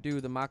trying to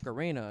do the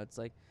Macarena. It's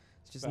like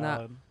it's just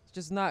Valid.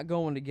 not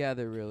going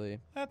together really.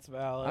 That's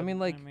valid. I mean,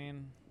 like- I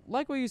mean,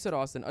 Like what you said,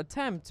 Austin,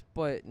 attempt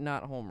but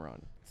not home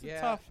run. it's a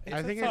Yeah, tough. I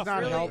It's think a it's tough not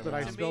really- helped that I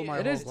to me, spilled my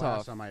it whole is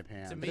glass tough. on my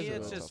pants. To It me, is a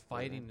it's little just tough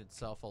flavor. fighting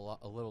itself a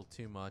little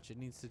too much. It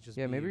needs to just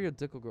Yeah, be maybe your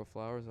dick will grow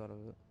flowers out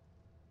of it.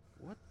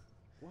 What?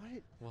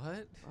 what?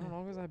 I don't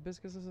know, because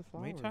hibiscus is a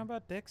flower. Are we talking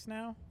about dicks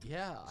now?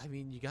 Yeah, I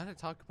mean, you got to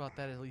talk about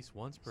that at least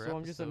once per So episode.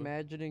 I'm just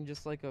imagining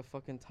just like a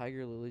fucking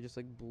tiger lily just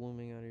like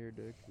blooming out of your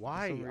dick. for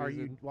Why some are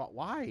you? reason.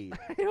 Why?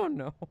 I don't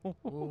know. Well,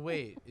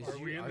 wait, Are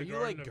we in are the you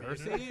like Garden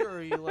of girthy or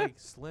are you like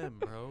slim,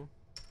 bro?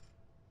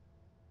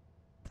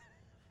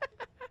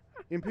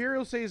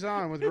 Imperial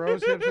Saison with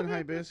rose hips and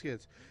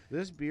hibiscus.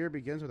 This beer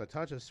begins with a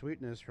touch of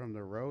sweetness from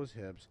the rose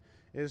hips.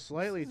 It is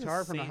slightly This is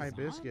tart from the Saison?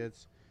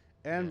 hibiscus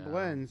and Yeah.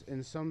 blends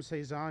in some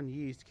Saison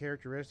yeast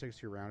characteristics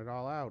to round it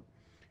all out.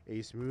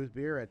 A smooth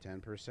beer at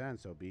 10%,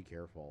 so be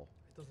careful.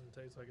 It doesn't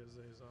taste like a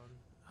saison.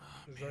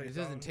 Is Man, that it your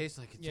doesn't tone? taste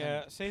like a 10%.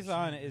 Yeah,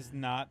 saison is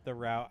not the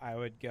route I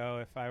would go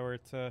if I were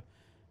to,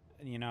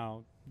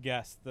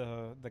 guess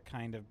the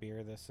kind of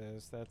beer this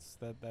is. That's.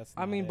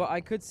 I not mean, it. but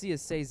I could see a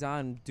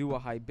saison do a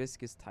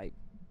hibiscus type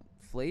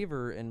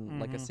flavor in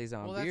like a Mhm.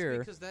 saison Well, that's beer.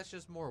 because that's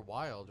just more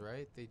wild,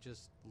 right? They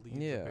just leave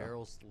Yeah. the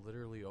barrels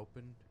literally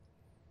open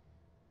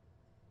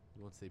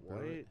once they brew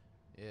it.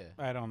 Yeah.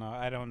 I don't know.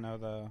 I don't know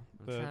the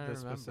I'm trying to remember.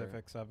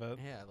 specifics of it.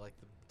 Yeah, like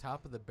the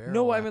top of the barrel.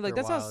 No, I mean after like a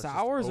that's how while, it's just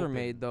sours are open.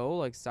 made though.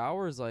 Like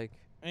sours, like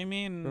I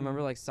mean,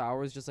 remember like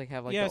sours just like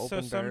have like yeah. the So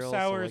open some barrel.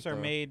 sours so, are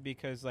like, made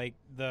because like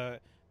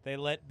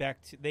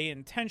they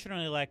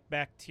intentionally let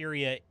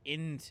bacteria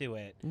into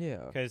it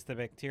Yeah. because the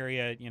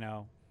bacteria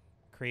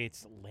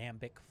creates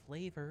lambic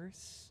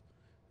flavors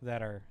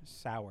that are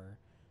sour.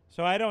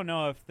 So I don't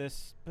know if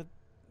this, but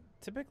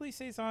typically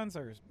saisons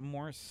are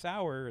more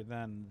sour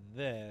than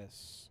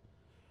this.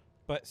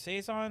 But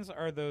saisons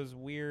are those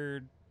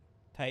weird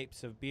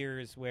types of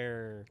beers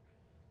where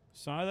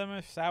some of them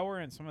are sour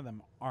and some of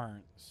them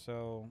aren't.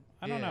 So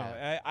I don't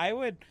know. I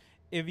would,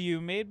 if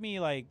you made me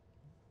like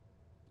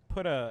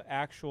put a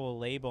actual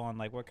label on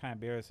like what kind of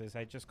beer this is,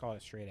 I'd just call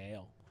it straight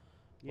ale.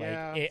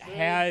 Yeah, Like it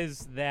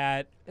has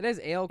that. It has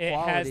ale It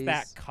qualities. has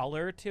that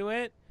color to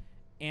it,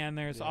 and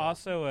there's Yeah,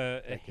 also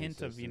a that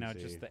hint of just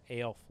consistency. the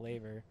ale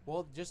flavor.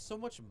 Well, just so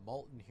much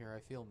malt in here, I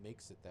feel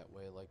makes it that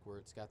way. Like where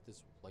it's got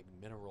this like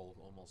mineral,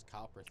 almost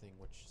copper thing,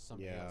 which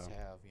some ales Yeah.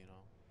 have. You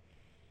know.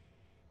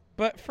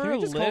 But for Can a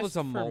we just call list this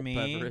a malt for me,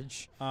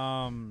 beverage?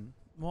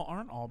 well,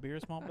 aren't all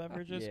beers malt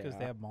beverages because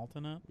they Yeah. have malt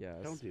in it? Yes.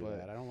 Don't do but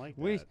that. I don't like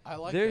we- that. I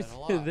like There's that a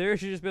lot. there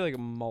should just be like a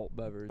malt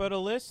beverage. But a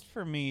list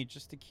for me,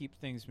 just to keep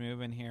things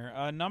moving here.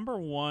 Number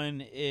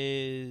one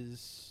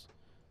is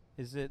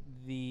it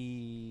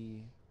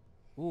the?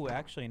 Ooh,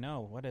 actually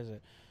no. What is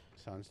it?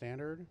 Sun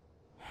Standard,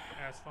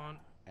 Asphalt.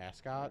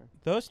 Ascot.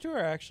 Those two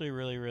are actually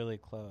really, really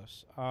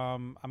close.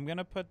 I'm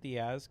gonna put the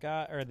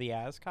Ascot or the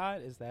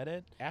Ascot. Is that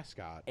it?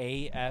 Ascot.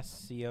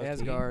 ASCOT.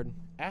 Asgard.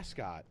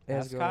 Ascot.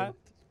 Ascot.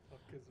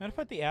 I'm gonna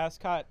put the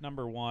Ascot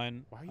number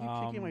one. Why are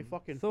you kicking my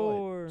fucking foot?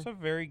 Thor. It's a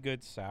very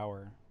good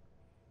sour.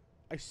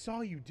 I saw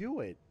you do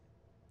it.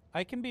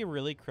 I can be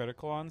really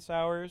critical on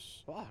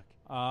sours. Fuck.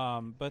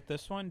 But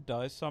this one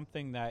does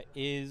something that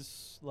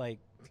is like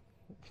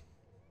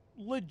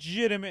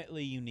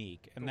legitimately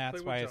unique, and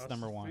that's why it's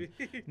number one.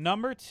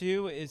 Number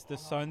two is the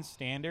Sun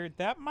Standard.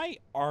 That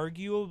might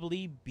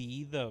arguably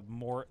be the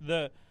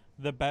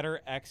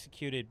better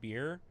executed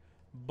beer,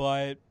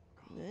 but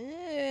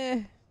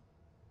Eh,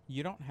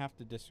 you don't have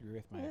to disagree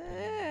with my eh,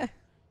 opinion.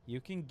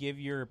 You can give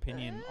your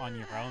opinion on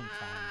your own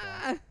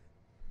time, bro.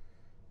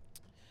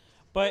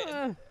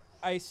 But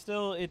I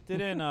still it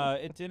didn't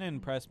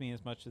impress me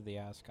as much as the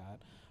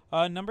Ascot.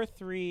 Number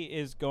three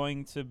is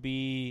going to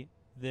be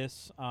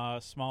this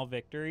Small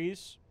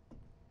Victories.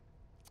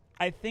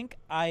 I think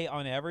I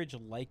on average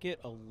like it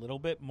a little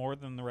bit more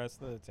than the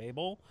rest of the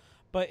table,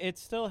 but it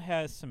still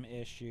has some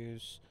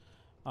issues.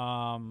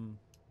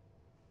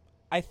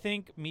 I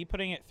think me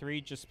putting it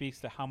 3 just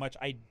speaks to how much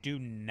I do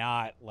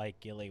not like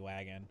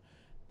Gillywagon.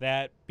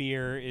 That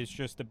beer is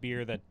just a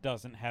beer that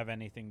doesn't have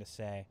anything to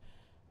say.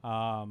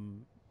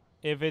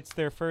 If it's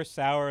their first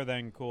sour,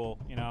 then cool.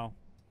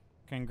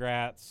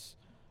 Congrats.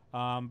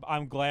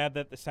 I'm glad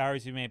that the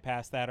sours you made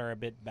past that are a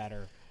bit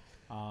better.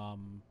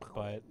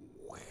 But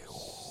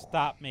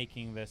stop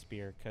making this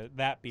beer,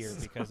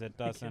 because it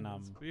doesn't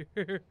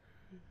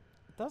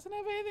it doesn't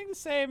have anything to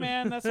say,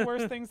 man. That's the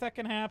worst things that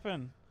can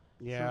happen.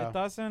 Yeah.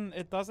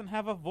 It doesn't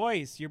have a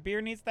voice. Your beer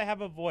needs to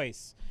have a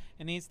voice.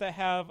 It needs to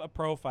have a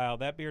profile.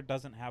 That beer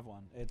doesn't have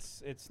one.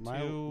 It's My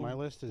too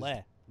list is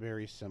bleh.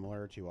 very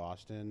similar to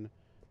Austin,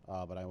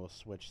 but I will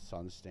switch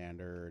Sun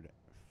Standard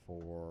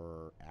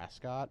for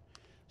Ascot.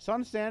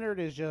 Sun Standard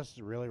is just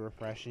really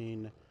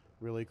refreshing,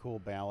 really cool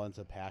balance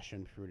of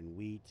passion fruit and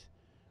wheat.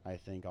 I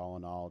think all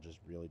in all, just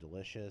really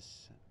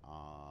delicious.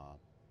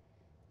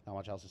 Not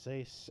much else to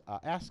say.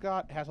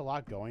 Ascot has a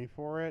lot going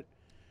for it,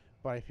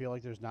 but I feel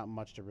like there's not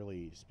much to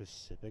really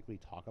specifically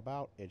talk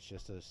about. It's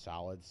just a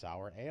solid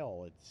sour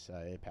ale.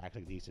 It packs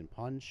a decent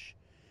punch.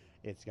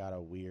 It's got a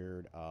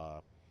weird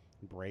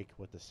break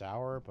with the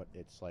sour, but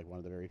it's like one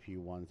of the very few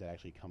ones that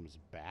actually comes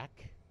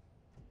back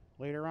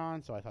later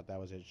on, so I thought that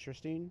was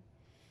interesting.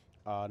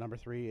 Number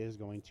 3 is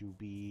going to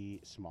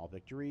be Small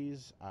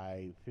Victories.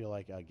 I feel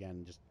like,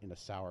 again, just in a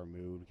sour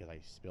mood because I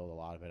spilled a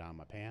lot of it on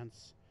my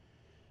pants.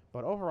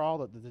 But overall,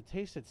 the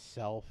taste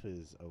itself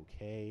is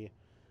okay.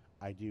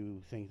 I do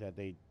think that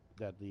the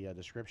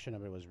description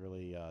of it was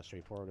really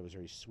straightforward. It was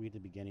very sweet at the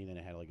beginning, then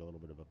it had like a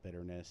little bit of a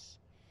bitterness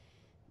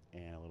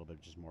and a little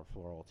bit just more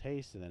floral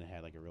taste, and then it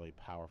had like a really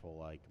powerful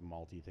like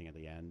malty thing at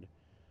the end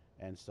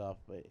and stuff.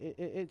 But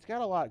it's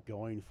got a lot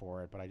going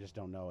for it, but I just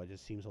don't know. It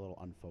just seems a little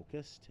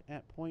unfocused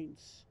at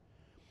points.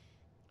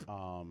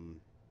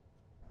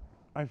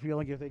 I feel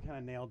like if they kind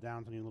of nailed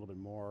down something a little bit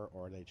more,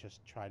 or they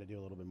just try to do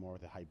a little bit more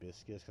with the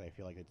hibiscus, because I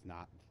feel like it's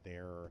not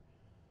there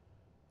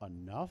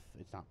enough.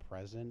 It's not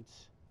present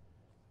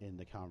in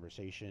the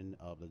conversation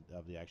of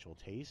the actual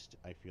taste.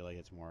 I feel like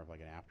it's more of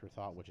like an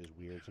afterthought, which is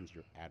weird since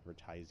you're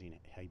advertising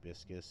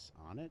hibiscus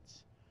on it.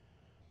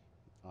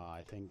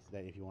 I think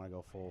that if you want to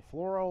go full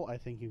floral, I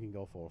think you can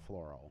go full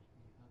floral.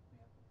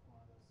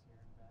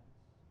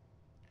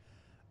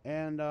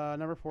 And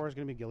number 4 is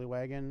going to be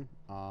Gillywagon.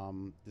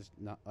 Just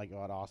not like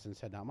what Austin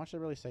said, not much to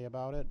really say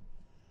about it.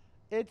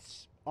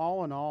 It's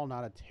all in all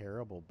not a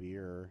terrible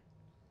beer.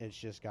 It's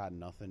just got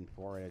nothing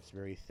for it. It's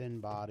very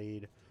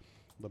thin-bodied.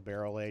 The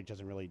barrel age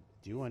doesn't really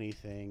do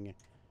anything,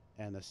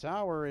 and the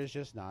sour is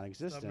just Stop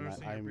non-existent.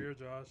 nursing your beer,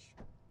 Josh.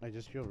 I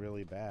just feel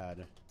really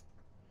bad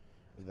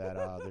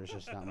that there's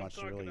just not much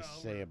to talking really to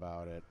say Albert.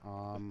 about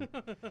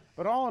it.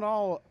 But all in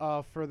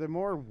all, for the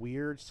more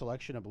weird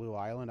selection of Blue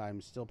Island,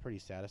 I'm still pretty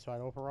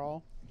satisfied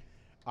overall.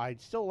 I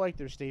still like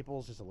their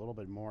staples just a little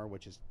bit more,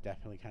 which is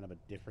definitely kind of a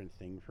different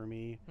thing for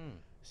me,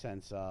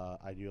 since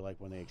I do like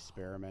when they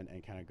experiment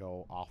and kind of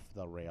go off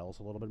the rails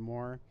a little bit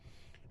more.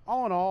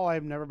 all in all,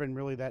 I've never been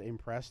really that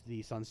impressed.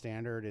 The Sun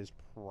Standard is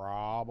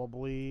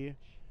probably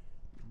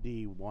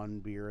the one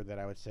beer that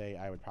I would say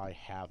I would probably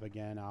have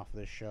again off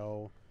this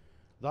show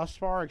thus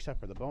far, except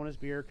for the bonus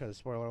beer, because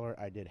spoiler alert,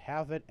 I did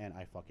have it and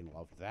I fucking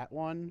loved that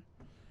one.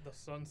 The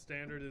Sun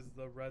Standard is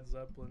the Red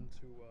Zeppelin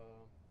to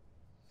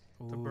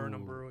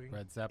Burnham Brewing.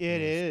 Red Zeppelin.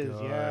 It is,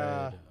 good.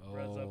 yeah.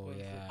 Red Oh Zeppelin.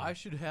 yeah. I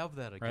should have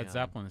that again. Red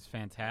Zeppelin is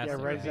fantastic.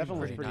 Yeah, Red actually. Zeppelin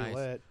was Pretty pretty nice.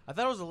 lit. I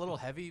thought it was a little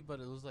heavy, but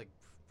it was like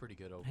pretty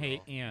good overall.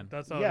 Hey, Ian,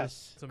 That's all.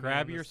 Yes. it's a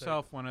grab man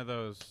yourself one of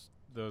those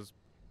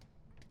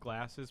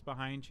glasses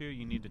behind you.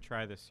 You need to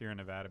try this Sierra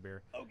Nevada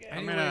beer. Okay.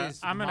 Anyways,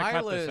 I'm gonna my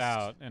cut list, this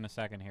out in a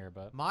second here,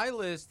 but My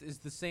list is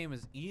the same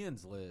as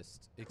Ian's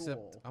list, except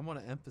Cool. I want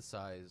to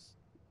emphasize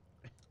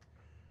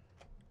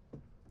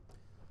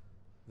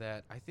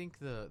that I think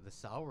the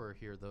sour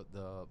here,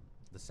 the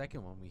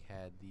second one we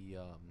had, the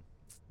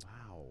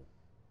Wow.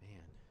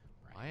 man,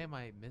 why am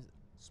I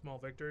Small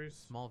victories.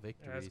 small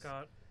victories?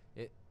 Ascot.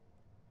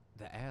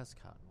 The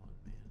Ascot one,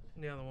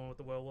 man. Yeah, the one with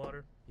the well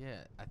water.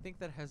 Yeah, I think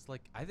that has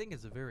I think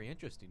it's a very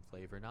interesting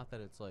flavor. Not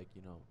that it's like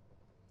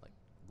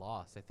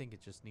lost. I think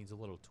it just needs a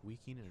little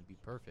tweaking and it'd be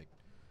perfect.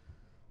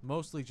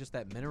 Mostly just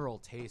that mineral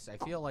taste. I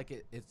feel like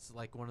it's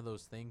like one of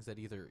those things that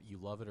either you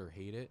love it or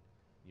hate it.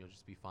 You'll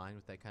just be fine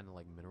with that kind of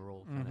like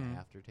mineral kind of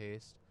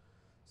aftertaste.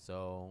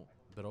 So,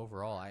 but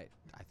overall, I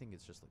think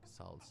it's just like a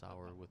solid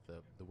sour with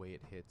the way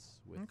it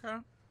hits with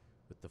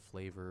the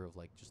flavor of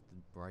like just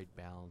the right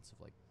balance of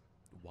like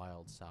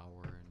wild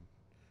sour and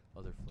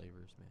other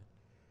flavors, man.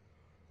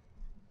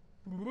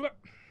 I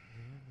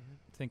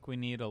think we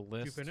need a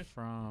list finish?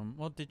 from.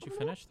 Well, did you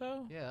finish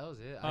though? Yeah, that was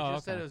it. Oh, I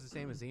just said okay. it was the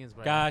same as Ian's,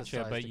 but I Gotcha,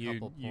 emphasized but a you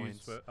couple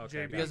points. okay,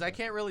 JB. Because I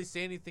can't really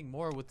say anything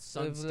more with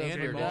Sun Live the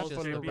Standard. J-Balls It's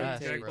just from the the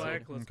best, Red Jack bro.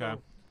 Black, let's Okay.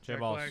 go. J Jack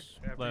Balls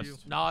Black, after you.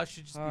 list. No, it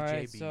should just All be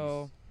right, JB's.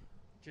 so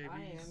I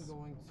JB's. am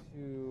going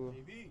to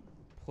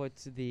put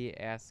the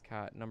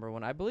Ascot number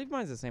one. I believe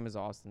mine's the same as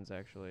Austin's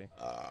actually.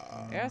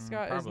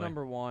 Ascot is probably.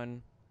 number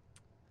one,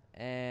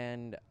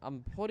 and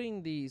I'm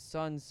putting the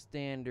Sun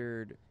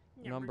Standard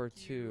number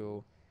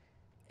two.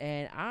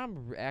 And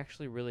I'm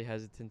actually really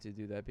hesitant to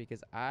do that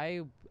because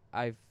I'm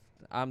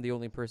the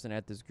only person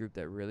at this group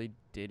that really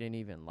didn't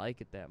even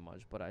like it that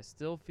much, but I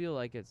still feel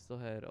like it still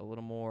had a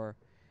little more,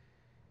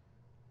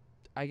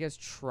 I guess,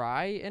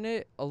 try in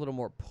it, a little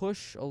more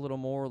push, a little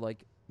more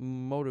like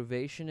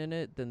motivation in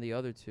it than the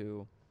other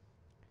two.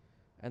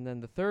 And then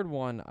the third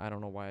one, I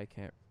don't know why I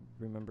can't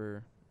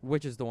remember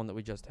which is the one that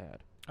we just had.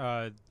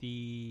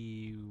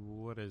 The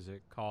what is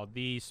it called?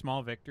 The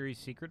Small Victories,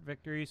 Secret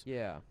Victories.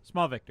 Yeah.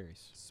 Small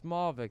Victories.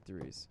 Small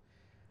victories.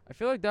 I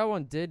feel like that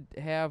one did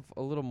have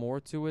a little more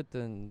to it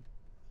than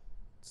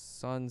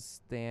Sun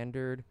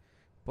Standard,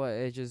 but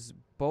it just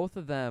both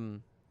of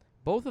them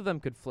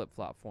could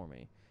flip-flop for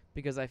me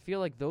because I feel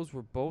like those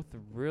were both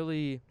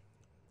really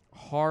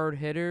hard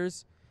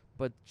hitters,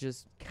 but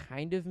just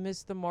kind of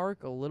missed the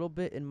mark a little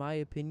bit in my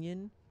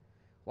opinion.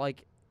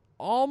 Like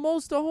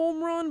almost a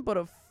home run, but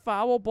a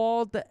foul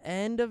ball at the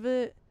end of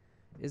it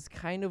is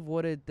kind of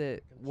what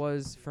it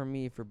was for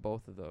me for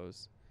both of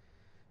those.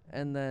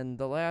 And then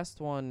the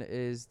last one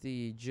is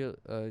the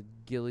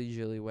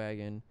Gilly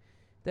Wagon.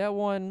 That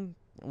one,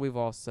 we've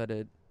all said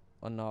it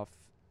enough.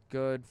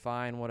 Good,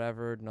 fine,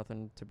 whatever,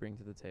 nothing to bring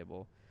to the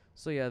table.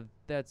 So yeah,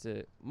 that's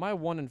it. My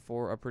 1 and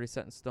 4 are pretty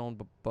set in stone,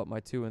 but my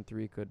 2 and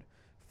 3 could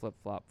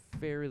flip-flop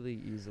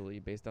fairly easily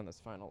based on this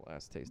final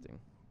last tasting.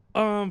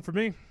 For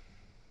me,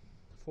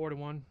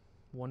 4-1,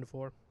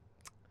 1-4.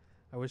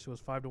 I wish it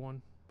was 5-1,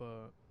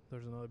 but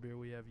there's another beer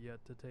we have yet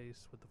to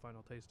taste with the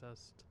final taste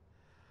test.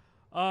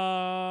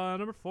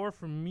 Number 4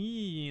 for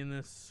me in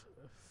this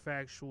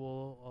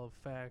factual of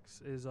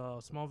facts is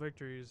Small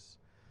Victories.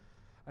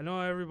 I know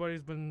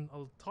everybody's been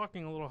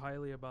talking a little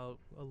highly about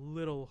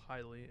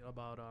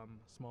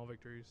Small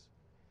Victories.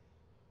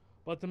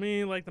 But to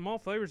me, like, the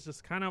malt flavor is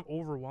just kind of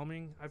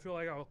overwhelming. I feel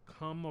like I'll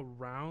come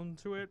around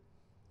to it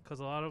because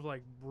a lot of,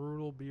 like,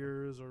 brutal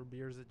beers or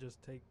beers that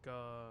just take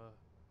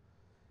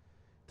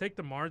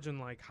the margin,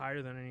 like,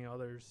 higher than any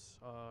others,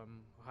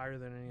 higher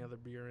than any other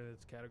beer in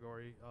its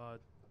category,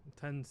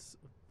 tends,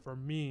 for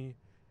me,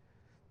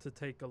 to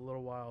take a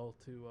little while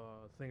to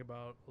think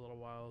about,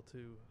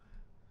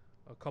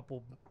 a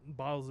couple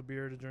bottles of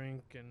beer to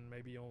drink, and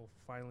maybe you'll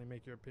finally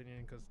make your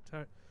opinion because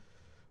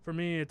for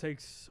me, it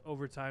takes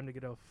over time to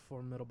get a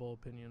formidable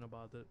opinion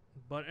about it.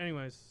 But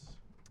anyways,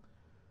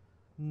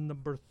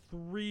 number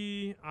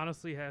 3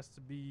 honestly has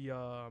to be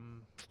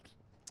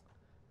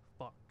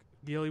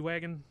Gilly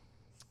Wagon.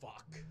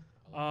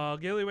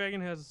 Gilly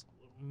Wagon has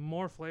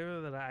more flavor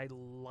that I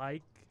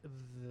like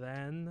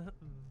than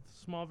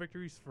Small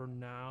Victories for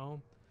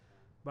now.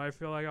 But I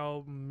feel like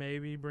I'll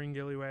maybe bring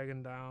Gilly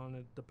Wagon down.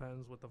 It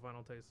depends with the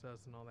final taste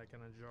test and all that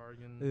kind of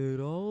jargon. It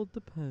all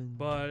depends.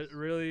 But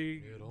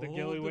really, the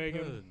Gilly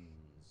Wagon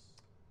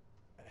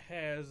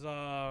has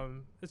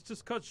it's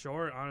just cut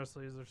short.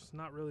 Honestly, there's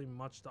not really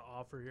much to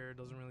offer here. It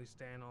doesn't really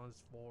stand on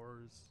its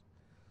 4s.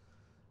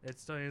 It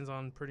stands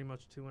on pretty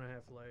much 2.5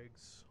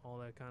 legs. All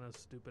that kind of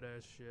stupid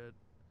ass shit.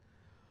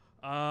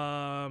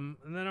 And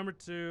then number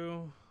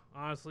 2,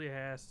 honestly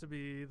has to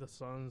be the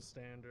Sun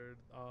Standard.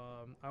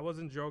 I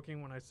wasn't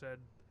joking when I said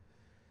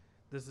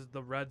this is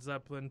the Red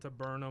Zeppelin to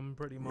Burnham,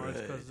 pretty much,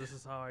 because this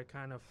is how I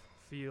kind of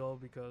feel.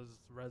 Because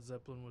Red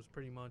Zeppelin was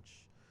pretty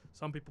much,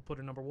 some people put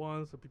it number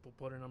 1, some people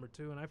put it number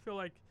 2, and I feel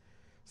like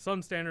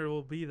Sun Standard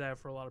will be that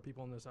for a lot of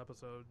people in this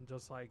episode,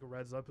 just like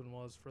Red Zeppelin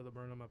was for the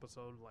Burnham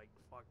episode, like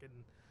fucking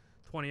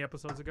 20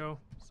 episodes ago.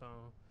 So,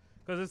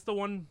 because it's the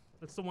one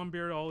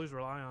beer to always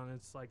rely on.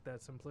 It's like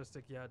that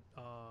simplistic yet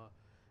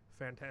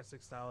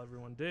fantastic style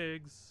everyone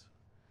digs,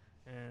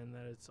 and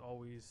that it's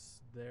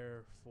always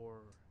there for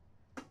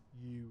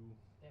you,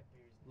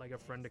 like a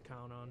friend to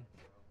count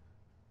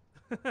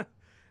on.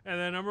 And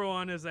then number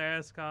 1 is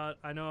Ascot.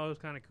 I know I was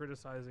kind of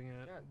criticizing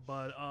it,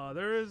 but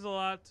there is a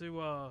lot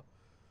to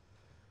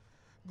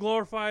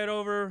glorify it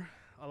over.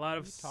 A lot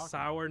of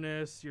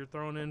sourness. You're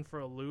thrown in for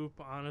a loop.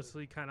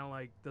 Honestly, kind of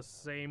like the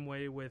same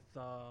way with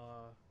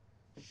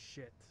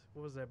shit.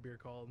 What was that beer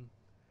called?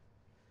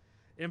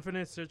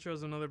 Infinite Citra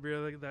is another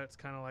beer that's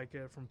kind of like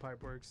it from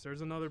Pipeworks.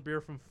 There's another beer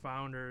from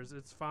Founders.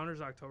 It's Founders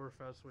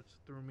Oktoberfest, which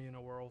threw me in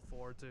a whirl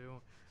for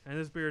too. And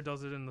this beer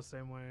does it in the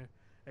same way.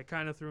 It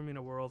kind of threw me in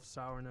a whirl of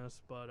sourness,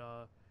 but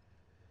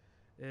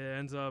it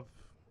ends up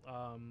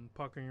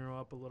puckering you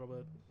up a little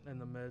bit in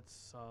the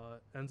midst.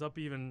 Ends up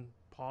even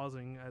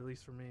pausing, at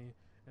least for me.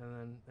 And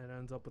then it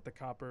ends up with the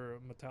copper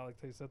metallic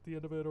taste at the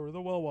end of it, or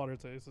the well water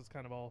taste. It's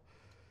kind of all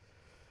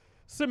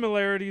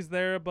similarities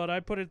there, but I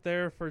put it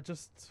there for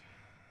just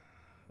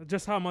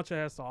how much it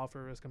has to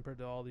offer as compared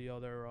to all the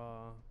other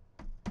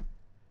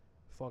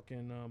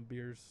fucking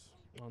beers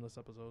on this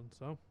episode.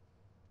 So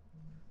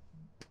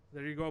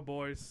there you go,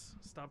 boys.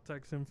 Stop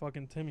texting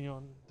fucking Timmy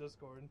on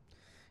Discord.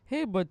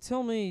 Hey, but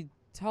Tilmy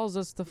tells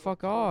us to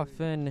fuck off,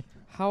 and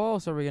how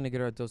else are we gonna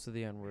get our dose of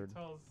the N-word?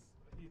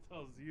 He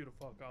tells you to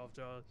fuck off,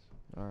 Josh.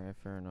 All right,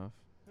 fair enough.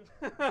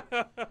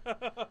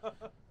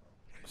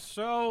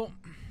 So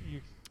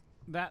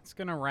that's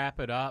gonna wrap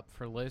it up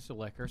for Liz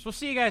Liquors. We'll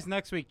see you guys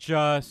next week.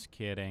 Just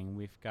kidding.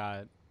 We've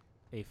got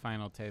a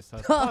final taste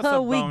test plus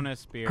a We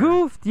bonus beer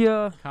Goofed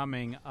ya.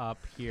 coming up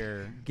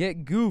here.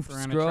 Get goofed, We're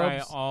gonna try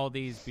scrubs. all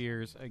these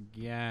beers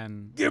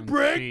again. Get and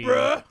break, see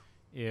bruh.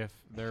 if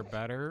they're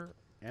better.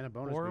 And a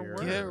bonus Or beer.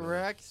 worse. Get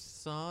wrecked,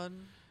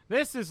 son.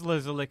 This is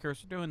Liz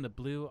Liquors. We're doing the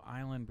Blue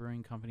Island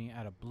Brewing Company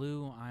out of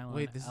Blue Island,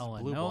 Wait, this is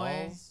Illinois. blue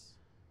balls?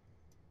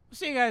 We'll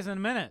see you guys in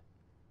a minute.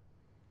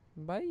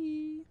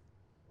 Bye.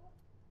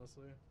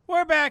 Leslie.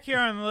 We're back here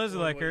on Liz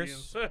What do you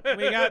Liquors. say?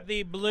 We got the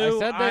I Blue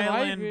said they might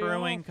Island be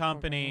Brewing off,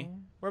 Company. okay.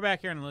 We're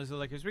back here on Liz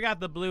Liquors. We got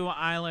the Blue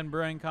Island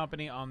Brewing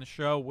Company on the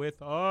show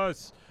with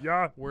us.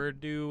 Yeah. We're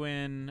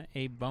doing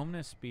a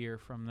bonus beer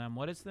from them.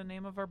 What is the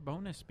name of our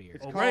bonus beer?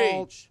 It's Oh, called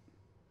Rage.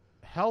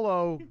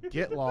 Hello,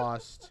 Get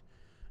Lost.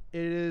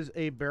 It is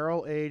a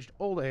barrel-aged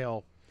old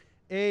ale,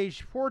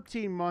 aged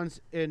 14 months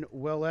in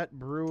Willette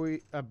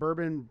Brewery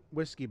bourbon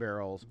whiskey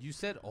barrels. You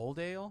said old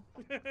ale?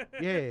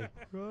 Yeah.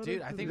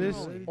 Dude, I think This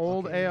we only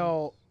old fucking-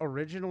 originally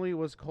originally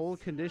was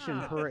cold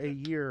conditioned for a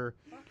year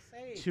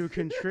to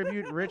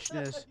contribute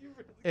richness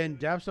and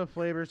depths of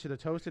flavors to the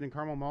toasted and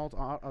caramel malt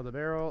out of the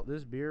barrel.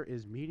 This beer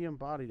is medium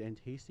bodied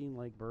and tasting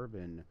like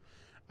bourbon.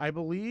 I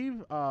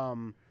believe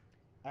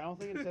I don't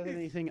think it says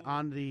anything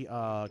on the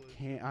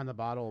on the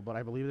bottle, but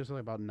I believe there's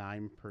only about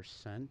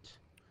 9%.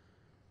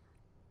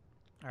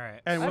 All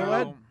right. And I don't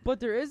Willette know, but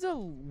there is a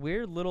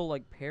weird little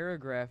like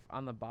paragraph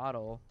on the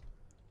bottle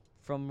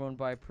from one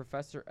by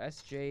Professor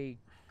S.J.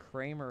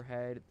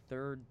 Kramerhead,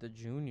 third the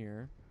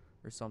junior,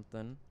 or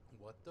something.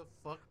 What the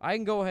fuck? I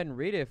can go ahead and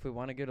read it if we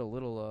want to get a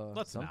little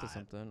Let's something not.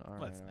 something. All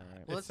right, Let's all not.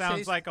 right. It Let's sounds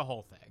taste- like a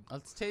whole thing.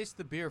 Let's taste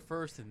the beer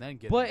first and then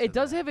get But into it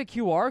does that. have a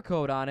QR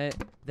code on it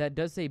that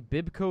does say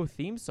Bibco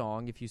theme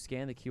song if you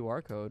scan the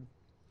QR code.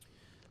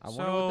 I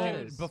wonder what that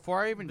So, is.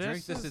 Before I even This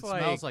drink this, is it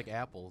like- smells like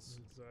apples.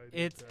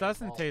 It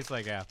doesn't taste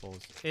like apples.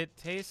 It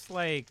tastes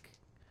like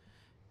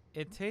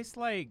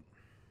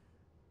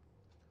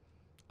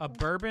a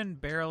bourbon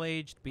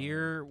barrel-aged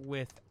beer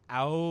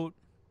without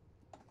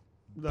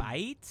the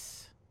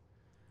bites.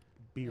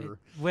 beer.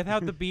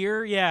 Without the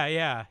beer,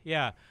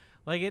 yeah.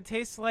 Like it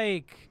tastes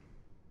like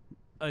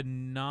a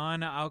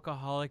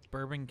non-alcoholic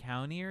bourbon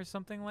county or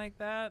something like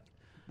that.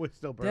 With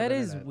still bourbon That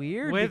in is it.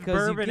 weird With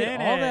because bourbon you get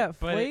in all it, that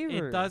but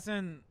flavor. it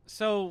doesn't.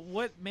 So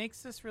what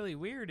makes this really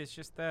weird is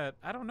just that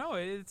I don't know.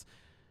 It's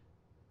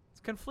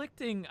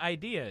conflicting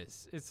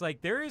ideas. It's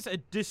like there is a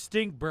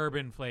distinct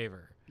bourbon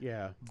flavor,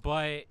 Yeah.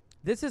 but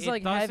This is it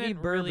like doesn't heavy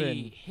bourbon.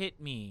 really hit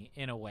me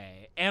in a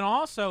way. And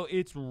also,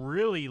 it's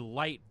really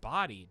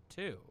light-bodied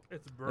too.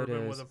 It's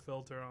bourbon with is. a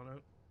filter on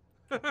it.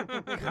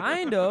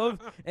 Kind of,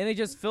 and it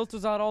just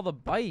filters out all the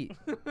bite.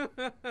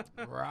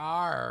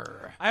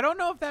 Rawr. I don't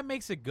know if that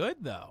makes it good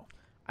though.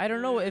 I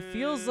don't know. It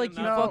feels like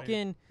you not for me.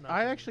 fucking. Not I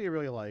for me. actually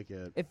really like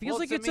it. It feels Well,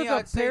 like to you took me, a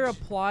I'd say pair of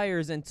j-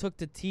 pliers and took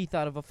the teeth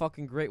out of a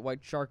fucking great white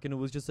shark, and it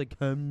was just like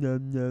hum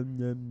num num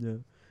num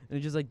num, and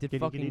it just like did Can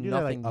fucking you do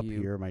that like nothing up to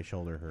you. here? My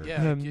shoulder hurts.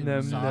 Yeah, Num, get num,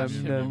 massage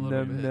num, him a num,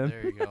 little num, bit. num.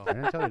 There you go. I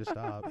didn't tell you to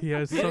stop. He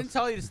has He such didn't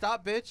tell you to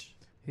stop, bitch.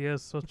 he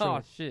has such Oh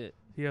a shit!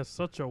 He has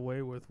such a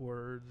way with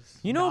words.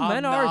 You know, Nom,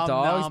 men are nom,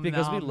 dogs nom,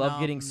 because we nom, love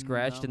nom, getting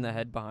scratched in the nom.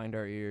 head behind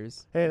our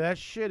ears. Hey, that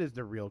shit is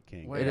the real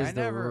king. Wait, It is I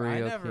the never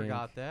real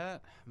got kink.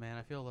 that. Man,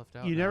 I feel left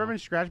out. You never now. been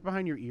scratched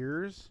behind your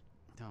ears,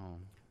 No.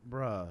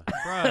 bruh?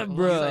 Bruh,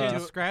 Bruh. you can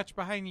scratch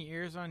behind your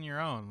ears on your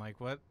own. Like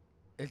what?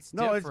 It's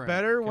No, it's different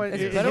better when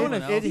It's it, better it, when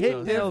hit- a it hit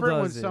female different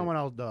when does it. someone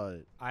else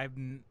does it.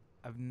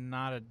 I'm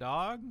not a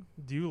dog.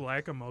 Do you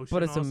lack emotion?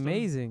 But it's Austin?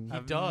 amazing. He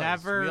I've does.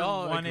 never We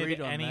all wanted agreed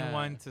on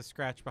anyone that. to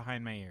scratch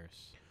behind my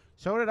ears.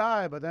 So did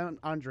I, but then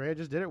Andrea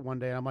just did it one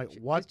day, and I'm like,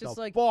 "What It's just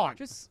the like, fuck?"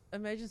 just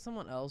imagine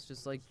someone else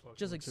just fucking like with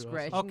you, Austin.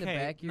 scratching the Okay,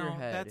 back of no, your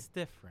head. that's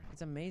different.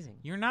 It's amazing.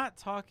 You're not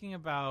talking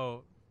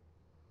about.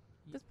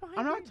 That's behind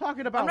I'm your- not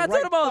talking about. I'm not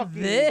right talking about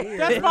fucking this. here.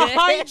 That's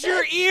behind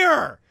your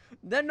ear.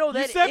 Then no, You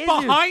that said is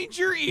your- behind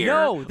your ear.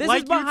 No, this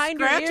like is behind you'd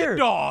your scratch ear. a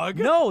dog.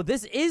 No,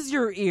 this is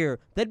your ear.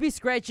 That'd be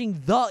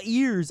scratching the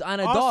ears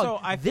on a Also, dog.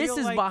 I This feel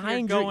is like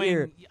behind you're your going,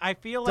 ear. I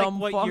feel like dumb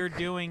what you're fuck.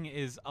 doing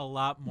is a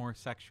lot more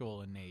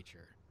sexual in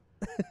nature.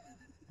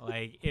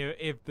 Like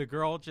if the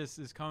girl just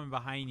is coming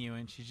behind you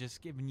and she's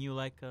just giving you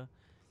like a,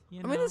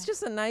 you know, I mean, it's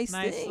just a nice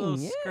thing. little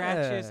yeah.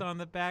 scratches on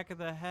the back of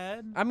the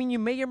head. I mean, you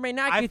may or may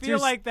not I get feel your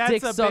like that's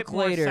dick a bit sucked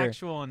more later.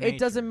 sexual in nature. It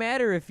doesn't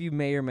matter if you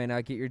may or may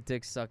not get your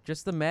dick sucked.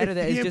 Just the matter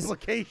that the it's just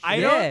implication. I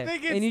Yeah, don't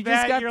think it's and you that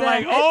just got you're the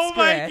like, head oh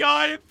my scratch."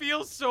 god, it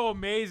feels so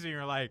amazing.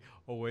 You're like,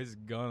 oh, it's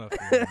gonna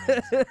feel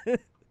amazing.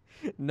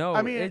 no.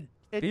 I mean, it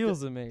it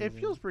feels amazing. It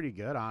feels pretty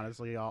good,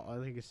 honestly. I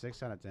think it's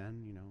 6 out of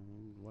 10. You know,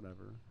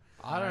 whatever.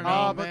 I don't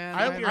Uh, know, but man.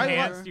 I- Keep your I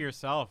hands like- to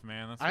yourself,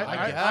 man. That's I what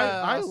I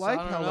I, guess. like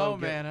I don't Hello know,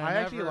 Get- man. I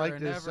actually like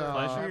this,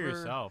 pleasure never-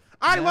 yourself.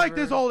 I like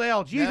this Never- old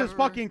ale. Jesus never-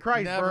 fucking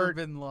Christ, Never Bird.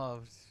 been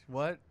loved.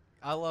 What?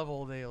 I love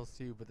old ales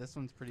too, but this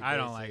one's pretty. I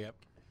don't basic. like it.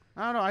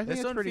 I don't know. I think This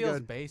it's one pretty feels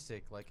good.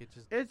 basic. Like it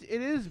just. It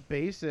is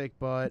basic,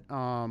 but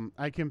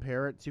I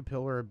compare it to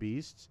Pillar of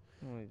Beasts,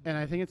 and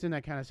I think it's in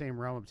that kind of same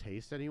realm of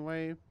taste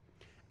anyway.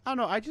 I don't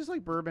know. I just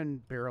like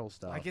bourbon barrel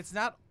stuff. Like it's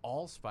not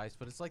all spice,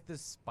 but it's like this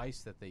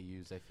spice that they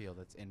use. I feel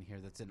that's in here.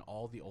 That's in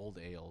all the old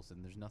ales,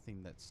 and there's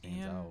nothing that stands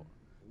And out.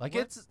 Like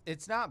what-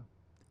 it's not.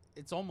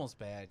 It's almost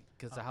bad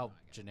because Oh of how my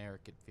God.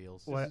 generic it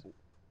feels. what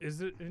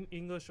Is it an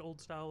English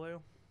old style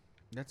ale?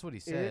 That's what he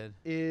it said.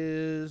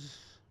 is.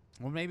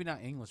 Well, maybe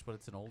not English, but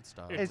it's an old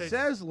style. It It tastes-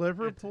 says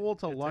Liverpool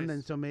to it London,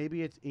 tastes- so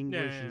maybe it's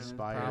English yeah,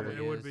 inspired. probably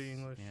It would be is,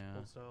 English yeah.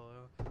 old style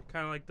ale.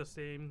 Kind of like the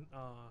same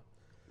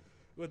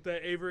with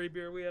the Avery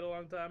beer we had a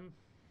long time.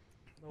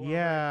 a while back.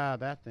 Yeah,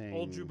 that thing.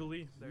 Old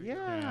Jubilee. There you go.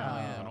 Yeah. Yeah,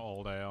 yeah. an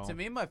old ale. To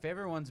me, my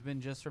favorite one's been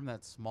just from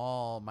that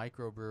small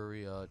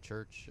microbrewery,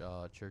 Church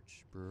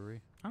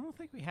Brewery. I don't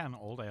think we had an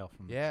old ale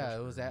from. the Yeah, Church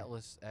it was Brewery.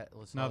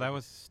 Atlas. No, that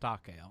was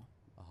stock ale.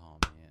 Oh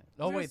man.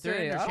 Oh gonna wait, they're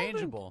say, I don't think-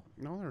 interchangeable.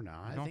 No, they're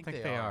not. I I don't think think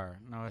they they are. are.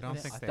 No, I don't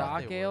thi- think I they thought are.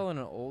 Stock they ale were. and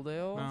an old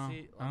ale. No,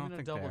 See, I I'm don't gonna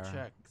think double they are.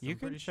 check. 'cause You I'm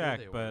can pretty sure check,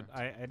 they but were.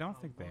 I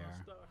don't think they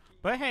are.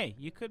 But hey,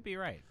 you could be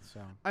right.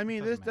 So I mean,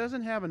 this doesn't matter.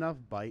 doesn't have enough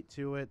bite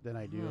to it than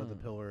I do of the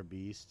Hmm. Pillar of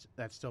Beast.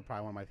 That's still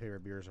probably one of my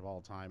favorite beers of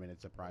all time, and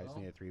it surprised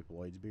me at Three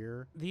Floyds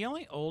beer. The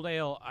only old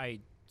ale I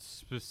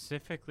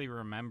specifically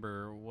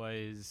remember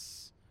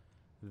was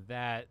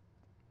that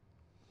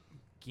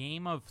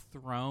Game of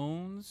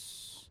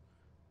Thrones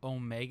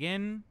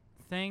Omegan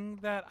thing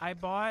that I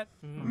bought.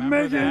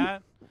 Remember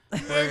that?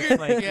 Where it's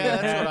like Yeah,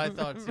 it that's what I had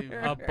thought too.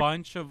 a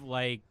bunch of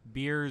like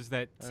beers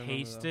that I remember that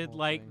tasted whole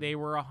like thing. they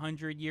were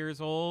 100 years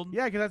old.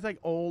 Yeah, because that's like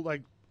old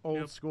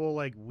Yep. school,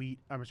 like wheat.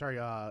 I'm sorry,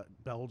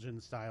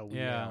 Belgian style wheat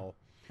Yeah. ale.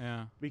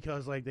 Yeah,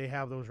 Because like they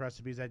have those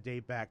recipes that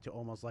date back to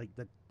almost like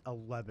the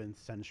 11th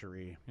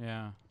century.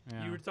 yeah,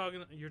 yeah. You were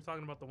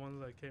talking about the ones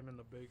that came in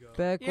the big.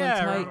 Back Yeah,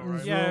 when right, Titans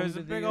right. yeah, it roamed was a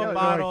the big Yeah, old they're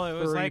bottle. like It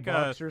was 30 like a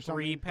bucks or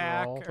something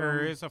 3-pack, for all of or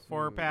them. it was a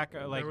 4-pack.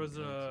 Like, there was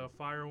a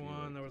fire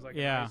one. There was like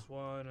Yeah. an ice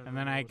one. and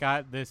then I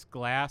got this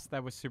glass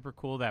that was super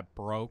cool that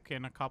broke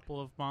in a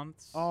couple of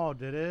months. Oh,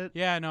 did it?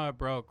 Yeah, no, it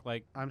broke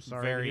like I'm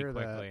sorry very to hear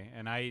quickly,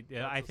 and I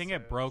That's a think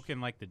it sad broke in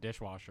like the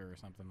dishwasher or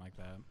something like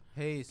that.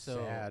 Hey, so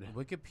Sad.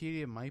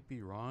 Wikipedia might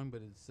be wrong,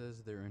 but it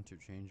says they're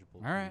interchangeable.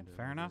 All right, kinda.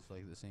 fair enough. It's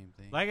like the same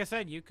thing. Like I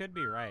said, you could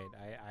be right.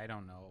 I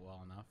don't know it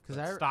well enough. Because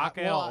But stock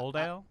ale, old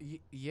ale.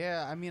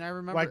 Yeah, I mean, I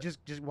remember. Why just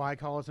why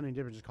call it something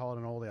different? Just call it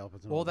an old ale. If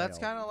it's an well, old that's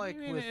ale. kind of like I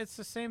mean, with it's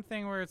the same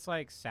thing where it's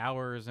like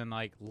sours and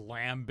like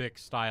lambic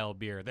style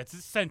beer. That's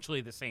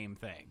essentially the same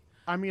thing.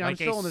 I mean, I'm Like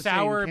still in a the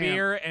sour same camp.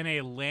 beer and a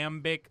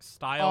lambic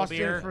style Austin,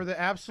 beer, for the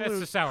absolute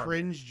the sour.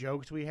 cringe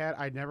jokes we had,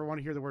 I never want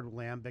to hear the word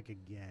lambic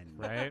again.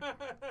 right?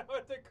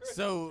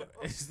 So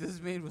is this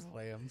made with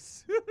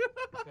lambs?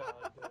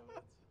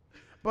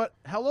 But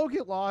Hello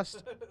Get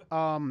Lost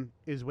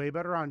is way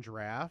better on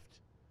draft.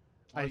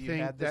 I you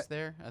think had this that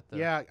there at the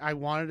yeah, I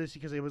wanted to see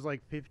because it was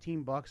like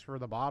 $15 for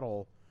the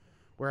bottle,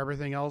 where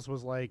everything else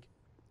was like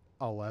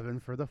 11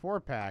 for the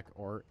 4-pack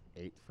or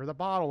 8 for the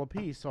bottle a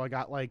piece. So I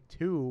got like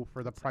 2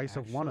 for the price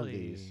of one of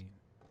these.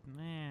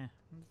 Nah,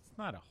 it's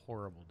not a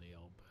horrible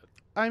deal, but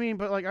I mean,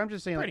 but like I'm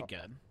just saying, pretty like,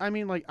 good. I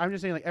mean, like I'm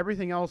just saying, like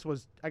everything else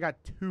was. I got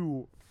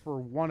 2 for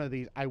one of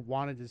these. I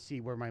wanted to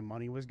see where my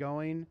money was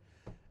going,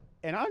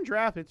 and on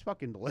draft, it's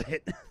fucking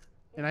lit,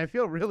 and I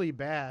feel really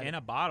bad. In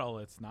a bottle,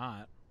 it's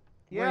not.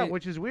 Yeah, Wait,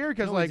 which is weird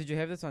because no, like did you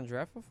have this on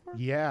draft before?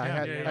 yeah, I Yeah,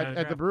 had yeah, at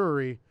yeah. the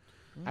brewery.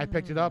 I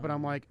picked it up and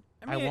I'm like,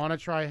 I I mean, want to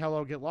try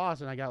Hello Get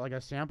Lost, and I got like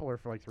a sampler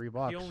for like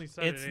 $3. He only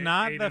said It's it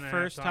not eight the and a half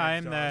first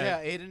times, time Josh.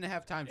 that- Yeah,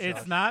 8.5 times. It's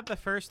Josh. not the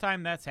first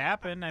time that's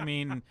happened. I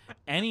mean,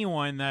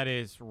 anyone that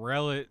is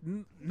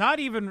not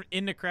even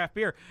into craft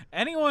beer,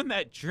 anyone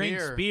that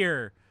drinks Beer.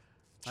 beer,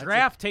 That's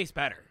draft tastes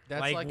better.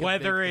 that's Like, like a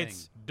whether big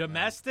it's thing. Yeah.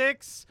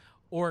 domestics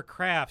or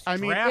crafts, I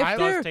mean, draft I-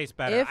 does taste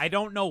better. if- I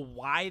don't know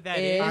why that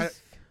is,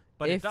 If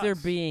but if it they're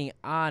does. being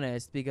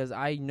honest, because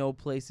I know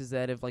places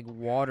that have like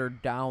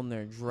watered down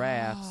their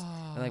drafts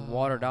and like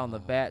watered down the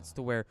bats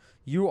to where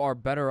you are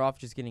better off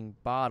just getting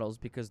bottles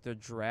because their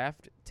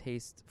draft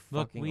tastes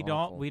Look, fucking we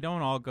awful.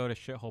 don't all go to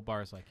shithole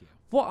bars like you.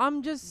 Well,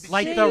 I'm just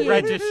Like the saying,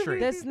 registry.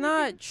 That's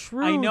not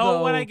true. I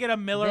know when though, I get a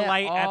Miller that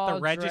Lite at the all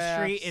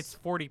registry, drafts- it's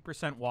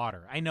 40%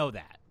 water. I know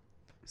that.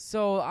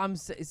 So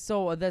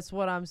that's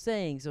what I'm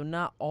saying. So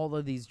not all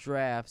of these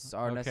drafts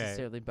are Okay.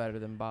 necessarily better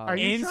than Are bottles.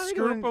 you trying to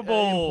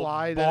Inscrutable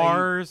imply that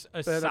bars a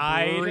aside.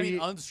 I brewery mean,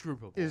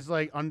 unscrupable. is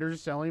like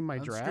underselling my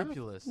draft?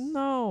 unscrupulous.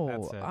 No,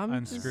 That's it. I'm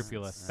just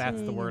Unscrupulous.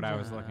 That's the word I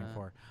was looking saying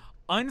for.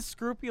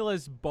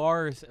 Unscrupulous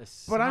bars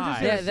aside. But I'm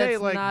just that. gonna Yeah, say,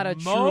 that's like, not a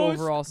true most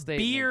overall statement.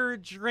 beer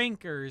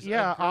drinkers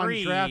Yeah, on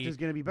agree draft is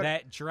going to be better.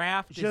 that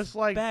draft Just is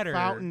like better.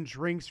 fountain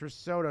drinks for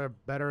soda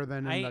better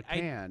than in the I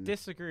can.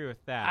 disagree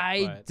with that.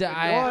 I but- d- What?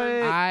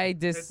 I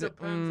depends if,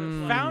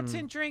 like-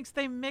 Fountain drinks,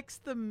 they mix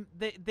them.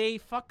 They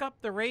fuck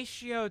up the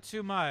ratio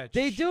too much.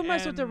 They do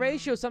mess with the and-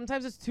 ratio.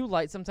 Sometimes it's too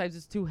light. Sometimes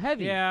it's too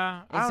heavy.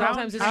 Yeah, And I don't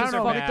sometimes know, it's I just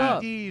don't know, fucked Mickey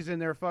up. D's and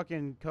their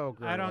fucking Coke.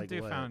 I are, don't like,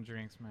 do lit. fountain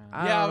drinks, man. Yeah,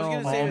 I don't was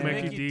gonna know, say All man.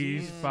 Mickey Mickey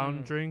D's D's.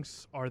 fountain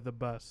drinks are the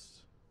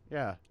best.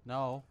 Yeah,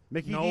 No,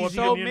 Mickey No D's.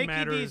 So opinion Mickey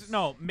matters. D's,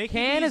 no, Mickey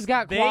Can D's, has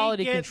got they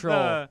quality get control.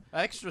 the-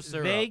 extra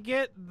syrup. They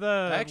get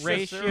the Extra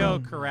ratio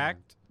syrup.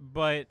 correct,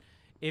 but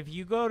if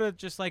you go to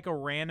just like a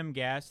random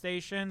gas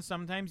station,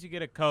 sometimes you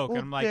get a Coke, Well,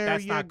 and I'm like, there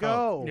that's you not go.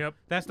 Coke. Yep.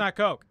 That's not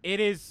Coke. It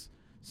is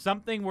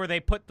something where they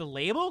put the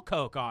label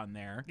Coke on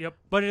there, Yep.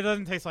 but it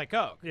doesn't taste like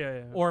Coke Yeah,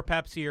 yeah. or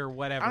Pepsi or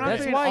whatever. I'm it not That's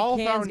is. saying why all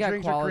cans fountain got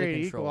drinks are quality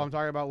created control. equal. I'm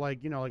talking about like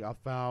like a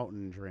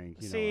fountain drink.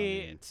 You know what I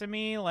See, mean? to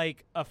me,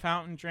 like a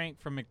fountain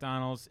drink from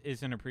McDonald's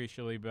isn't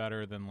appreciably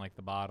better than like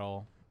the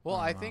bottle. Well,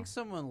 I don't think know.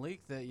 someone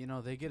leaked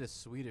that they get a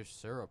sweeter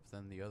syrup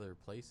than the other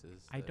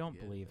places. I that don't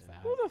get believe it. that.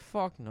 Who the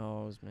fuck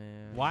knows,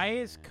 man? Why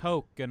is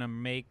Coke gonna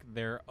make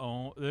their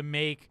own?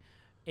 Make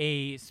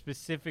a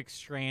specific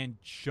strand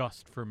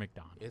just for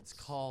McDonald's? It's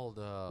called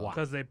Why?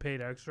 Because they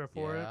paid extra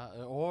for it.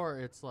 yeah, or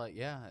it's like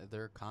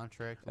their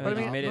contract. But But I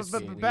they mean, just made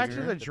it but sweeter. back to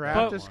the But-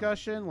 draft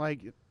discussion.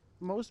 Like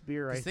most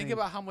beer, I Just think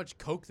about how much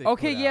Coke they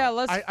Okay, put yeah, out.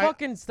 let's I-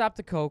 fucking stop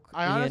the Coke.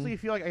 I Ian. honestly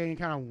feel like I can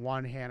count on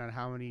one hand on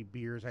how many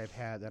beers I've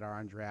had that are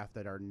on draft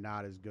that are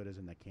not as good as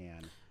in the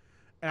can.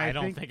 And I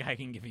don't think I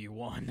can give you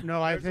one.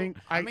 No, I There's a- think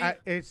I mean,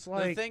 it's the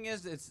like thing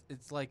is,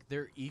 it's like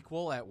they're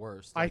equal at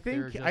worst. I Like,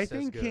 they're think just I as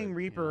think good, King you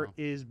Reaper know?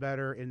 is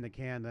better in the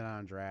can than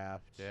on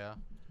draft. Yeah.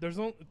 There's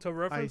to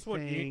reference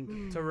what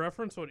think- to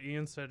reference what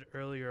Ian said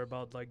earlier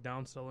about like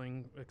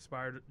downselling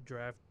expired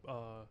draft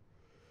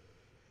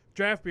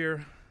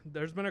beer.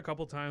 There's been a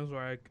couple times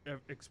where have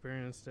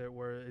experienced it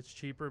where it's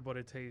cheaper but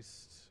it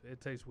tastes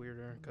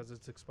weirder because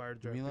it's expired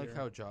You draft mean beer. like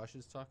how Josh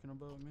is talking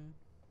about, man?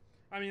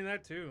 I mean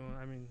that too.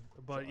 I mean,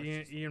 but Josh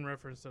is- Ian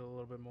referenced it a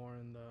little bit more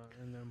in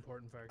the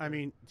important factor. I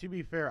mean, to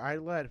be fair, I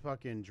let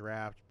fucking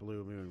draft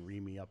Blue Moon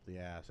ream me up the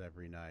ass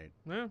every night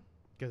yeah,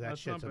 because that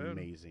That's not shit's bad.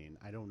 amazing.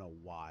 I don't know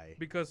why.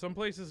 because some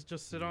places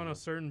just sit on Yeah. a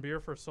certain beer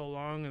for so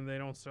long and they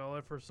don't sell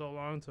it for so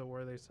long to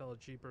where they sell it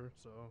cheaper.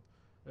 So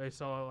they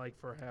sell it like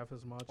for half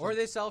as much. Or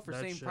they sell it for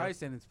that same shit.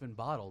 price and it's been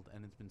bottled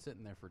and it's been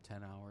sitting there for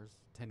 10 hours,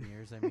 10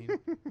 years. I mean,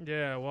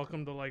 Yeah,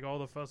 welcome to like all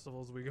the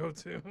festivals we go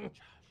to.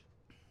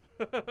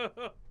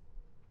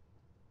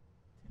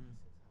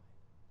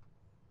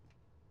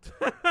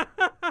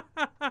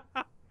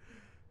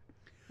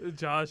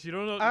 Josh, you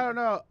don't know. I don't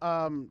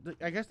know.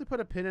 I guess to put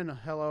a pin in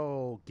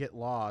Hello Get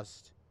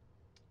Lost,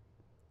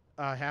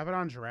 have it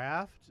on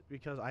draft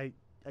because I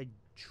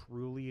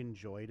truly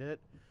enjoyed it.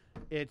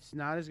 It's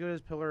not as good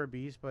as Pillar of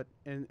Beast, but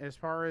as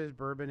far as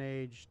bourbon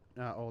aged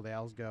old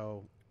ales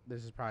go,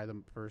 this is probably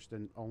the first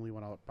and only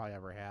one I'll probably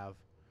ever have.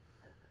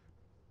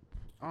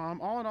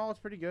 All in all, it's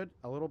pretty good.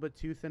 A little bit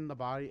too thin in the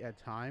body at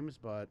times,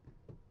 but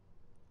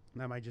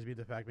that might just be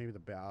the fact maybe the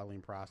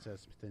bottling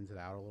process thins it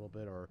out a little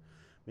bit, or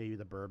maybe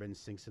the bourbon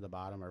sinks to the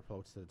bottom or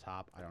floats to the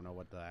top. I don't know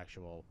what the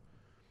actual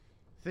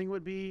thing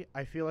would be.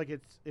 I feel like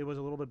it was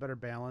a little bit better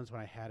balanced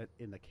when I had it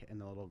in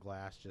the little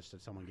glass just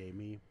that someone gave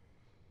me.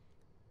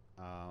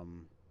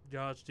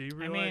 Josh, do you I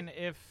realize? mean,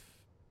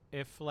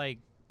 if like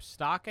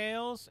stock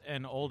ales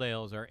and old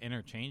ales are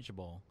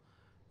interchangeable,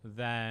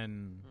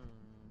 then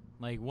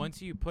like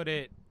once you put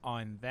it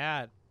on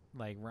that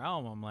like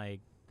realm, I'm like,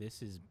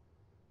 this is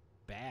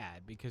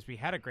bad because we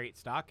had a great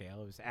stock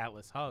ale. It was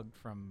Atlas Hug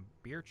from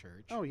Beer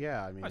Church. Oh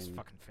yeah, I mean, That's fucking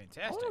I want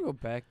fantastic. to go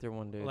back there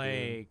one day. dude.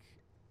 Like,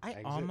 I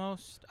Exit?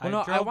 almost. Well,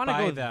 no, I drove wanna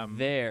by go them.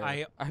 there.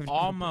 I I've never been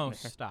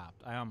almost there.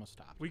 stopped. I almost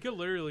stopped. We could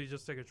literally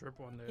just take a trip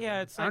one day. Yeah,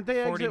 though. it's like Aren't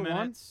they 40 exit one?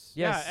 minutes.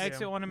 Yes. Yeah,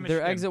 exit Yeah. 1 in They're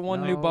Michigan. exit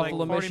 1 New No. Buffalo,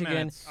 Like 40 Michigan.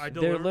 minutes. I They're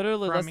deliver-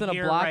 literally less From than a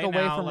here block right away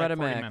now, from like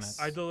 40 Redimax. minutes.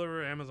 I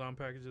deliver Amazon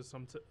packages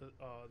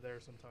there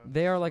sometimes.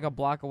 They are like a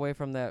block away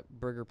from that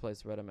burger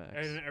place, Redimax.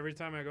 And every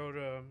time I go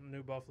to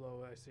New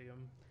Buffalo, I see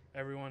them.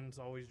 Everyone's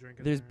always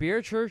drinking. There's there.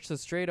 Beer Church, the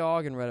Stray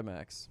Dog, and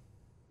Redimax.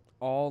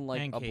 All in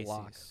like and a Casey's.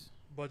 block.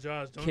 But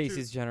Josh, don't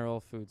Casey's General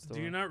Food Store.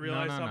 do you not No,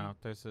 realize no, how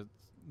no.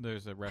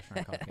 There's a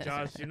restaurant called Casey's.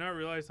 Josh, do you not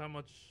realize how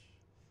much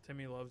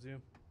Timmy loves you?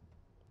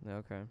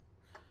 Okay.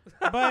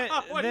 But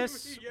What do you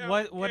this, mean? Yeah,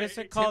 what is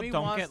okay. it called? Timmy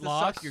Don't wants get to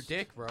lost. Suck your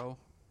dick, bro.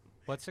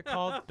 What's it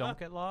called? Don't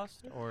get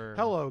lost or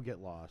Hello, get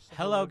lost.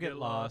 Hello, get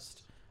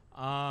lost.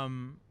 I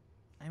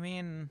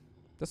mean,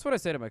 That's what I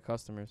say to my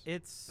customers.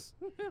 it's.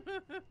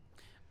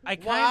 I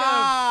kind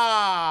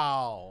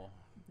Wow.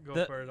 Go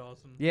The- for it,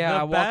 Austin. Yeah, the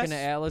I walk into best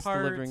Atlas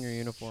delivering your parts-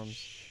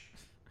 uniforms.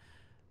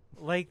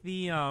 of like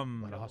the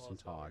Let Austin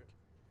talk.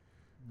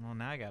 Well,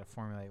 now I gotta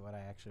formulate what I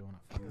actually want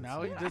to. fucking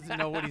Now say. he doesn't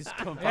know what he's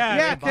fucking Yeah,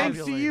 Yeah,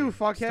 thanks to you,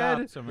 Stopped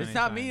fuckhead. so many It's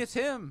not me, times. it's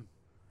him.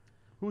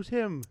 Who's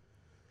him?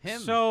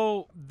 Him.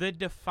 So the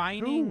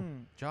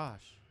defining,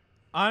 Josh.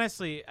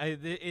 honestly,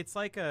 it's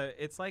like a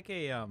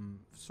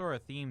sort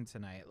of theme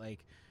tonight.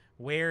 Like,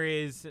 where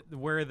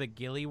the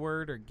Gilly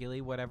word or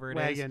Gilly whatever it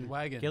is, Wagon.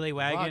 Wagon. Gilly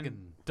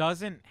Wagon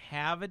doesn't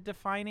have a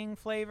defining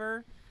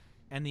flavor,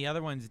 and the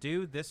other ones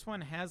do. This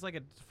one has like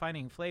a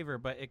defining flavor,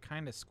 but it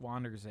kind of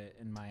squanders it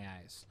in my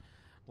eyes.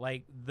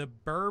 Like, the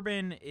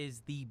bourbon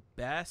is the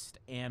best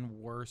and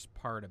worst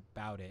part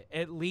about it,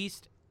 at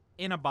least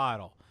in a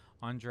bottle.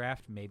 On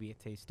draft, maybe it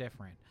tastes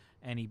different.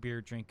 Any beer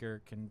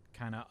drinker can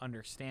kind of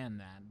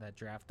understand that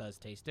draft does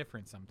taste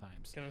different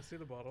sometimes. Can I see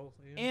the bottle?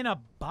 Ian? In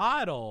a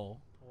bottle,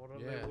 What are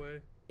Yeah. they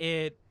weigh?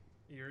 it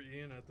You're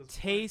Ian at this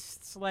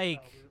tastes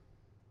like point.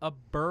 a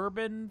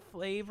bourbon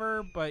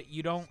flavor, but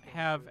you don't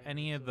have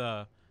any of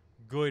the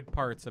good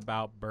parts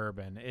about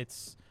bourbon.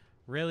 It's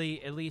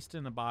really, at least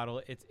in the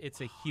bottle, it's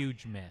a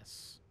huge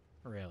miss,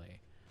 really.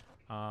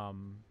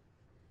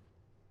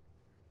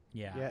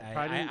 Yeah,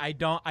 Yeah,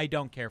 I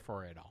don't care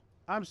for it at all.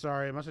 I'm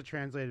sorry, it must have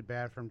translated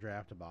bad from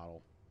draft to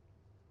bottle.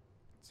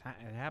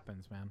 It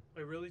happens, man.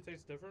 It really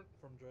tastes different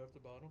from draft to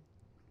bottle.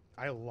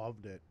 I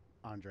loved it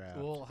on draft.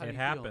 Well, how It do you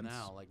happens. feel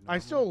now? Like I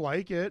normal? still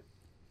like it.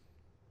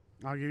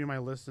 I'll give you my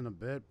list in a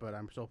bit, but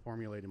I'm still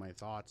formulating my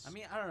thoughts. I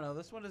mean, I don't know.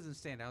 This one doesn't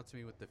stand out to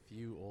me with the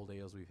few old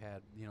ales we've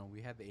had. You know,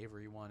 we had the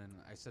Avery one, and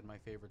I said my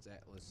favorite's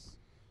Atlas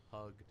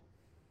Hugged.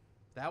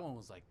 That one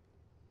was like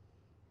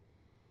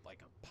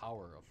a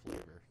power of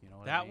flavor. You know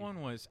what I That mean?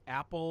 one was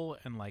apple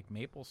and like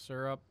maple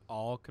syrup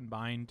all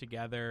combined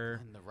together.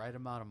 And the right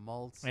amount of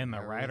malts. And the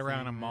right amount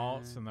of everything,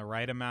 malts man. and the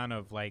right amount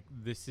of like,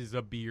 this is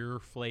a beer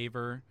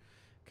flavor.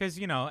 Because,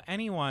 you know,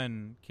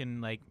 anyone can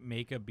like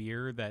make a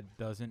beer that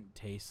doesn't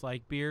taste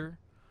like beer.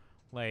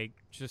 Like,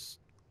 just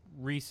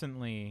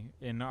recently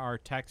in our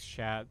text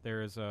chat,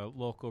 there is a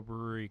local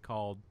brewery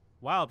called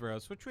Wild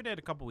Rose, which we did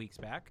a couple weeks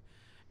back.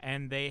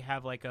 And they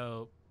have like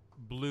a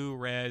blue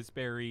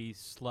raspberry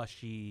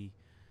slushy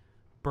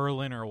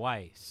Berliner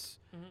Weiss.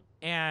 Mhm.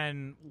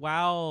 And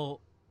while,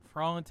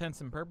 for all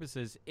intents and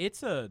purposes,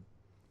 it's a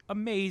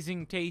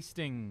amazing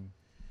tasting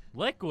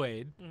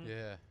liquid,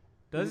 Yeah.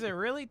 does it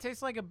really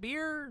taste like a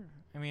beer?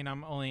 I mean,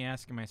 I'm only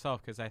asking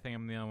myself because I think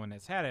I'm the only one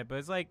that's had it, but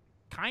it's like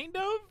kind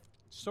of,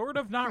 sort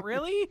of, not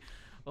really.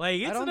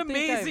 Like, it's an don't think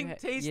I've amazing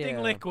tasting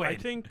yeah. liquid. I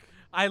think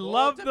I Well,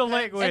 love it the depends.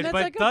 liquid, And that's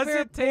but like a does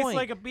fair it taste point.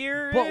 like a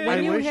beer? But when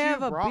I you wish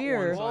have a brought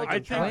beer- one so Well, I it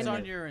could depends try on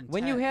it. your intent.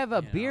 When you have a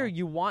you beer, know?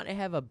 you want to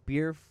have a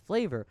beer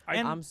flavor.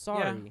 And- I'm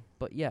sorry,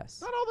 but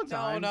yes. Not all the No,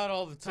 time. not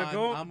all the to time.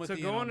 go I'm with to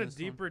Ian go on a this one.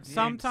 deeper Ian, Stout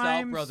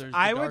Sometimes Brothers,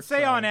 I the would dark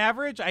say on side.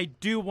 average I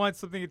do want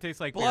something that tastes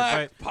like Black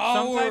beer, but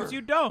sometimes power.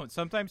 you don't.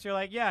 Sometimes you're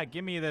like, yeah,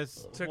 give me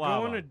this. To go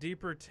lava. on a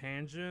deeper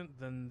tangent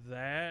than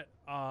that,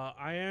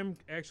 I am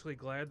actually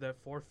glad that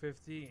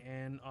 450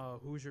 and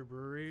Hoosier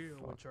Brewery,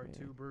 which are me.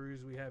 two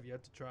breweries we have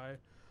yet to try,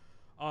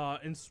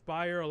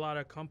 inspire a lot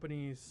of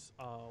companies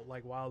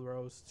like Wild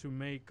Rose to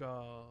make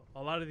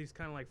a lot of these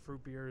kind of like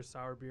fruit beers,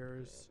 sour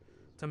beers,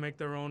 to make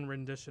their own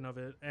rendition of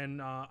it.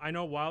 And I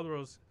know Wild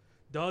Rose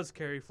does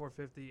carry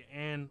 450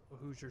 and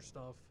Hoosier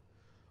stuff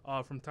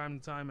from time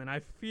to time, and I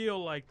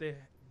feel like they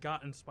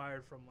got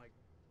inspired from like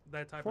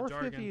that type of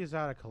 450 jargon. is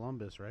out of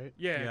Columbus, right?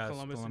 Yeah, Yes,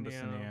 Columbus,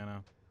 Indiana.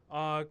 Indiana.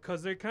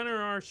 Because they kind of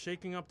are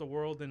shaking up the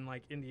world in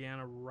like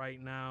Indiana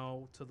right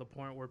now to the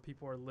point where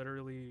people are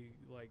literally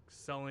like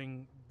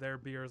selling their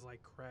beers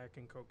like crack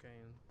and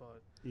cocaine.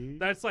 But You-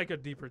 that's like a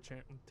deeper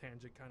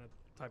tangent kind of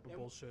type of Yeah,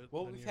 bullshit.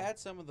 Well, than we've you. had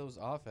some of those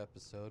off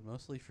episode,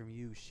 mostly from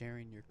you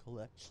sharing your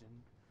collection.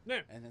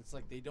 Yeah. And it's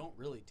like they don't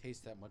really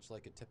taste that much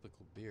like a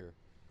typical beer.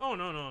 Oh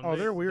no. oh,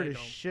 they're weird they as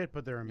don't. shit,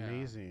 but they're Yeah.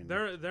 amazing.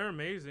 They're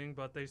amazing,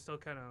 but they still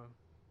kind of.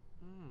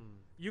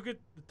 You could,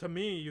 to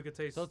me, you could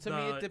taste So to the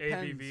me, it ABV a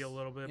depends.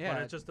 little bit, Yeah.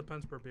 but it just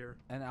depends per beer.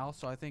 And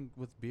also, I think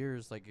with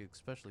beers, like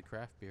especially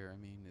craft beer, I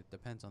mean, it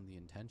depends on the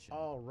intention.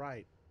 All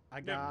right, I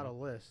Yeah. got a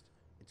list.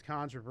 It's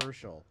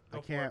controversial. Go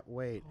I for can't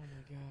wait. Oh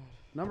my god.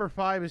 Number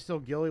 5 is still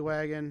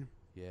Gillywagon.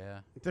 Yeah.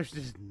 There's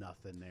just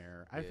nothing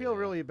there. I feel Yeah.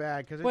 really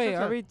bad because Wait,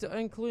 are we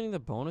including the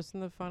bonus in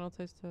the final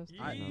taste test?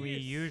 I- No. We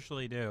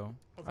usually do.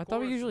 Of I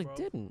thought we course, usually bro.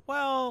 didn't.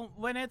 Well,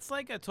 when it's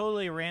like a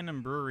totally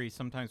random brewery,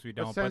 sometimes we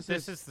don't. But since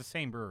this it's- is the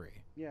same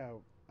brewery. Yeah,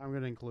 I'm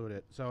gonna include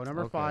it. So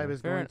number Okay, 5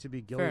 is fair- going to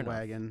be fair enough.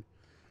 Gillywagon.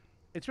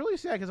 It's really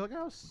sad because look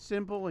how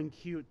simple and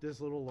cute this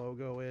little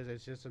logo is.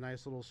 It's just a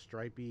nice little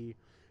stripy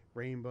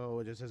rainbow.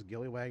 It just says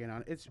Gillywagon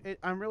on it.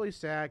 I'm really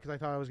sad because I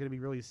thought it was gonna be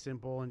really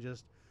simple and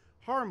just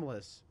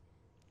harmless.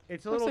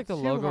 It's a Looks little like the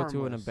too logo to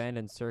an harmless.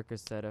 abandoned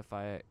circus that if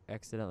I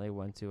accidentally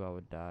went to, I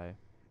would die.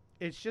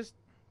 It's just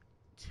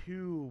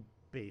too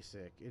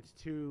basic. It's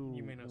too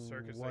You mean a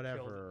circus that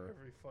whatever. killed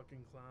every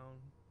fucking clown?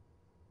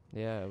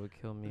 Yeah, it would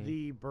kill me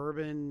The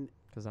bourbon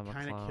because I'm a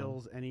kind of clown.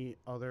 kills any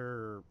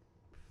other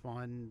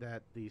fun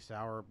that the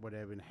sour would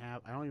even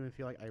have. I don't even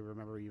feel like I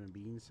remember even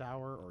being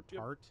sour or Yep.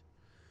 tart.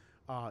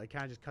 It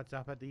kind of just cuts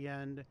up at the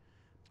end.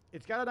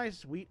 It's got a nice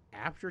sweet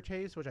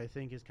aftertaste, which I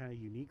think is kind of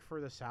unique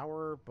for the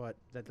sour, but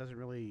that doesn't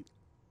really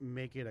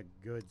make it a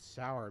good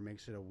sour. It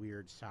makes it a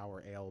weird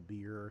sour ale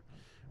beer.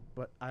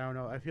 But I don't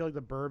know. I feel like the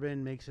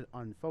bourbon makes it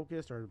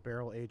unfocused, or the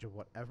barrel age of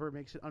whatever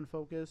makes it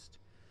unfocused.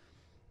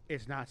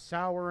 It's not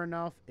sour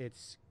enough.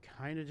 It's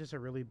kind of just a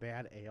really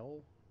bad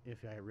ale,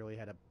 if I really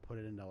had to put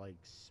it into like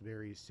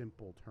very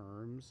simple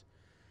terms.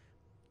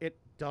 It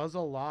does a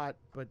lot,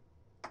 but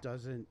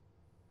doesn't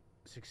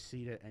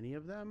succeed at any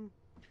of them.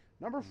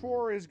 Number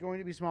 4 is going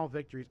to be Small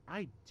Victories.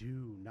 I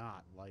do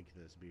not like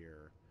this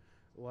beer.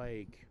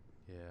 Like,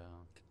 Yeah.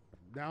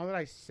 now that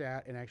I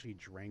sat and actually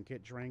drank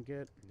it.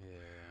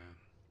 Yeah.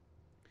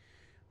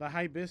 The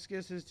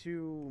hibiscus is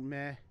too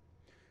meh.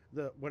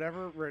 The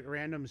whatever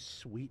random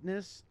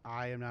sweetness,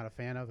 I am not a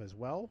fan of as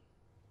well.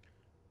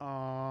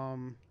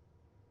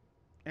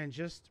 And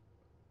just,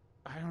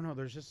 I don't know.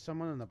 There's just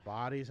someone in the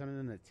body, something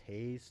in the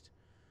taste.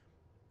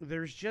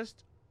 There's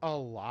just a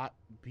lot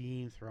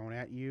being thrown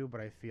at you,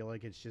 but I feel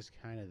like it's just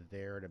kind of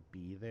there to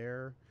be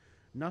there.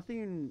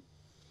 Nothing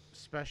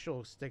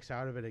special sticks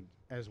out of it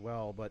as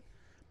well, but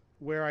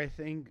where I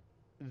think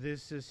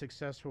this is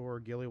successful where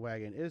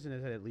Gillywagon isn't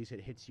is that at least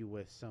it hits you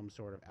with some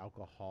sort of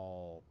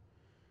alcohol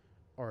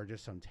or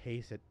just some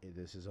taste that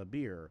this is a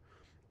beer.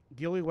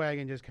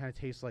 Gillywagon just kind of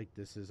tastes like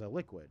this is a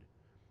liquid.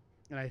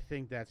 And I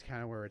think that's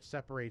kind of where it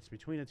separates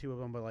between the two of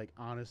them. But, like,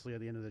 honestly, at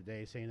the end of the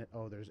day, saying that,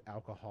 oh, there's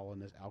alcohol in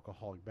this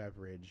alcoholic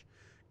beverage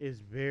is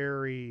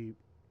very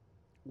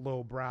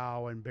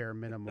lowbrow and bare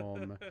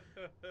minimum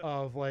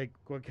of, like,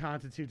 what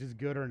constitutes is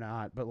good or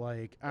not. But,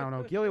 like, I don't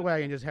know.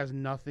 Gillywagon just has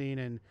nothing,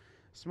 and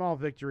Small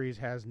Victories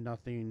has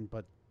nothing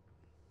but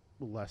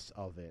less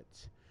of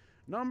it.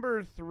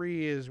 Number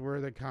 3 is where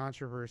the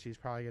controversy is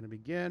probably going to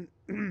begin.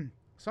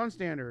 Sun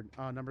Standard,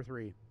 number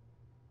 3.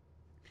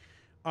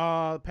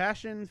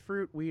 Passion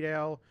Fruit Wheat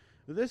Ale.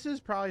 This is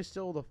probably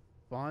still the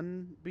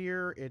fun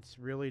beer. It's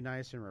really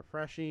nice and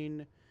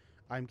refreshing.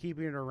 I'm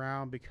keeping it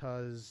around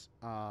because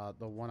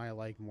the one I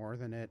like more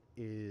than it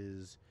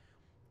is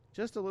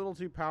just a little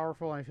too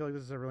powerful. I feel like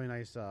this is a really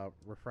nice,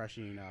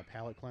 refreshing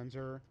palate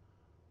cleanser.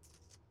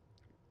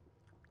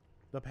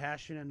 The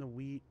passion and the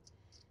wheat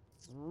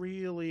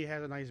really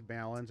has a nice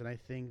balance, and I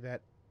think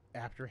that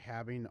after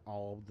having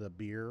all of the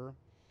beer,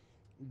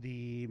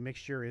 the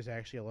mixture is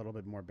actually a little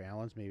bit more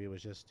balanced. Maybe it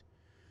was just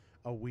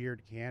a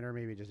weird can, or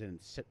maybe it just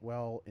didn't sit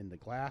well in the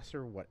glass,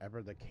 or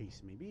whatever the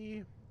case may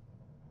be.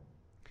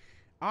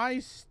 I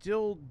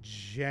still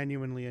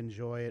genuinely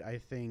enjoy it. I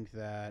think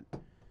that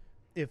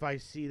if I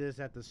see this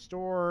at the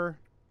store,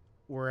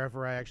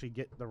 wherever I actually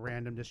get the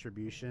random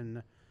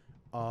distribution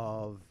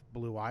of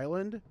Blue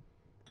Island,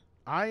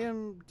 I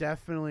am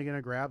definitely going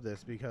to grab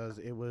this because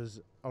it was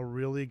a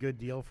really good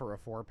deal for a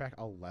 4-pack,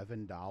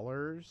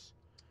 $11.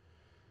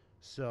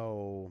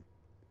 So,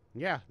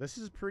 yeah, this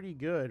is pretty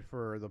good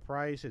for the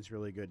price. It's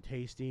really good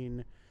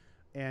tasting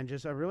and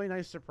just a really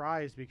nice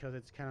surprise because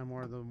it's kind of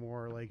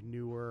more like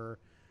newer,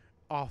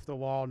 off the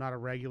wall, not a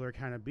regular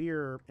kind of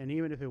beer. And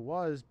even if it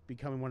was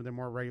becoming one of the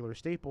more regular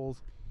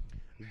staples,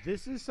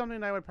 this is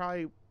something I would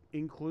probably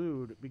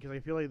include because I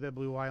feel like the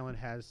Blue Island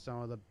has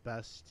some of the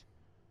best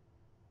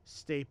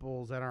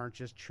staples that aren't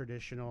just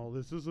traditional.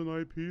 This is an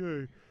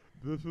IPA.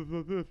 This is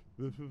a this.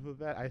 This is a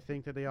that. I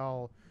think that they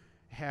all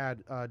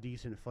had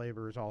decent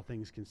flavors, all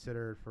things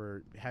considered,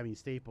 for having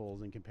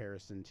staples in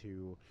comparison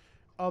to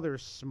other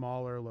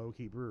smaller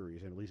low-key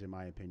breweries, at least in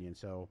my opinion.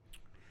 So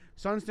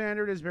Sun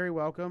Standard is very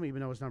welcome,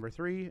 even though it's number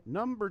 3.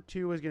 Number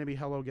 2 is going to be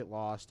Hello Get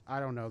Lost.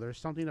 I don't know. There's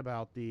something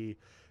about the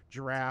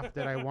draft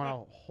that I want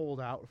to hold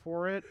out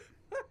for it.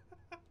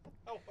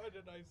 Why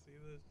did I see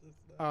this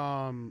just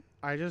now?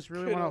 I just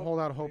really Good want to old hold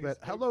out hope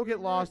that Facebook Hello Get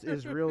humor. Lost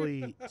is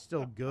really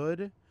still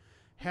good,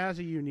 has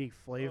a unique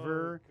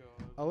flavor,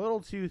 Oh, a little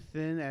too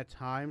thin at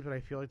times, but I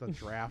feel like the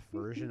draft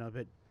version of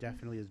it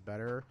definitely is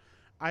better.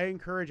 I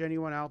encourage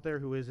anyone out there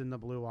who is in the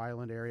Blue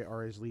Island area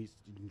or is at least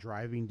in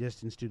driving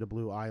distance to the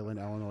Blue Island,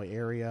 Illinois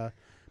area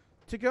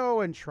to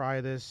go and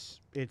try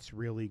this. It's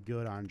really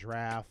good on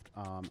draft.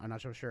 I'm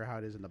not so sure how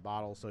it is in the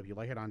bottle, so if you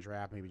like it on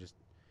draft, maybe just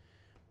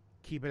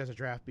keep it as a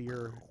draft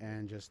beer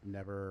and just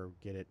never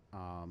get it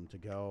to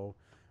go.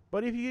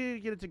 But if you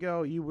get it to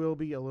go, you will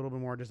be a little bit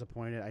more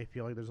disappointed. I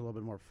feel like there's a little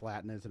bit more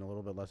flatness and a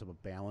little bit less of a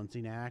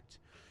balancing act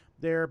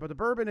there. But the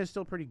bourbon is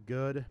still pretty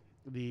good.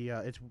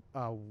 It's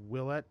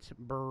Willet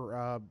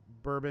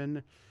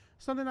bourbon,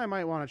 something I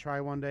might want to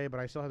try one day. But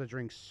I still have to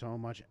drink so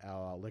much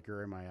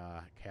liquor in my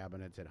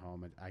cabinets at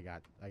home.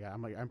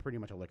 I'm pretty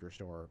much a liquor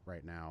store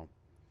right now.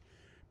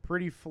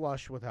 Pretty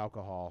flush with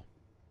alcohol.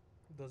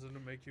 Doesn't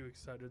it make you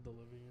excited to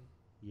live again?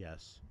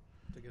 Yes.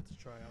 To get to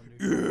try out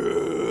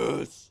new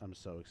Yes. I'm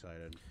so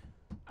excited.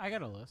 I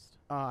got a list.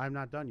 I'm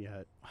not done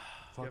yet.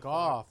 Fuck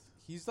off.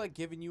 He's like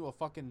giving you a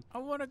fucking. I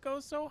want to go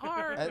so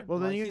hard. Well,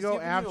 then like, you he's can go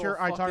giving you after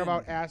a I talk fucking-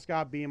 about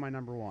Ascot being my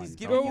number one. He's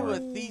giving you a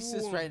Oh.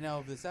 thesis right now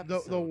of this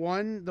episode.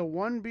 the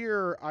one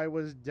beer I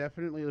was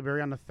definitely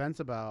very on the fence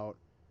about.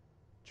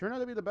 Turned out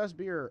to be the best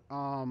beer.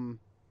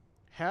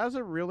 Has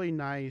a really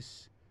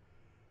nice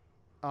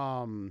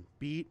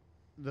beat.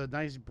 The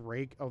nice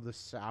break of the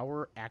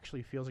sour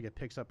actually feels like it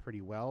picks up pretty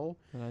well.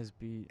 Nice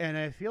beat. And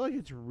I feel like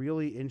it's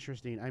really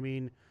interesting. I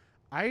mean,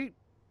 I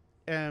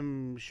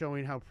am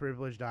showing how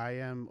privileged I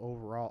am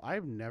overall.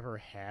 I've never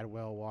had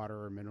well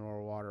water or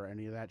mineral water or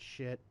any of that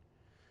shit.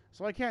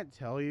 So I can't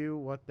tell you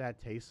what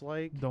that tastes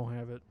like. Don't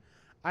have it.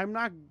 I'm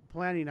not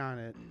planning on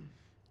it,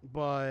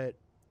 but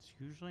It's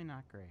usually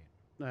not great.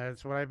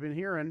 that's what I've been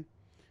hearing.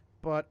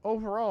 But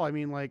overall, I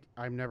mean, like,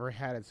 I've never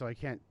had it, so I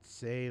can't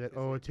say that,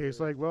 it tastes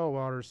like well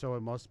water, so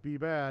it must be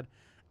bad.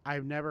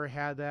 I've never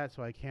had that,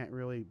 so I can't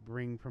really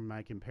bring from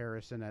my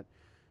comparison that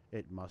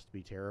it must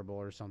be terrible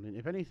or something.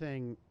 If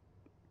anything,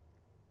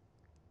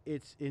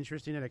 it's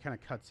interesting that it kind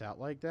of cuts out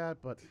like that.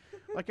 But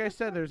like I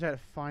said, there's that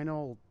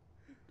final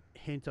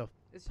hint of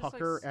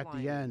pucker at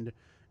the end,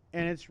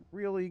 and it's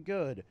really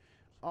good.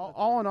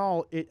 All in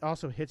all, it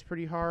also hits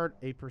pretty hard.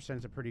 8%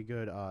 is a pretty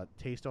good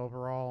taste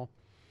overall.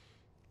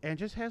 And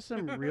just has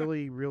some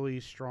really, really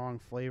strong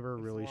flavor,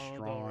 really Lana Del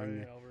strong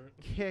Rey, Albert.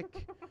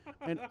 kick.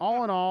 And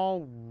all in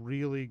all,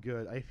 really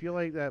good. I feel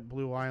like that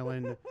Blue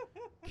Island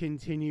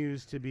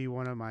continues to be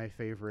one of my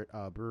favorite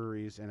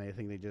breweries, and I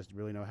think they just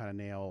really know how to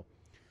nail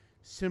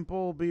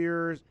simple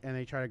beers, and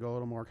they try to go a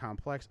little more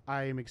complex.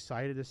 I am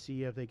excited to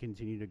see if they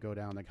continue to go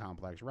down the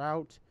complex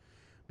route,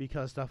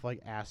 because stuff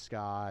like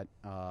Ascot,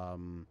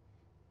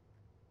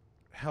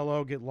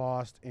 Hello, Get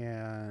Lost,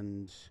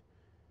 and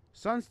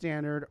Sun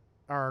Standard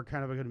are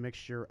kind of a good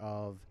mixture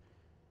of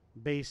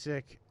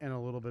basic and a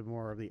little bit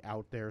more of the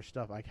out there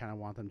stuff. I kind of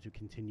want them to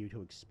continue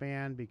to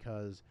expand,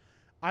 because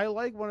I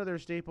like one of their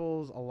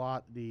staples a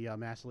lot, the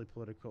massive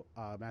political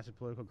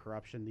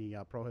corruption, the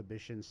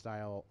prohibition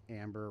style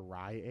amber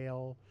rye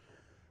ale.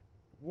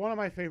 One of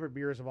my favorite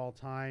beers of all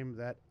time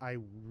that I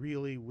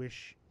really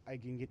wish I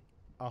can get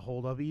a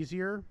hold of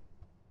easier.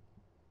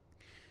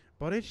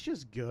 But it's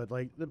just good.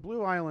 Like, the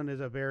Blue Island is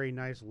a very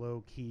nice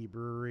low key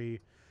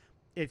brewery.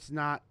 It's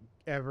not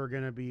ever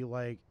going to be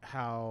like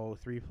how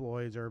Three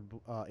Floyds or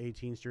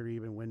 18th Street or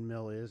even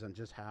Windmill is, and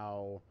just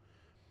how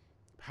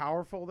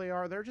powerful they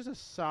are. They're just a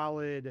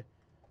solid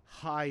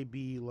high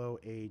B, low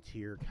A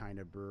tier kind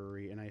of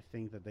brewery, and I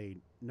think that they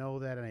know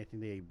that, and I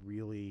think they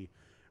really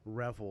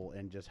revel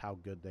in just how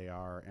good they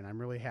are. And I'm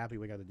really happy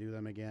we got to do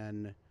them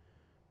again,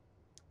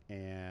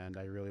 and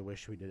I really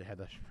wish we had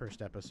the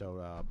first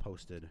episode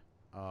posted.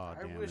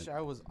 I wish I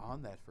was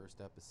on that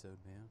first episode,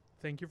 man.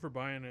 Thank you for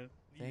buying it.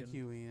 Thank Ian.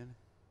 you, Ian.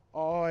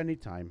 Oh,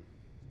 anytime.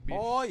 Beef.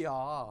 Oh,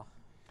 yeah.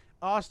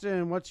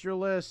 Austin, what's your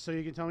list so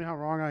you can tell me how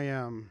wrong I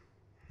am?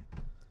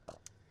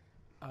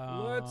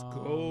 Let's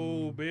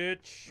go,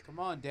 bitch. Come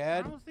on, I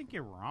Dad. don't think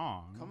you're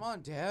wrong. Come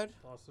on, Dad.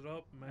 Toss it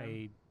up,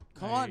 man.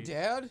 Come on,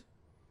 Dad.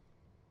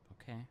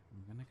 Okay,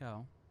 I'm gonna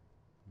go.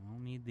 I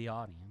don't need the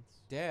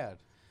audience. Dad.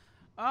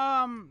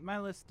 My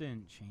list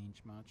didn't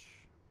change much,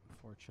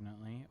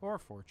 fortunately or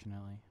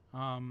fortunately.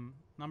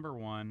 Number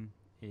one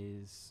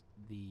is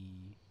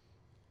the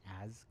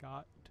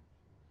Ascot.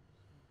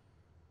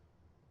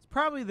 It's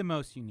probably the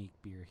most unique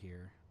beer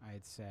here,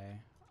 I'd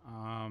say.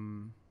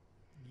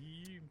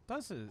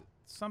 Does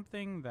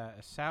something that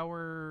a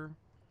sour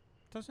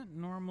doesn't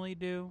normally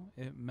do.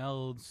 It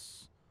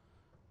melds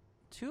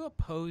two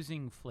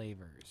opposing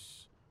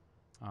flavors.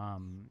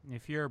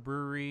 If you're a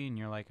brewery and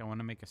you're like, I want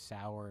to make a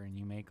sour, and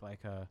you make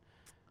like a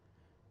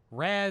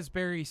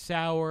raspberry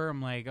sour,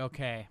 I'm like,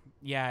 okay,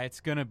 yeah, it's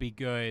gonna be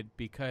good,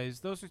 because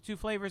those are two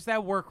flavors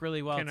that work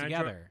really well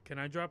together. Can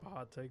I drop a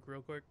hot take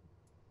real quick?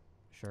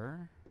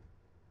 Sure.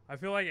 I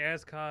feel like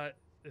Ascot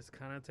is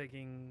kind of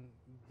taking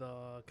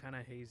the kind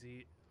of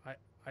hazy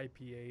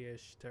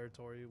IPA-ish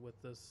territory with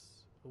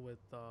this, with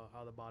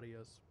how the body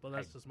is. But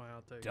that's just my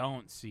hot take.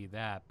 Don't see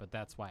that, but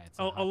that's why it's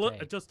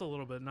Just a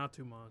little bit, not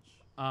too much.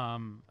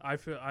 Um, I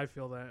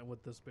feel that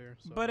with this beer.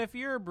 So. But if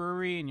you're a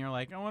brewery and you're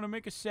like, I want to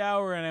make a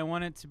sour and I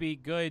want it to be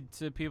good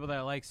to people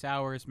that like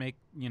sours, make,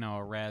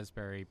 a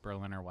raspberry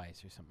Berliner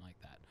Weiss or something like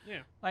that.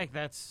 Yeah. Like,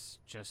 that's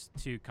just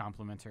two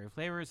complementary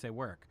flavors. They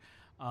work.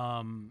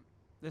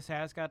 This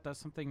Ascot does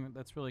something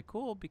that's really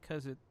cool,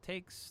 because it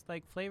takes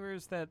like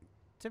flavors that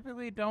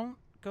typically don't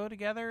go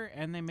together,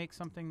 and they make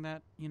something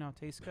that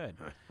tastes good.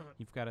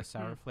 You've got a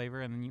sour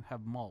flavor, and then you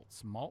have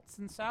malts. Malts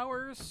and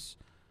sours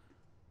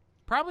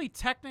probably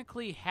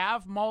technically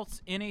have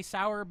malts in a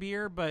sour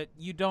beer, but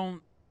you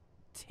don't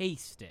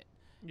taste it.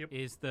 Yep.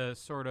 Is the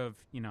sort of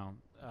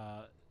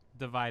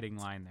dividing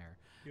line there.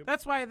 Yep.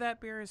 That's why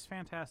that beer is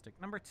fantastic.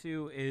 Number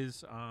 2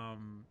 is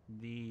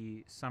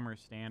the Summer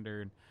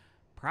Standard.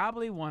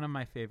 Probably one of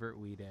my favorite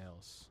wheat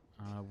ales.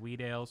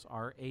 Wheat ales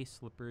are a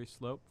slippery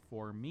slope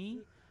for me,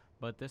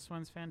 but this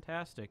one's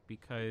fantastic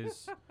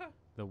because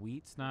the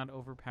wheat's not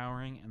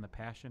overpowering and the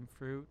passion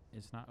fruit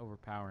is not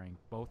overpowering.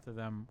 Both of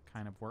them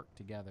kind of work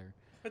together.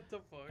 What the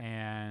fuck?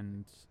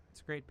 And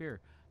it's a great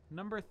beer.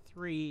 Number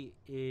 3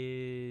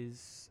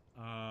 is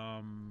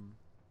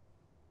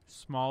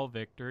Small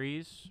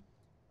Victories.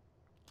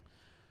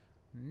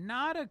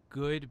 Not a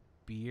good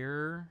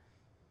beer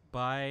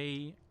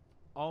by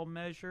all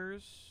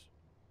measures.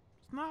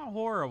 It's not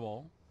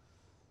horrible.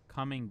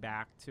 Coming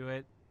back to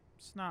it,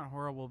 it's not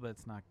horrible, but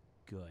it's not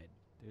good.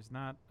 There's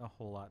not a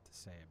whole lot to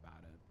say about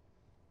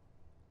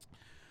it.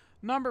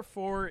 Number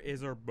 4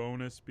 is our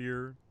bonus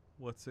beer.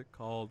 What's it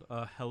called?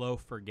 Hello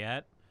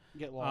Forget.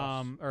 Get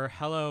lost. Or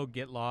Hello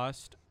Get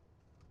Lost.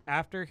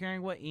 After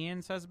hearing what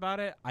Ian says about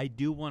it, I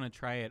do want to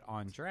try it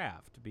on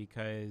draft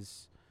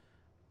because,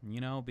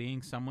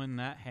 being someone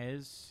that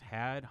has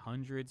had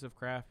hundreds of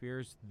craft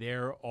beers,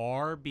 there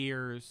are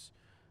beers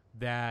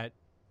that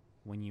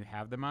when you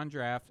have them on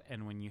draft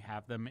and when you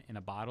have them in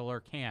a bottle or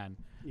can,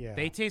 Yeah,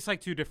 they taste like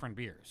 2 different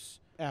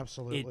beers.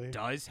 absolutely. It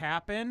does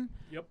happen.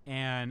 Yep.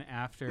 And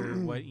after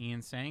what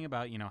Ian's saying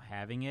about,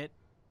 having it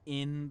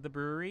in the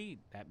brewery,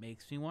 that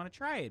makes me want to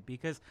try it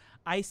because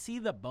I see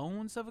the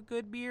bones of a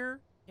good beer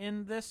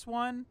in this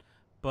one,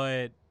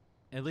 but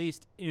at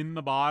least in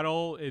the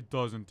bottle, it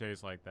doesn't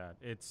taste like that.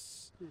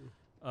 It's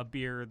a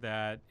beer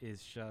that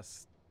is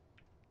just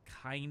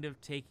kind of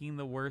taking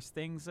the worst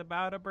things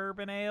about a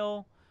bourbon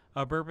ale,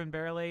 a bourbon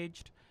barrel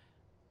aged,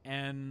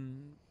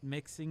 and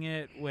mixing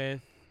it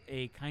with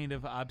a kind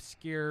of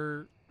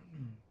obscure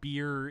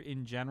beer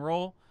in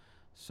general.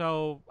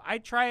 So I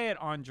try it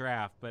on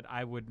draft, but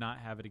I would not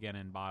have it again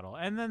in bottle.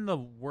 And then the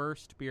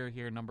worst beer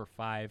here, number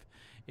 5,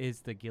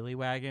 is the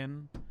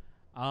Gillywagon.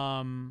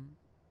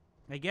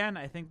 Again,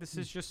 I think this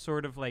is just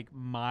sort of like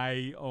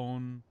my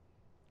own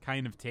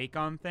kind of take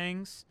on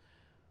things.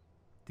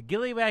 The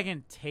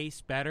Gillywagon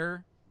tastes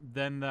better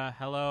than the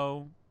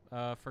Hello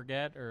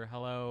Forget or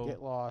Hello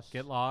Get lost.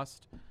 Get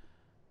Lost.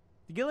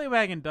 The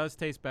Gillywagon does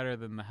taste better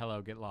than the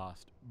Hello Get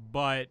Lost,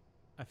 but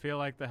I feel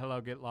like the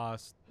Hello Get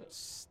Lost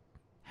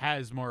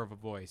has more of a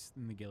voice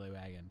than the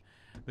Gillywagon.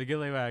 The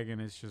Gillywagon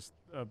is just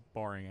a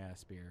boring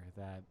ass beer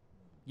that,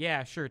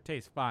 yeah, sure, it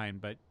tastes fine,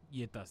 but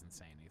it doesn't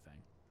say anything.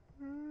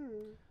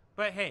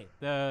 But hey,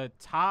 the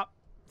top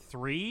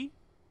 3,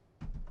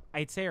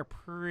 I'd say, are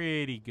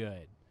pretty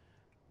good.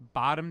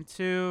 Bottom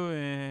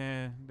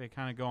 2, they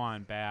kind of go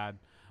on bad.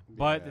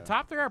 But the Yeah.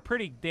 top 3 are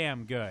pretty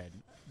damn good.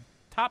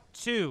 Top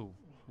 2,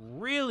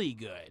 really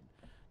good.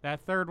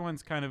 That third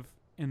one's kind of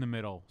in the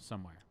middle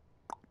somewhere.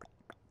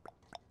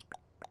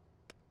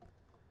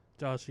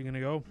 Josh, you gonna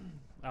go?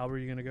 Albert,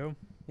 you gonna go?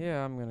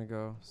 Yeah, I'm gonna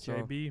go. So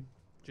JB,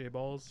 J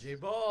Balls. J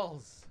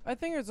Balls. I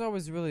think it's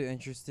always really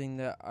interesting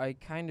that I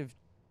kind of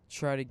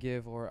try to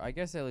give, or I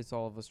guess at least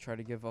all of us try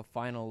to give a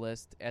final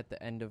list at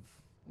the end of,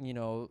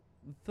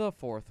 the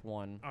 4th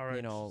one. All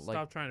right, like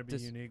stop trying to be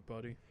this- unique,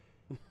 buddy.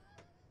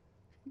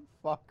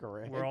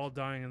 Fucker. We're all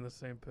dying in the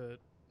same pit.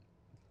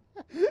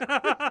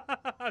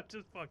 I'm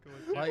just fucking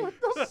with you. Like,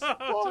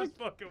 I'm just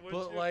fucking with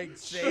but you. like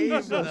same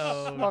Jesus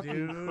though,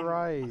 fucking dude.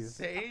 Christ.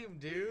 Same,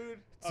 dude.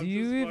 Do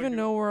you even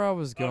know where I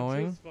was I'm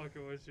going? just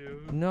fucking with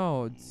you.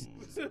 No. I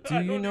Do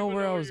you don't know even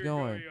where I where was you're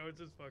going? I'm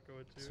just fucking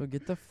with you. So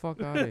get the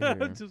fuck out of I'm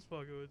here. just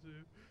fucking with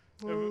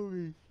you.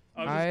 Holy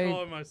I'm I- just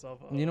calling myself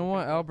out. You know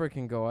what? Okay. Albert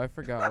can go. I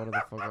forgot what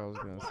the fuck I was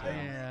gonna say.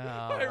 Damn.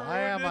 I Why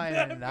am ruined I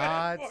that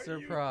not bit for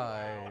you.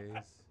 surprised?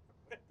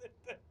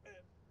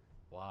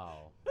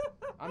 Wow.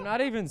 I'm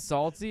not even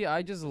salty.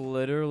 I just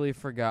literally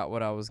forgot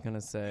what I was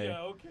gonna say.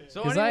 Yeah, okay.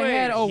 So Because I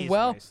had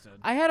anyways,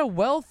 I had a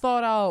well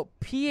thought out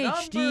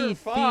PhD Number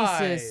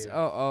thesis. 5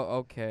 Oh,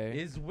 okay.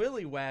 is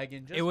Willy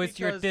Wagon. Just It was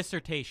your because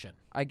dissertation.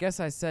 I guess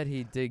I said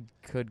he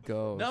could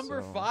go.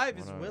 Number so 5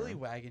 is whatever. Willy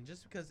Wagon,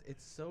 just because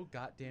it's so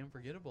goddamn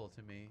forgettable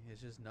to me.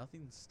 It's just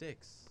nothing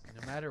sticks.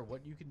 No matter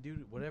what you can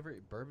do, whatever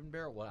bourbon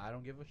barrel. What I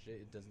don't give a shit.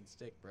 It doesn't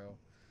stick, bro.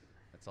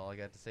 That's all I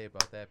got to say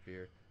about that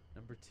beer.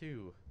 Number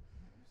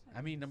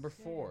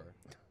 4.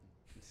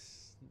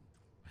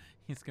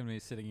 He's going to be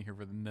sitting here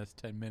for the next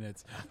 10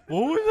 minutes.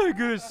 What was I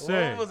going to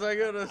say? What was I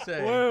gonna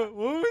say? What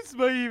was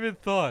my even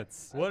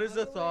thoughts? What is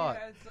the thought?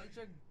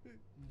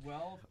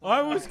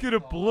 I was going to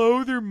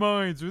blow their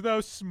minds with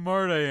how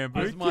smart I am,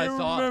 but What's I my can't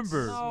thoughts?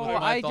 remember. No,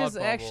 With my I thought just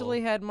bubble.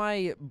 actually had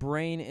my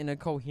brain in a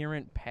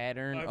coherent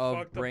pattern I of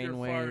fucked up your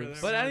fire brainwaves.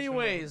 there. But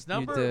anyways,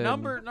 did.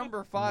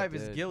 number 5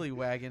 is did. Gilly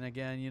Wagon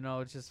again.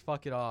 It's just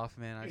fuck it off,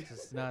 man. It's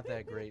just not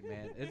that great,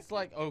 man. It's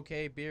like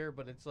okay beer,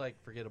 but it's like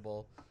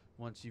forgettable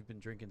once you've been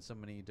drinking so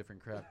many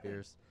different craft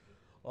beers.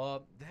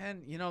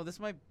 Then this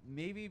might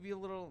maybe be a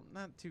little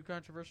not too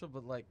controversial,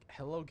 but like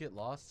Hello Get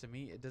Lost to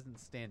me, it doesn't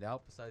stand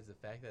out besides the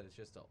fact that it's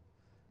just a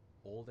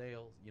old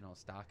ale,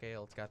 stock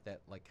ale. It's got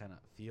that like kind of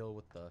feel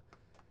with the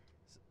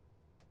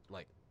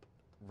like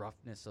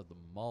roughness of the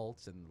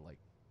malts and like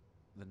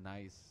the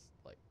nice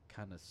like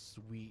kind of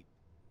sweet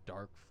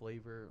dark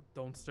flavor.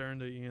 Don't stare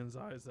into Ian's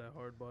eyes that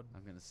hard, bud.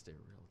 I'm gonna stare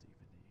real deep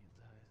into Ian's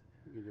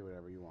eyes. You can do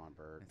whatever you want,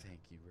 Bert. Thank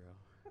you,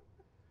 bro.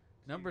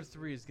 Number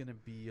 3 is gonna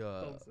be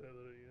Don't say that,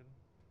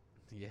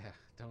 Ian. yeah,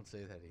 don't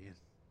say that, Ian.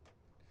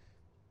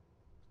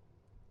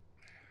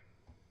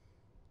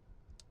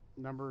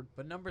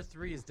 But number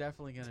 3 is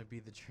definitely gonna be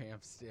the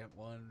tramp stamp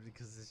one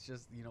because it's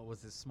just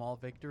was this small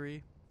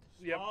victory.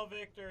 Yep. Small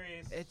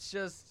victories. It's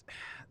just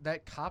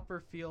that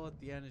copper feel at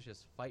the end is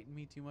just fighting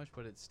me too much,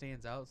 but it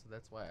stands out, so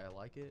that's why I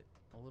like it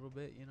a little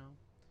bit,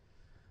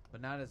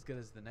 But not as good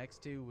as the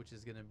next two, which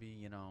is gonna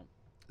be,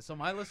 So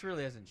my list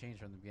really hasn't changed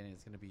from the beginning.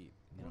 It's gonna be,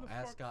 Who the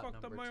Ascot fuck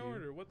fucked number up my 2.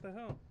 order? What the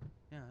hell?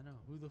 Yeah, I know.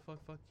 Who the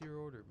fuck fucked your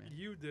order, man?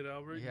 You did,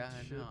 Albert. Yeah,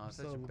 you I know. shit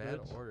Such a son of bad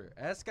bitch. order.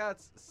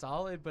 Ascot's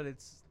solid, but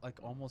it's like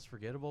almost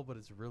forgettable, but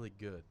it's really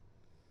good.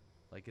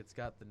 Like it's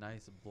got the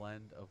nice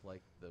blend of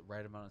like the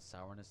right amount of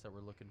sourness that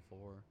we're looking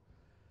for.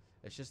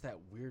 It's just that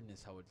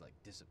weirdness how it like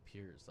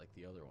disappears like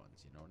the other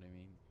ones, you know what I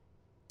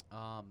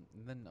mean?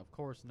 And then of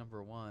course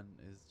number 1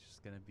 is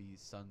just gonna be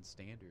Sun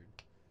Standard.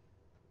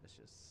 It's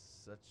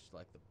just such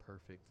like the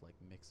perfect like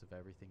mix of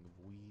everything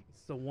of wheat.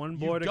 It's the one You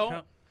boy to don't-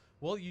 count.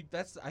 Well,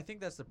 I think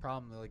that's the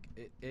problem. Like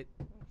it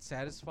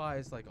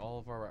satisfies like all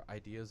of our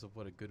ideas of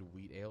what a good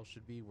wheat ale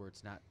should be. Where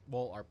it's not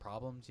our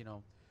problems.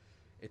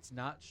 It's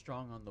not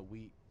strong on the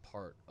wheat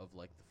part of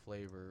like the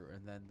flavor,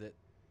 and then the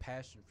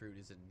passion fruit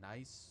is a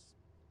nice.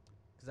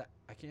 Because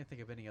I can't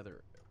think of any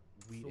other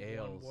wheat It's the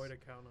ales. one boy to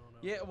count on.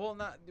 Yeah, Albert. well,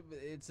 not.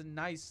 It's a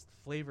nice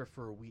flavor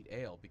for a wheat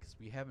ale because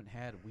we haven't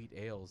had wheat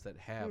ales that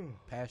have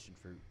passion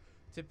fruit.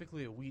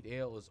 Typically, a wheat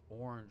ale is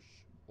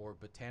orange or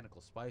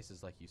botanical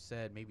spices, like you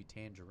said, maybe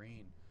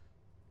tangerine.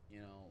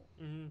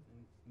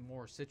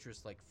 More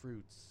citrus like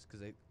fruits.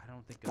 Because I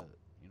don't think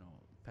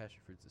passion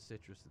fruit's a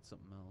citrus. It's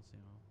something else.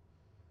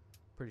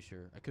 Pretty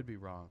sure. I could be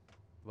wrong,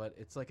 but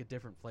it's like a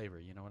different flavor.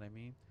 You know what I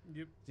mean?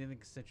 Yep. Do you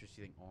think citrus?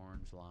 You think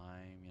orange,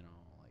 lime?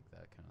 Like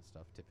that kind of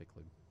stuff.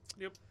 Typically.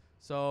 Yep.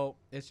 So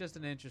it's just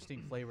an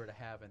interesting flavor to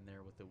have in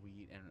there with the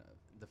wheat, and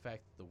the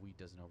fact that the wheat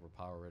doesn't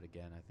overpower it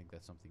again. I think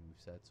that's something we've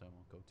said, so I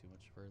won't go too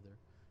much further.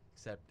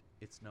 Except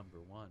it's number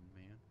 1,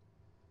 man.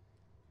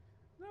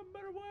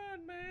 Number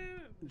 1,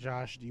 man.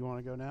 Josh, do you want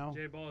to go now?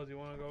 J Balls, you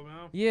want to go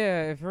now?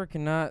 Yeah, if Rick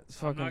cannot I'm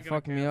fucking not gonna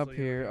fuck me up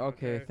cancel you, here. Rick,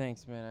 Okay, okay?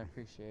 thanks, man. I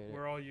appreciate it.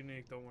 We're all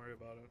unique. Don't worry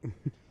about it.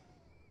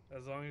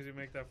 As long as you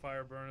make that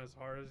fire burn as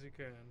hard as you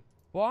can.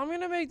 Well, I'm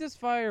gonna make this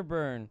fire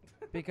burn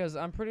because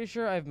I'm pretty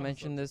sure I've I'm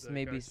mentioned such a this dick, I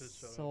maybe should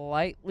shut up.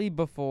 slightly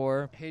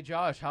before. Hey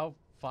Josh, how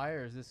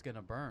fire is this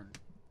gonna burn?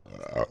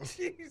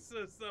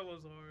 Jesus, that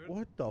was hard.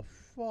 What the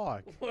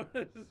fuck? What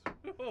is?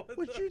 What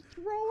What'd the you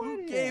throw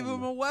Who at gave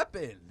him a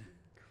weapon?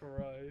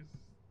 Christ?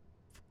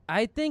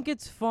 I think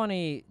it's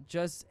funny,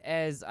 just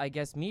as I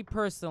guess me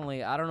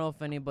personally. I don't know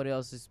if anybody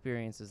else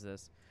experiences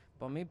this,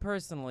 but me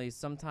personally,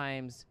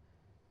 sometimes,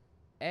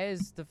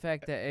 as the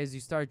fact that as you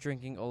start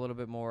drinking a little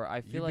bit more,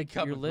 I feel You like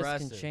become your list can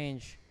aggressive.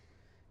 change.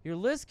 Your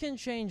list can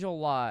change a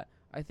lot.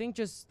 I think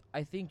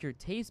your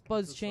taste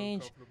buds Just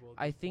change. uncomfortable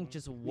at I this think point.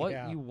 just what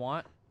Yeah. you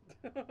want.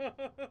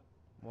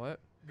 What?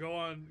 Go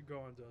on, Josh.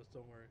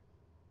 Don't worry.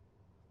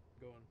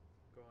 Go on.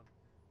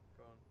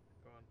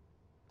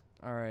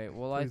 All right.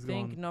 Well, Please I go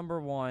think on.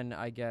 number 1,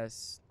 I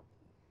guess,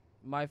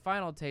 my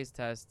final taste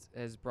test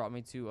has brought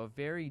me to a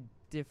very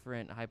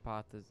different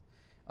hypothesis,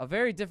 a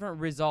very different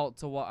result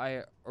to what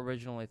I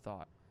originally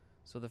thought.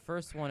 So the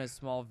first one is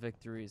small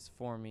victories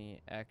for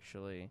me,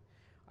 actually.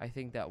 I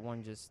think that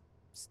one just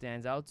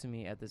stands out to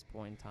me at this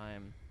point in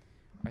time.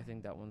 I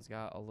think that one's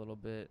got a little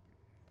bit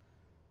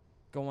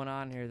going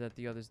on here that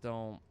the others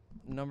don't.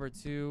 Number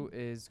 2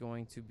 is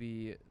going to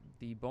be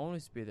the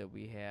bonus beer that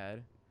we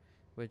had,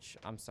 which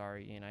I'm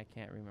sorry, Ian, I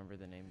can't remember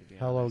the name to be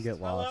Hello, honest. get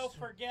Hello, lost.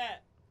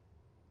 forget.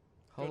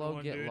 Good Hello,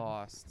 one, Get dude.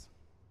 Lost.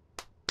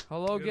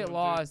 Hello, Good Get one, dude.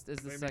 Lost is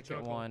the Made me second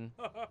chuckle. one.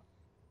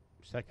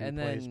 Second And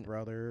place, then-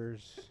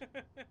 brothers.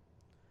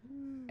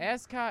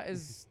 Ascot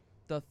is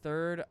the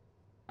third.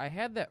 I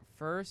had that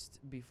first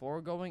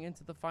before going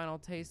into the final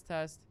taste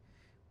test,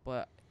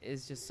 but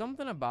it's just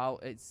something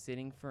about it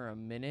sitting for a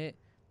minute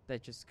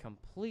that just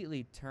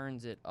completely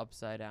turns it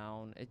upside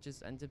down. It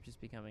just ends up just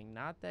becoming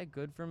not that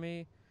good for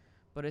me,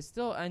 but it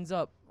still ends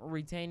up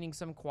retaining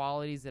some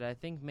qualities that I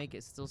think make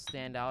it still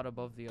stand out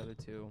above the other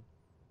two.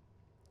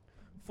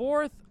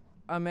 Fourth,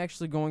 I'm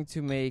actually going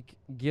to make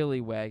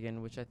Gilly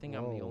Wagon, which I think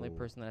I'm the only Whoa.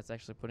 person that's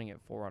actually putting it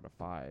 4 out of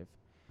 5.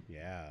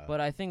 Yeah. But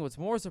I think what's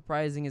more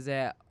surprising is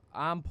that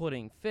I'm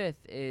putting 5th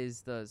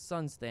is the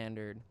Sun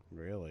Standard.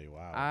 Really?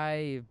 Wow.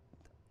 I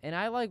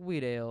like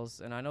wheat ales,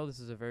 and I know this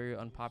is a very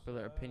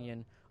unpopular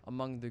opinion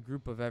among the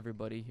group of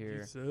everybody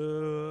here.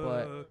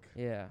 But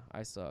Yeah,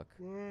 I suck.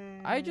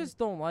 I just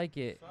don't like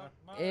it. Suck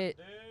my It-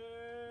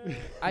 dick.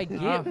 I get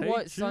hate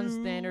what Sun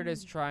you. Standard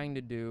is trying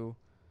to do.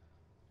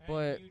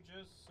 But- you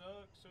just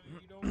suck so you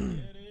don't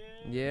get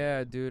it.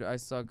 Yeah, dude, I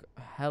suck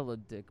hella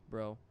dick,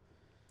 bro.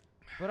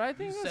 But I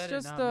think it's said it,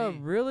 just not a me.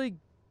 really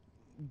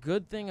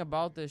good thing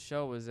about this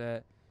show is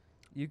that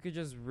you could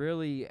just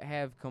really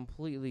have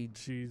completely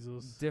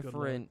Jesus. good luck.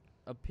 different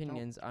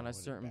opinions on throw a it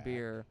certain back.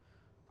 beer.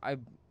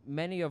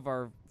 Many of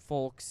our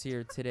folks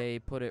here today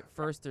put it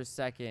first or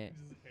second,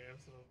 Just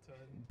hands up, Ted.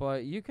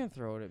 but you can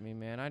throw it at me,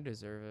 man. I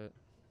deserve it.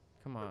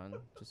 Come on,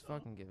 just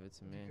fucking give it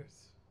to me. You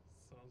guys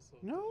sound so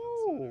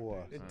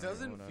No. insensitive, It dude. Alright,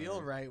 doesn't feel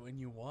whatever. right when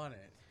you want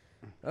it.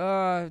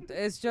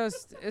 It's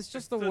just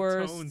the tone,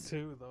 worst.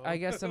 too, though. I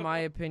guess in my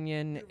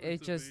opinion, Give it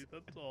to just me.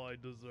 That's all I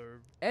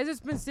deserve. as it's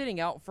been sitting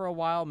out for a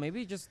while,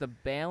 maybe just the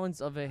balance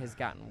of it has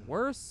gotten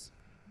worse.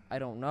 I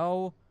don't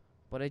know,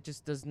 but it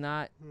just does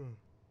not.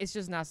 It's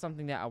just not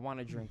something that I want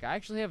to drink. I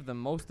actually have the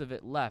most of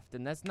it left,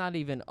 and that's not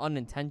even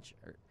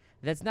unintentional.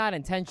 That's not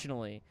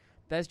intentionally.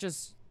 That's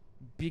just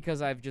because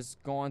I've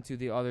just gone to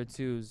the other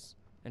twos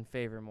and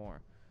favor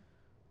more.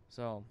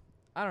 So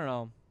I don't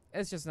know.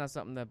 It's just not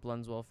something that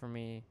blends well for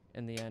me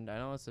in the end. I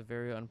know it's a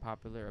very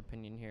unpopular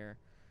opinion here.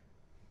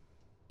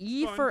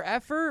 E Fine. for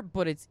effort,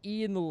 but it's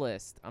E in the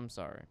list. I'm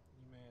sorry.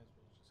 You may as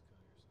well just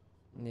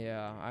kill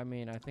yourself. Yeah, I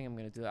mean, I think I'm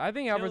gonna do that. I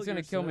think Kill Albert's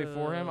gonna kill me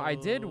for him. I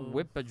did yourself.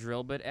 whip a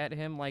drill bit at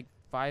him like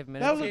 5 That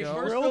minutes was a Okay, ago.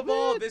 first drill of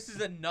all, bit? this is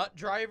a nut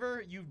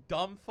driver, you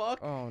dumb fuck.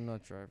 Oh,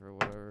 nut driver,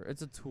 whatever.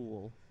 It's a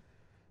tool.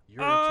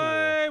 You're a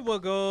I will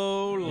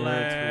go You're a tool.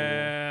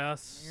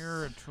 last.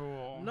 You're a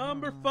tool.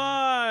 Number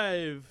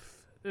 5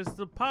 is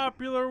the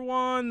popular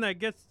one that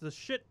gets the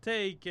shit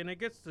take, and it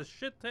gets the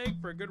shit take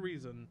for a good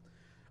reason.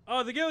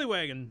 The Gilly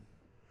Wagon.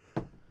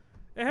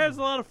 It has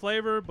a lot of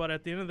flavor, but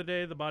at the end of the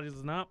day, the body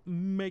does not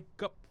make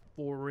up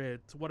for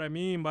it. What I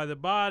mean by the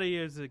body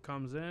is it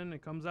comes in,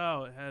 it comes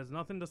out. It has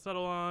nothing to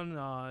settle on.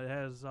 It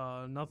has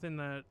nothing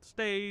that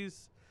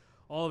stays.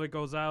 All of it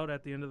goes out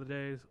at the end of the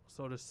day,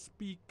 so to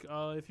speak.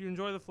 If you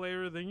enjoy the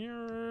flavor, then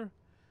you're...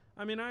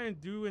 I mean, I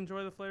do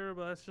enjoy the flavor,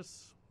 but that's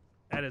just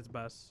at its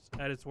best.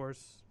 At its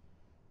worst,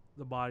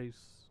 the body's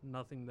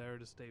nothing there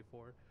to stay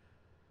for.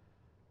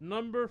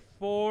 Number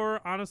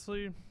 4,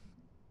 honestly,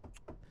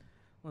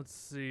 let's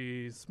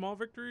see. Small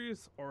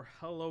victories or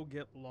Hello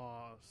Get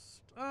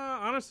Lost?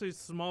 Honestly,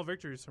 small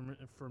victories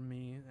for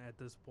me at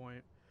this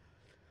point.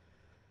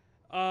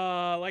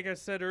 Like I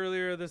said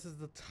earlier, this is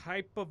the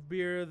type of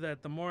beer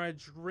that the more I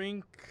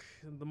drink,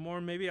 the more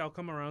maybe I'll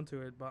come around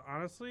to it. But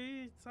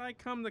honestly, I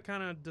come to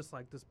kind of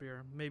dislike this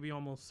beer. Maybe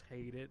almost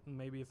hate it. And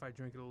maybe if I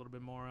drink it a little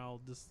bit more,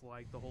 I'll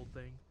dislike the whole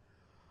thing.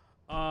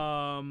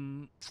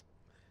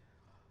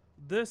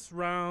 This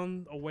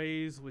round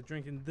aways with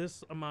drinking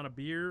this amount of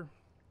beer.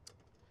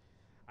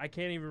 I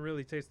can't even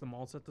really taste the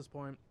malts at this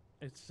point.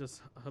 It's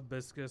just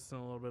hibiscus and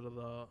a little bit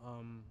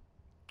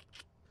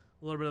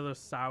of the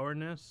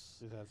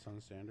sourness. Is that Sun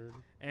Standard?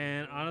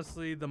 And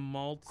honestly, the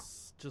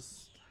malts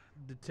just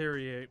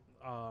deteriorate.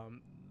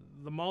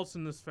 The malts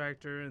in this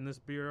factor in this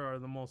beer are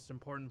the most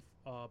important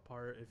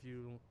part. If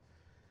you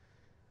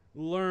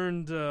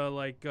learn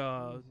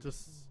to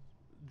just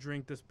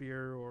drink this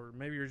beer, or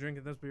maybe you're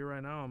drinking this beer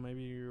right now,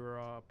 maybe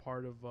you're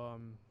part of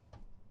want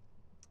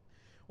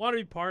to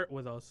be part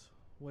with us,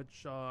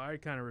 which I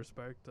kind of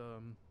respect.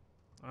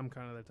 I'm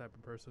kind of that type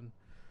of person.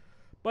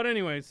 But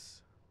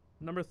anyways,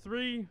 number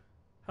 3.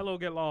 Hello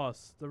Get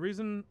Lost. The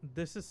reason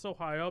this is so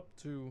high up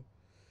to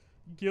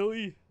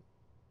Gilly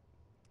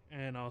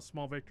and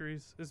Small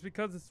Victories is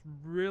because it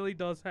really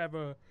does have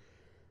a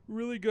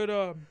really good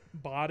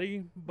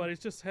body, but it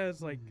just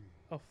has like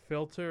a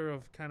filter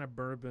of kind of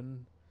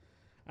bourbon.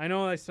 I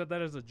know I said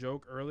that as a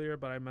joke earlier,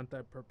 but I meant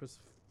that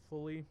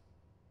purposefully.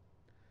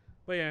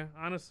 But yeah,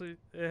 honestly,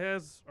 it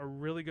has a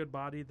really good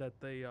body that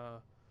they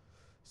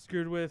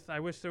screwed with. I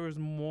wish there was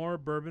more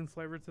bourbon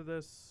flavor to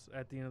this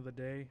at the end of the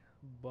day,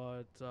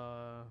 but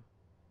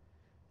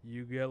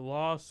you get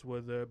lost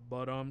with it.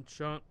 But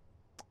chunt.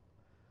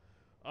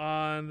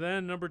 And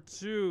then number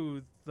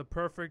 2, the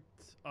perfect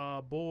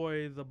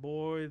boy, the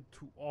boy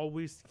to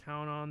always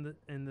count on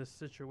in this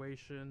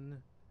situation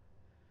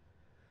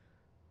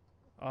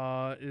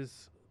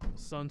is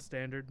Sun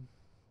Standard.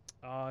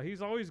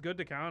 He's always good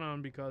to count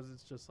on because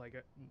it's just like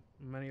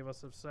many of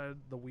us have said,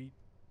 the wheat,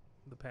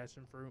 the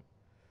passion fruit.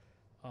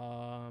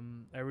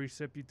 Every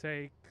sip you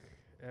take,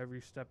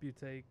 every step you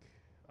take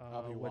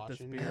I'll be with this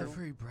watching beer,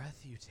 Every breath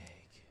you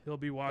take. he'll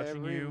be watching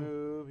Every you.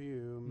 move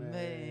you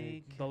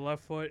make. The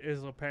left foot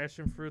is a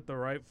passion fruit, the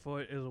right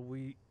foot is a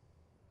wheat.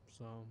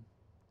 So,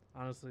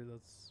 honestly,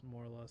 that's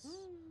more or less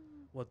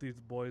what these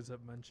boys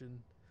have mentioned.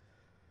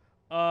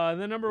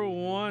 And then number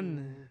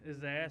 1 is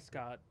the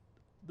Ascot.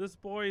 This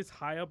boy is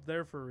high up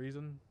there for a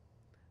reason.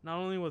 Not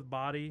only with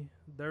body,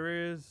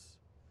 there is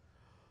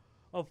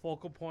a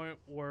focal point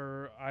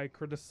where I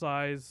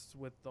criticized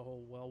with the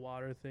whole well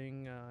water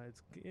thing.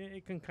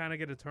 It can kind of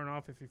get a turn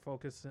off if you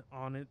focus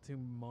on it too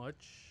much.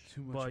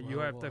 Too much But you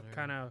well have to water.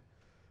 kind of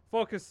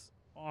focus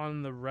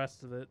on the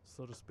rest of it,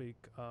 so to speak.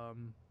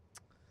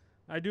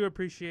 I do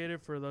appreciate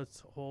it for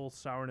this whole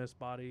sourness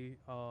body.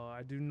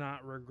 I do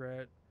not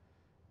regret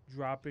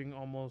dropping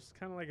almost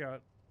kind of like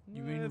a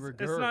You mean it's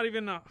regurg? not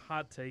even a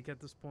hot take at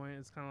this point.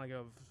 It's kind of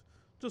like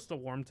just a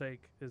warm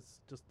take.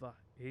 It's just the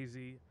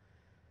hazy.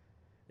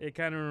 It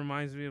kind of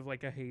reminds me of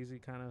like a hazy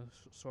kind of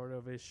sort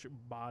of ish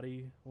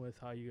body with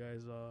how you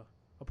guys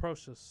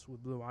approach this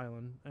with Blue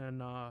Island,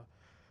 and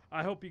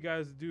I hope you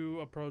guys do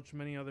approach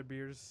many other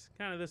beers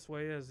kind of this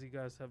way as you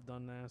guys have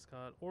done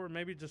Ascot, or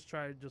maybe just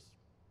try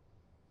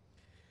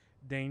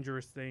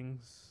dangerous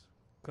things,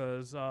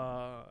 because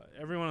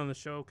everyone on the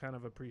show kind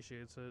of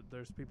appreciates it.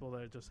 There's people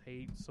that just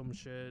hate some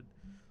shit,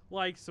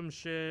 like some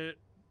shit,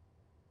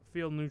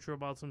 feel neutral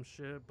about some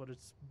shit, but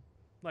it's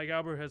like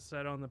Albert has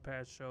said on the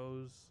past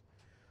shows,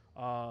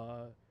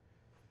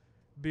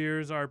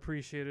 beers are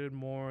appreciated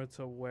more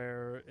to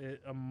where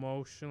it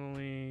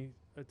emotionally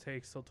it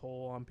takes a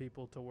toll on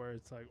people to where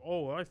it's like,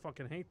 oh, I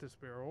fucking hate this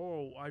beer,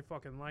 oh, I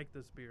fucking like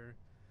this beer.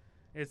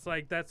 It's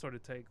like that sort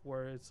of take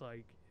where it's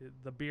like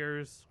the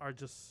beers are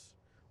just,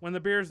 when the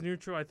beer is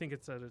neutral, I think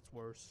it's at its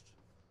worst.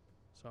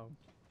 So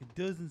It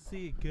doesn't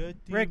say it good.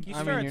 Rick, you I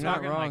mean, started you're not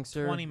talking wrong, like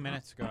sir. 20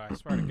 minutes ago. I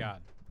swear to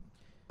God.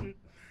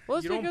 Well,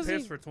 it's you don't because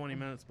piss he- for 20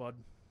 minutes, bud.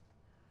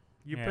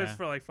 You Yeah. piss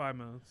for like 5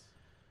 minutes.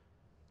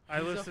 I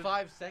He's listen. a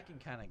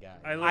 5-second kind of guy.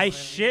 I listen-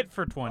 shit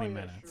for 20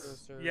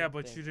 minutes. Yeah,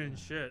 but you didn't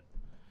shit.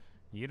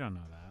 You don't know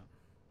that.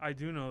 I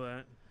do know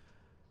that.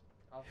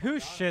 Who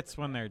shits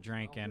when they're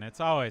drinking? It's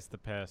always the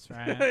piss,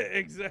 right?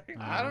 Exactly.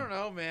 I don't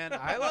know, man.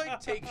 I like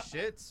take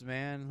shits,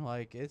 man.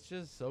 Like it's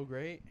just so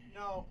great.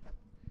 No.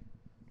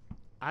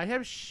 I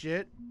have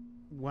shit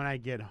when I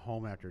get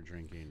home after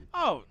drinking.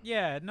 Oh,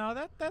 yeah. No,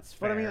 that's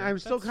fair. But I mean, I'm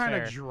still That's kind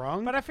fair. of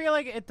drunk. But I feel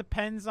like it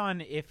depends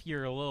on if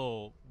you're a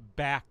little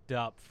backed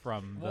up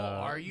from Well,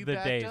 are you the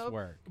backed day's up?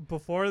 work.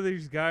 Before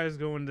these guys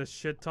go into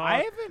shit talk,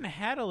 I haven't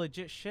had a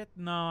legit shit.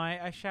 No,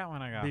 I shot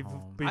when I got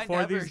home. before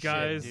never these shit,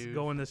 guys dude.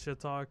 go into shit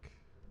talk,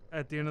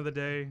 at the end of the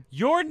day,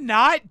 You're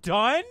not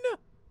done?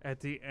 at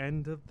the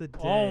end of the day,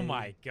 Oh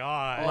my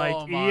god. Like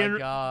oh my Ian-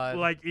 god.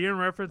 like Ian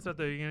referenced at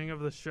the beginning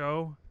of the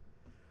show,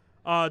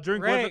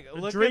 drink Rick,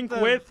 with look drink at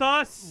the- with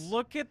us.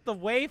 Look at the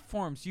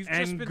waveforms. You've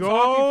just And been go-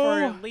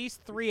 talking for at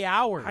least 3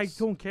 hours. I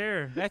don't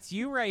care. That's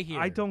you right here.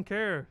 I don't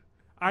care.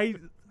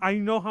 I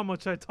know how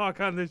much I talk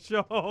on this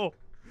show.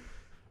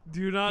 Do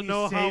you not he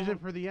know saves how?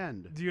 it for the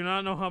end. Do you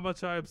not know how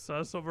much I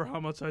obsess over how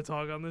much I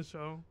talk on this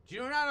show? Do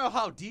you not know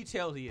how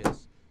detailed he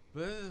is?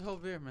 But this whole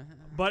beer, man.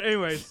 But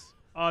anyways,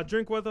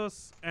 drink with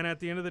us, and at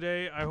the end of the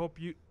day, I hope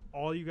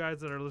all you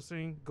guys that are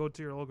listening, go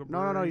to your local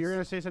breweries. No. You're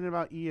gonna say something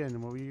about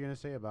Ian. What were you gonna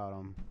say about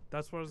him?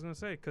 That's what I was gonna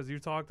say, because you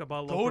talked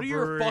about Go local to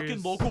your breweries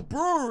fucking local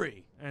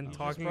brewery. and You just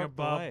talking broke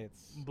the about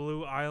lights.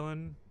 Blue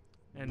Island,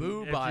 and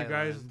Boob if you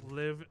guys Island.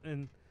 live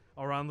in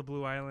around the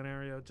Blue Island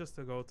area, just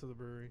to go to the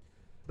brewery.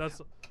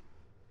 That's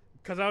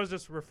because I was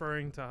just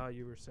referring to how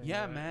you were saying.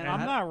 Yeah, that. man, And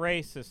I'm not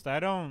racist. I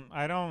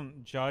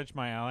don't judge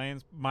my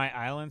islands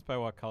by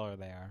what color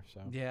they are.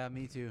 So Yeah,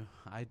 me too.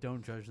 I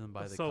don't judge them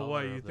by the so color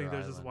what? of You their think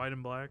there's just island. white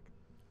and black?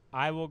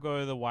 I will go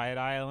to the white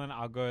island.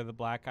 I'll go to the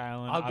black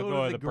island. I'll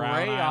go to the brown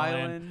gray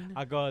island. island.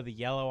 I'll go to the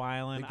yellow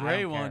island. The I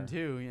gray don't one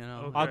care. too, you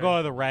know. Okay. I'll go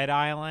to the red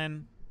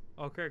island.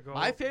 Okay, go.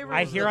 My favorite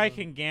I was hear the- I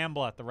can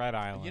gamble at the red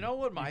island. You know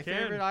what my You can.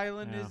 favorite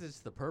island Yeah. is? It's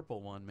the purple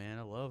one, man.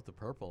 I love the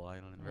purple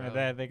island. Yeah,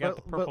 bro. they got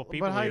But- the purple but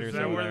people how- Is eaters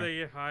that over where there. they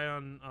get high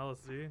on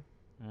LSD?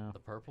 Yeah. The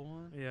purple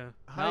one? Yeah.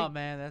 No,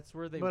 man, that's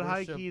where they But high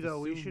worship key the though,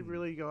 we should Sumi.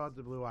 really go out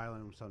to Blue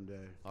Island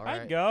someday. All I'd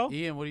right. go.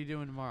 Ian, what are you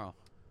doing tomorrow?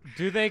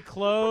 Do they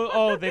close?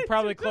 Oh, they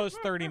probably closed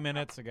 30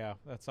 minutes ago.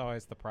 That's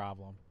always the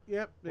problem.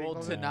 Yep. Well,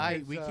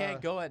 tonight we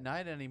can't go at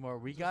night anymore.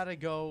 We gotta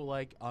go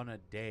like on a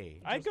day.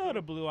 I go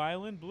to Blue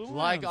Island. Blue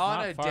Like Island's on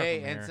not a far day,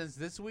 from and here. since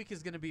this week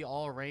is gonna be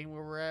all rain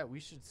where we're at, we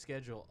should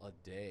schedule a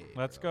day.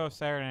 Let's bro. go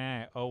Saturday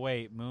night. Oh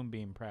wait,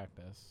 Moonbeam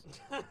practice.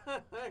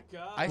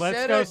 I Let's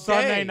said go a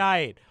Sunday day.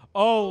 night.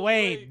 Oh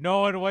wait,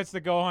 no one wants to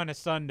go on a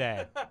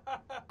Sunday.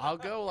 I'll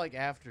go like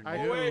afternoon.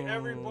 Oh, wait,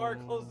 every bar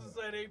closes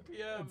at 8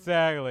 p.m.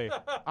 Exactly.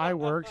 I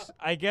works.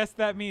 I guess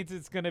that means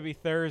it's gonna be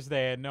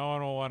Thursday, and no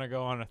one will want to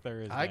go on a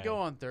Thursday. I go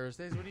on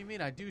Thursdays. What do you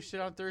mean? I do shit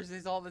on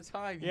Thursdays all the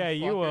time. Yeah,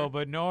 you fucker. will,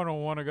 but no one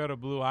will want to go to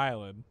Blue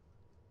Island.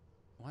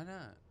 Why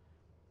not?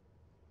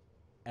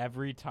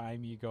 Every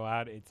time you go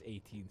out, it's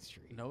 18th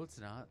Street. No, it's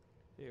not.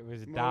 It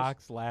was Most-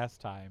 Doc's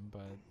last time,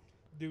 but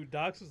Dude,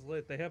 Doc's is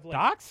lit. They have like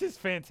Doc's is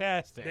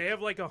fantastic. they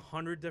have like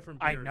 100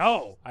 different I beers.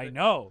 know, I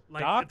know.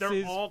 Like, Doc's they're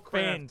is all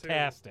craft, too.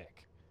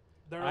 fantastic.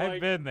 They're I've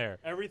like been there.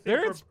 everything.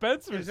 They're from-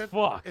 expensive Is as that,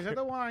 fuck. is that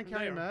the one on They are.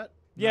 Calumet?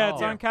 Yeah,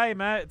 it's No. on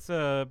Calumet. It's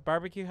a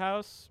barbecue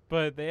house,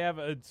 but they have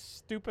a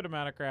stupid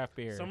amount of craft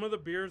beer. some of the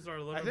beers are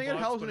 $11. I think it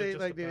helps but when it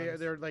just depends.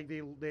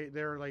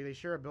 they're like they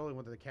share a building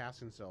with the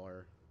cask and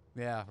cellar.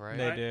 Yeah, right.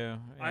 They I- do.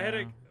 I had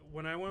yeah.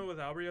 when I went with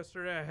Albert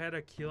yesterday, I had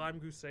a key lime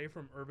gousset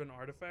from Urban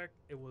Artifact.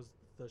 It was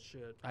the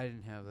shit. I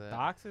didn't have that.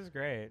 Doc's is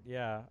great.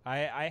 Yeah,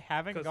 I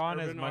haven't 'Cause gone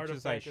as Urban much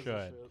as I Artifact is the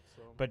should, shit,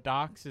 so. but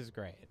Doc's is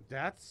great.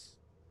 That's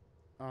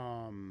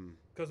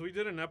Because we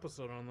did an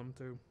episode on them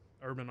too.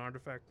 Urban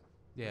Artifact.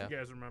 Yeah. You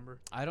guys remember?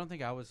 I don't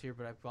think I was here,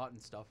 but I've gotten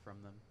stuff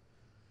from them,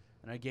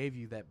 and I gave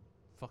you that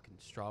fucking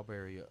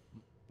strawberry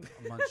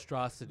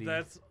monstrosity.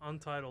 That's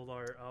untitled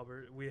art,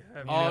 Albert. We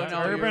have. Oh, yet to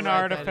no, get- you're Urban right,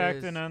 that Artifact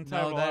is- and no,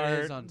 Untitled that Art.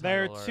 is Untitled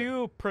They're Art.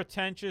 two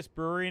pretentious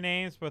brewery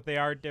names, but they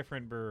are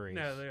different breweries.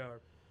 Yeah, they are.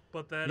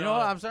 But that You know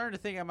what? I'm starting to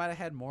think I might have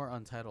had more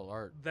untitled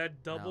art.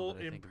 that double that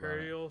I think about it.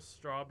 imperial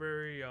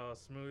strawberry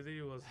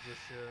smoothie was the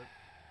shit.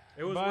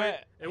 It was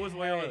But,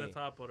 way over the hey.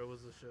 top, but it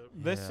was the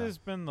shit. This Yeah. has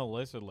been the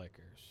Lizard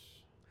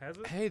Liquors. Has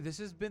it? Hey, this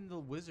has been the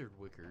Wizard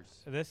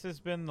Wickers. This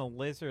has been the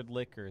Lizard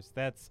Liquors.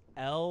 That's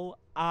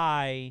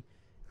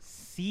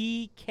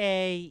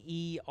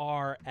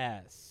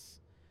LICKERS.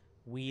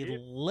 We Yep.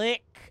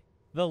 lick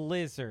the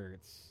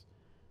lizards.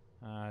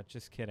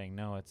 Just kidding.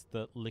 No, it's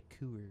the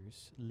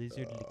liqueurs.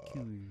 Lizard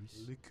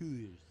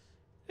liqueurs.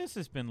 This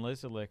has been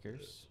Lizard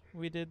Liquors.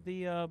 We did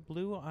the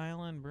Blue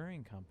Island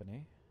Brewing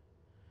Company.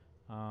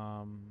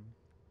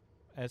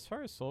 As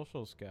far as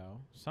socials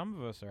go, some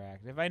of us are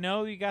active. I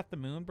know you got the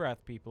Moon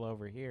Breath people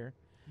over here.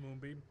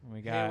 Moonbeam.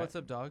 We got Hey, what's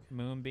up, dog?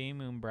 Moonbeam,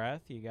 Moon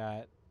Breath. You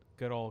got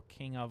good old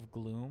King of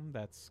Gloom.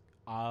 That's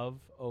of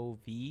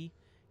OV.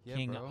 Yeah,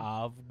 King bro.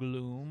 of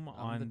Gloom I'm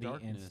on the the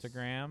darkness.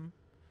 Instagram.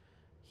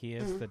 He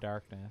is the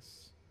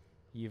darkness.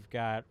 You've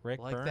got Rick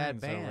Like Burns that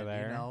band, over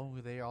there. you know,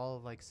 they all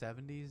like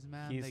 70s,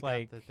 man. He's they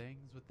like- got the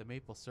things with the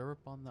maple syrup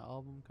on the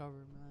album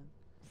cover, man.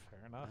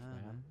 Fair enough,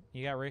 Uh-huh. man.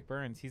 You got Rick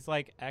Burns. He's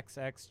like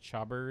XX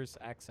Chubbers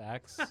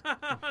XX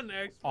On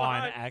Xbox.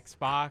 on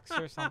Xbox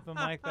or something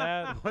like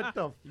that. What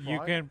the fuck? You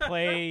can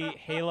play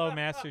Halo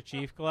Master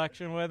Chief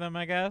Collection with him,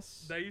 I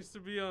guess. That used to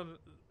be on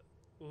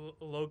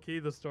low key.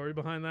 The story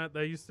behind that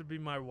used to be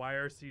my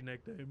YRC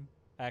nickname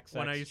XX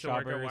when I used to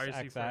Chubbers work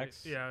at YRC.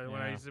 XX. Yeah,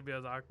 when I used to be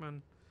at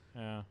Achman.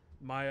 Yeah.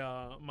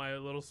 My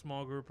little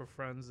small group of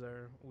friends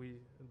there,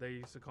 they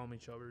used to call me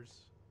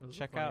Chubbers. It was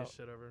Check the funniest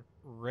out shit ever.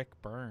 Rick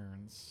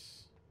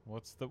Burns.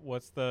 What's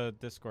the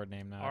Discord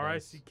name now?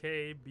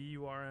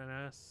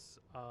 RICKBURNS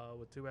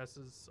with 2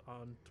 S's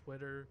on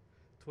Twitter,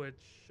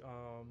 Twitch,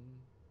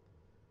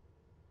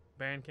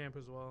 Bandcamp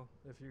as well.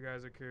 If you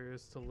guys are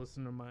curious to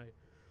listen to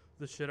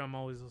the shit I'm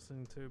always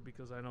listening to,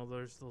 because I know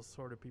there's those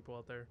sort of people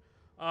out there.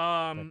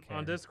 On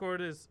care. Discord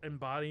is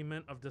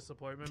Embodiment of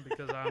Disappointment,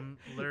 because I'm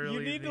literally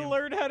You need the to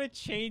learn how to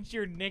change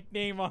your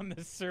nickname on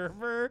the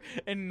server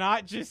and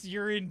not just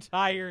your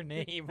entire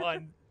name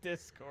on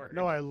Discord.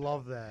 No, I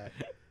love that.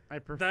 I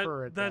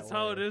prefer it. That's that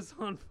how way. it is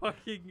on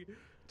fucking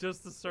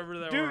just the server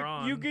that Dude, we're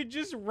on. you could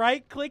just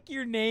right-click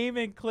your name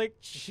and click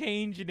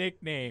change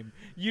nickname.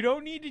 You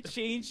don't need to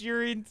change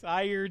your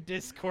entire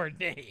Discord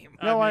name.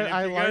 No, I mean,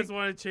 I if you like- guys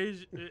want to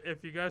change,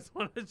 if you guys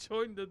want to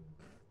join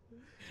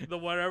the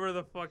whatever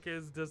the fuck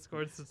is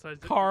Discord society.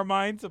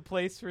 Carmine's a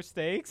place for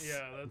steaks.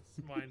 Yeah,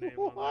 that's my name.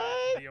 On What?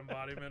 that. The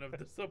embodiment of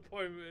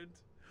disappointment.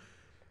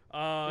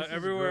 This is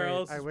Everywhere great.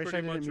 else, I is wish I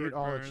pretty didn't much mute Rick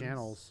all Burns. the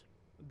channels.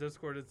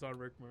 Discord, it's on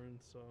Rick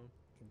Burns, so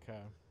Okay.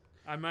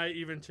 I might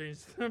even change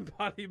the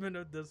embodiment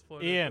of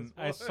disappointment. Ian,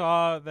 I as well.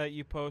 saw that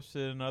you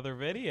posted another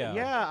video.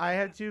 Yeah, I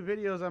had 2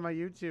 videos on my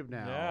YouTube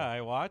now. Yeah,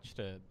 I watched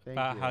it Thank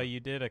about how you. you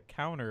did a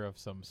counter of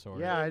some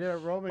sort. Yeah, I did a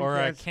Roman Or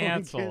a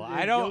cancel. cancel. and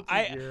I don't.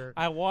 Guilty Gear.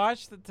 I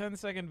watched the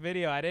 10-second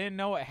video. I didn't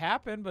know what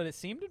happened, but it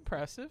seemed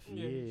impressive.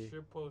 Yeah, you Yeah.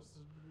 should post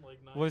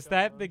like 9 Was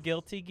that the comments.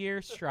 Guilty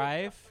Gear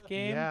Strive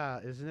game? Yeah,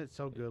 isn't it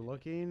so good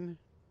looking?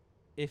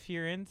 If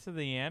you're into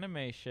the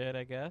anime shit,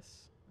 I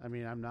guess. I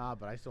mean, I'm not,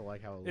 but I still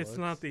like how it looks. It's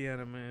not the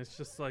anime. It's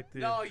just like the.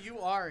 No, you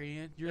are,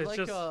 Ian. You're It's like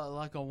just- a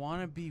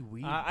wannabe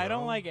weeb. I don't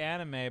bro. like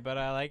anime, but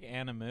I like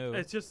animu.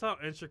 It's just how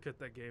intricate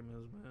that game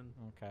is, man.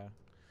 Okay.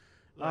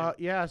 Like,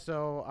 Yeah,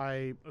 so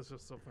it's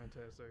just so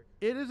fantastic.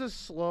 it is a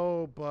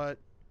slow but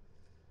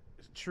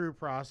true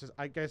process.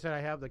 Like I said,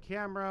 I have the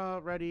camera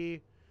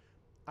ready.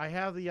 I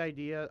have the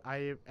idea. I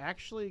have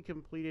actually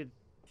completed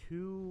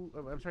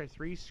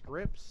 3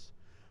 scripts.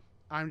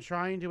 I'm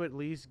trying to at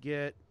least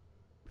get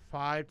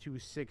 5 to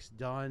 6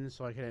 done,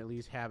 so I can at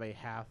least have a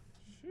half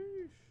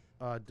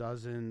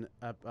dozen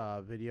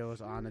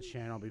videos on the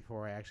channel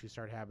before I actually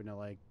start having to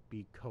like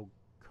be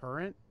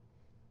concurrent.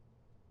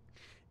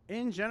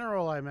 In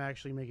general, I'm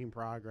actually making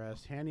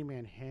progress.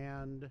 Handyman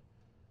Hand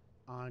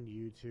on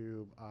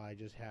YouTube. I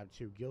just have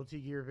 2 Guilty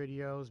Gear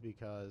videos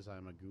because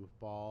I'm a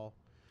goofball.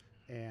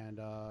 And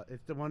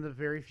it's one of the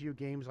very few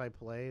games I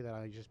play that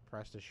I just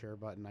press the share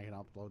button. I can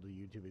upload to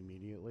YouTube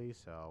immediately.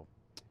 So,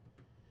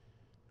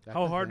 that's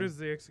How the hard thing. is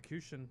the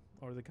execution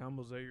or the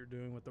combos that you're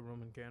doing with the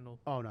Roman candle?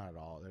 Oh, not at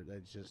all.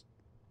 It's just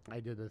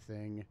I did the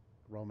thing,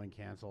 Roman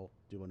cancel,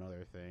 do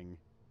another thing.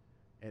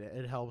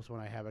 It helps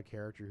when I have a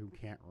character who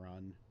can't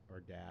run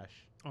or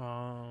dash.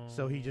 Oh.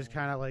 So you just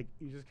kind of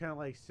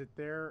like sit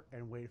there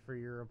and wait for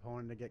your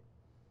opponent to get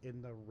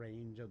in the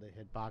range of the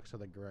hitbox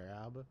of the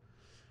grab.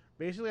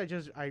 Basically,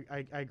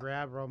 I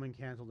grab Roman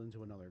canceled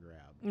into another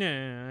grab.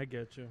 Yeah, I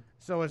get you.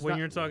 So it's When not,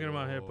 you're talking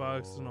about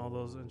hitbox and all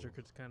those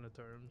intricate kind of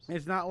terms.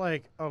 it's not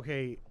like,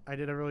 okay, I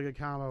did a really good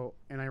combo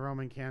and I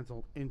Roman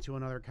canceled into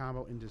another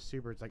combo into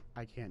super. It's like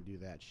I can't do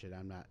that shit.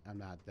 I'm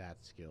not that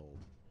skilled.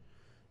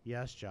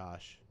 Yes,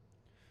 Josh.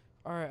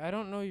 All right, I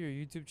don't know your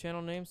YouTube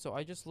channel name, so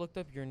I just looked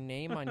up your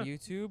name on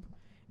YouTube,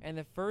 and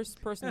the first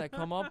person that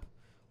come up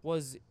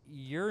was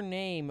your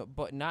name,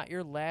 but not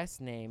your last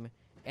name,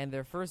 and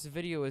their first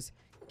video is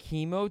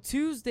Chemo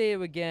Tuesday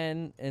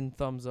again, and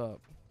thumbs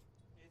up.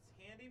 It's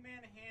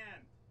Handyman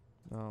Hand.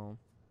 Oh,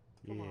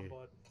 Come Yeah. on,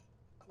 bud.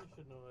 You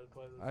should know that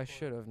by this I point.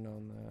 should have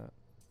known that.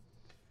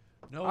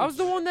 No, I was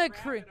the one that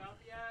Wrap created. it up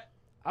yet?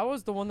 I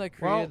was the one that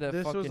Well, created that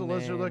this fucking was the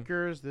Lizard name.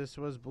 Liquors. This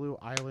was Blue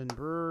Island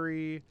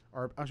Brewery,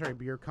 or I'm sorry,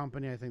 beer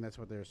company. I think that's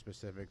what they're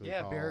specifically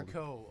Yeah, called. Bear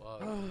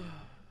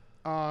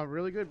Co.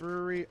 Really good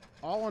brewery.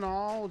 All in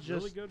all, just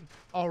Really good.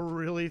 a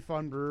really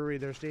fun brewery.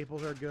 Their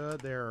staples are good.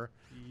 Their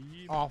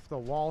off the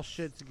wall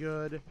shit's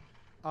good.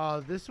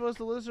 This was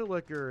the Lizard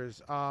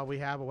Liquors. We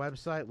have a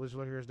website,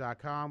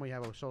 lizardliquors.com. We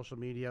have a social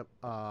media,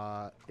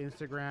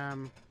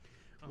 Instagram,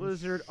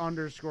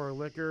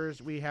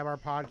 Lizard_Liquors. We have our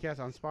podcast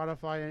on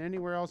Spotify and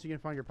anywhere else you can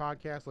find your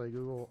podcast, like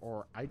Google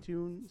or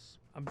iTunes.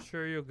 I'm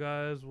sure you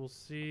guys will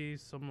see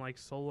some like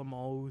Solemn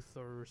Oath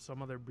or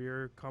some other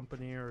beer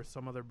company or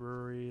some other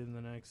brewery in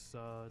the next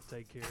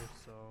take here.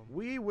 So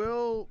We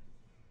will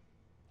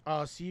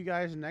see you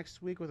guys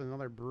next week with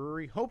another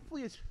brewery.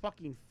 Hopefully, it's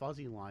fucking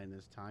Fuzzy Line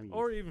this time. you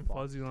or even fucks.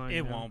 Fuzzy Line.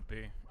 It yeah. won't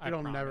be. I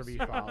It'll never promise. be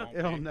It Fuzzy. won't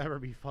It'll be. never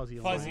be Fuzzy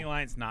Line. Fuzzy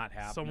Line's not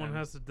happening. Someone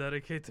has to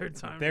dedicate their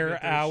time. to Their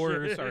get their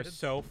hours shit. are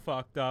so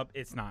fucked up.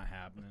 It's not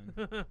happening.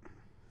 But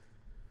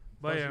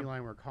Fuzzy yeah,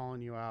 Line, we're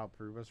calling you out.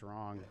 Prove us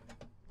wrong.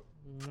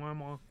 Mwah,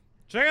 mwah.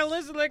 Check out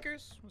Lizard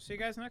Liquors. We'll see you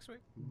guys next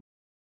week.